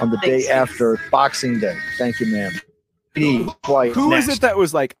on the day after Boxing Day. Thank you, ma'am. Who is it that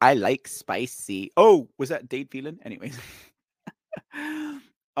was like, I like spicy? Oh, was that Dade Phelan? Anyways.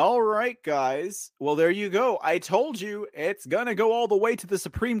 All right, guys. Well, there you go. I told you it's going to go all the way to the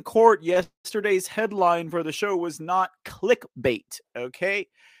Supreme Court. Yesterday's headline for the show was not clickbait, okay?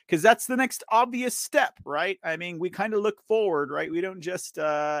 Because that's the next obvious step, right? I mean, we kind of look forward, right? We don't just,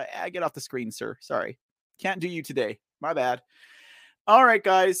 get off the screen, sir. Sorry. Can't do you today. My bad. All right,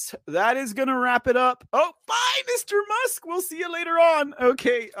 guys, that is going to wrap it up. Oh, bye, Mr. Musk. We'll see you later on.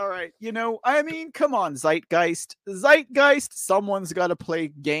 Okay, all right. Come on, Zeitgeist. Someone's got to play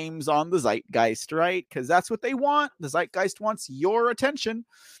games on the Zeitgeist, right? Because that's what they want. The Zeitgeist wants your attention,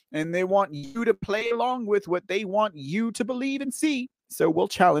 and they want you to play along with what they want you to believe and see. So we'll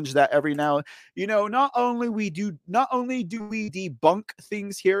challenge that every now. Not only do we debunk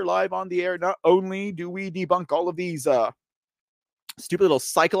things here live on the air, not only do we debunk all of these stupid little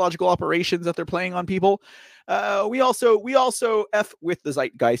psychological operations that they're playing on people. We also F with the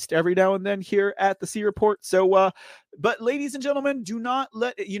Zeitgeist every now and then here at the C Report. So, but ladies and gentlemen,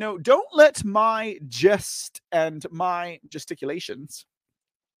 don't let my jest and my gesticulations,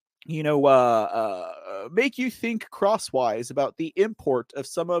 make you think crosswise about the import of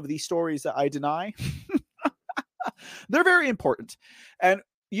some of the stories that I deny. They're very important. And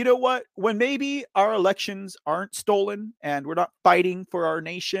you know what? When maybe our elections aren't stolen and we're not fighting for our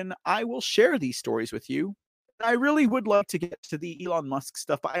nation, I will share these stories with you. I really would like to get to the Elon Musk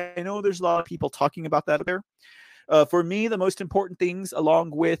stuff. I know there's a lot of people talking about that there. For me, the most important things,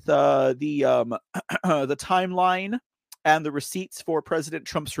 along with the timeline and the receipts for President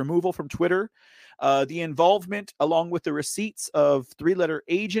Trump's removal from Twitter, the involvement along with the receipts of 3-letter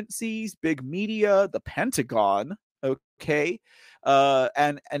agencies, big media, the Pentagon, okay,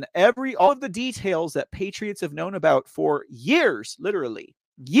 and all of the details that patriots have known about for years, literally,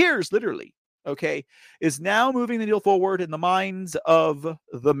 okay, is now moving the needle forward in the minds of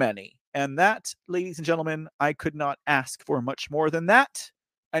the many. And that, ladies and gentlemen, I could not ask for much more than that.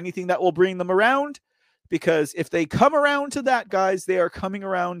 Anything that will bring them around, because if they come around to that, guys, they are coming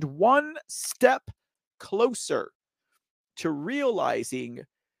around one step closer to realizing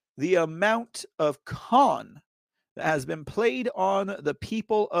the amount of con that has been played on the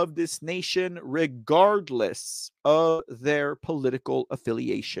people of this nation, regardless of their political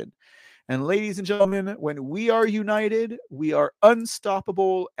affiliation. And ladies and gentlemen, when we are united, we are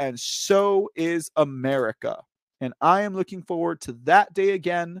unstoppable, and so is America. And I am looking forward to that day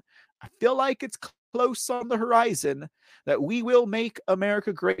again. I feel like it's close on the horizon that we will make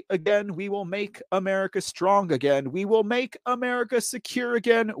America great again. We will make America strong again. We will make America secure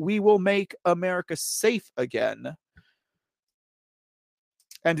again. We will make America safe again.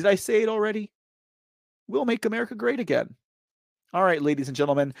 And did I say it already? We'll make America great again. All right, ladies and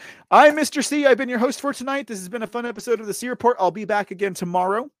gentlemen, I'm Mr. C. I've been your host for tonight. This has been a fun episode of the C Report. I'll be back again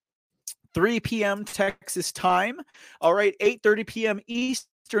tomorrow, 3 p.m. Texas time. All right, 8:30 p.m.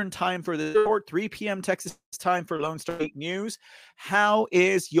 Eastern time for the report, 3 p.m. Texas time for Lone Star News. How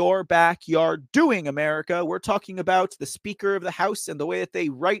is your backyard doing, America? We're talking about the Speaker of the House and the way that they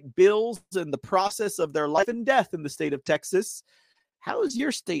write bills and the process of their life and death in the state of Texas. How does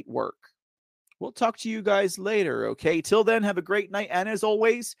your state work? We'll talk to you guys later, okay? Till then, have a great night. And as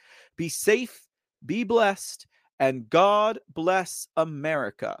always, be safe, be blessed, and God bless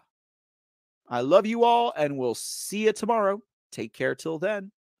America. I love you all, and we'll see you tomorrow. Take care till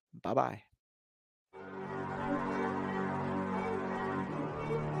then. Bye-bye.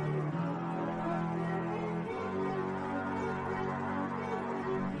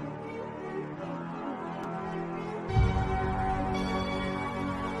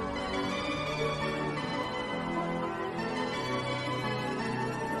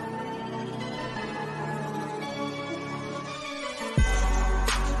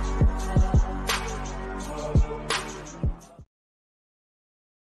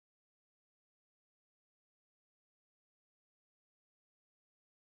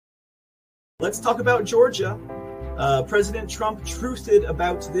 Let's talk about Georgia. President Trump truthed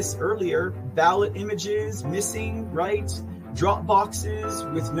about this earlier. Ballot images missing, right? Drop boxes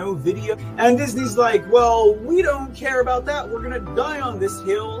with no video. And Disney's like, well, we don't care about that. We're going to die on this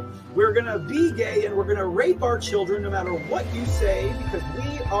hill. We're going to be gay and we're going to rape our children no matter what you say because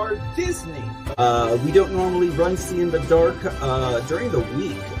we are Disney. We don't normally run See in the Dark during the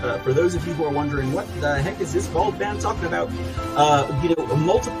week. For those of you who are wondering, what the heck is this bald man talking about?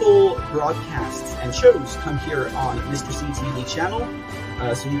 Multiple broadcasts and shows come here on Mr. C TV channel.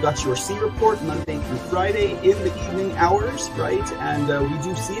 So you've got your C Report Monday through Friday in the evening hours, right? And we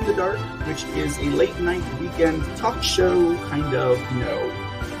do See in the Dark, which is a late night weekend talk show kind of,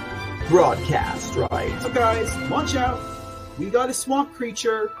 broadcast, right? So guys, watch out. We got a swamp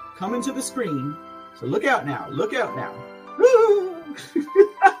creature coming to the screen. So look out now. Look out now.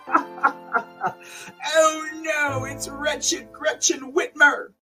 Oh no, it's wretched Gretchen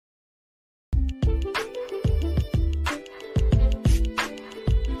Whitmer.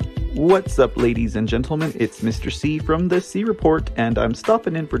 What's up, ladies and gentlemen? It's Mr. C from the C Report, and I'm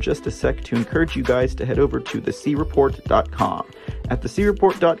stopping in for just a sec to encourage you guys to head over to thecreport.com. At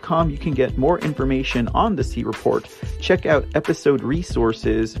thecreport.com, you can get more information on the C Report, check out episode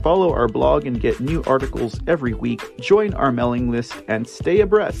resources, follow our blog and get new articles every week, join our mailing list, and stay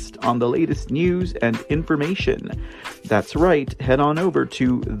abreast on the latest news and information. That's right, head on over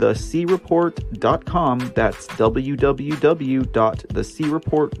to thecreport.com, that's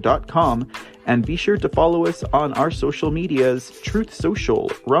www.thecreport.com, and be sure to follow us on our social medias, Truth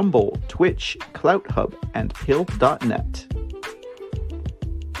Social, Rumble, Twitch, CloutHub, and Pill.net.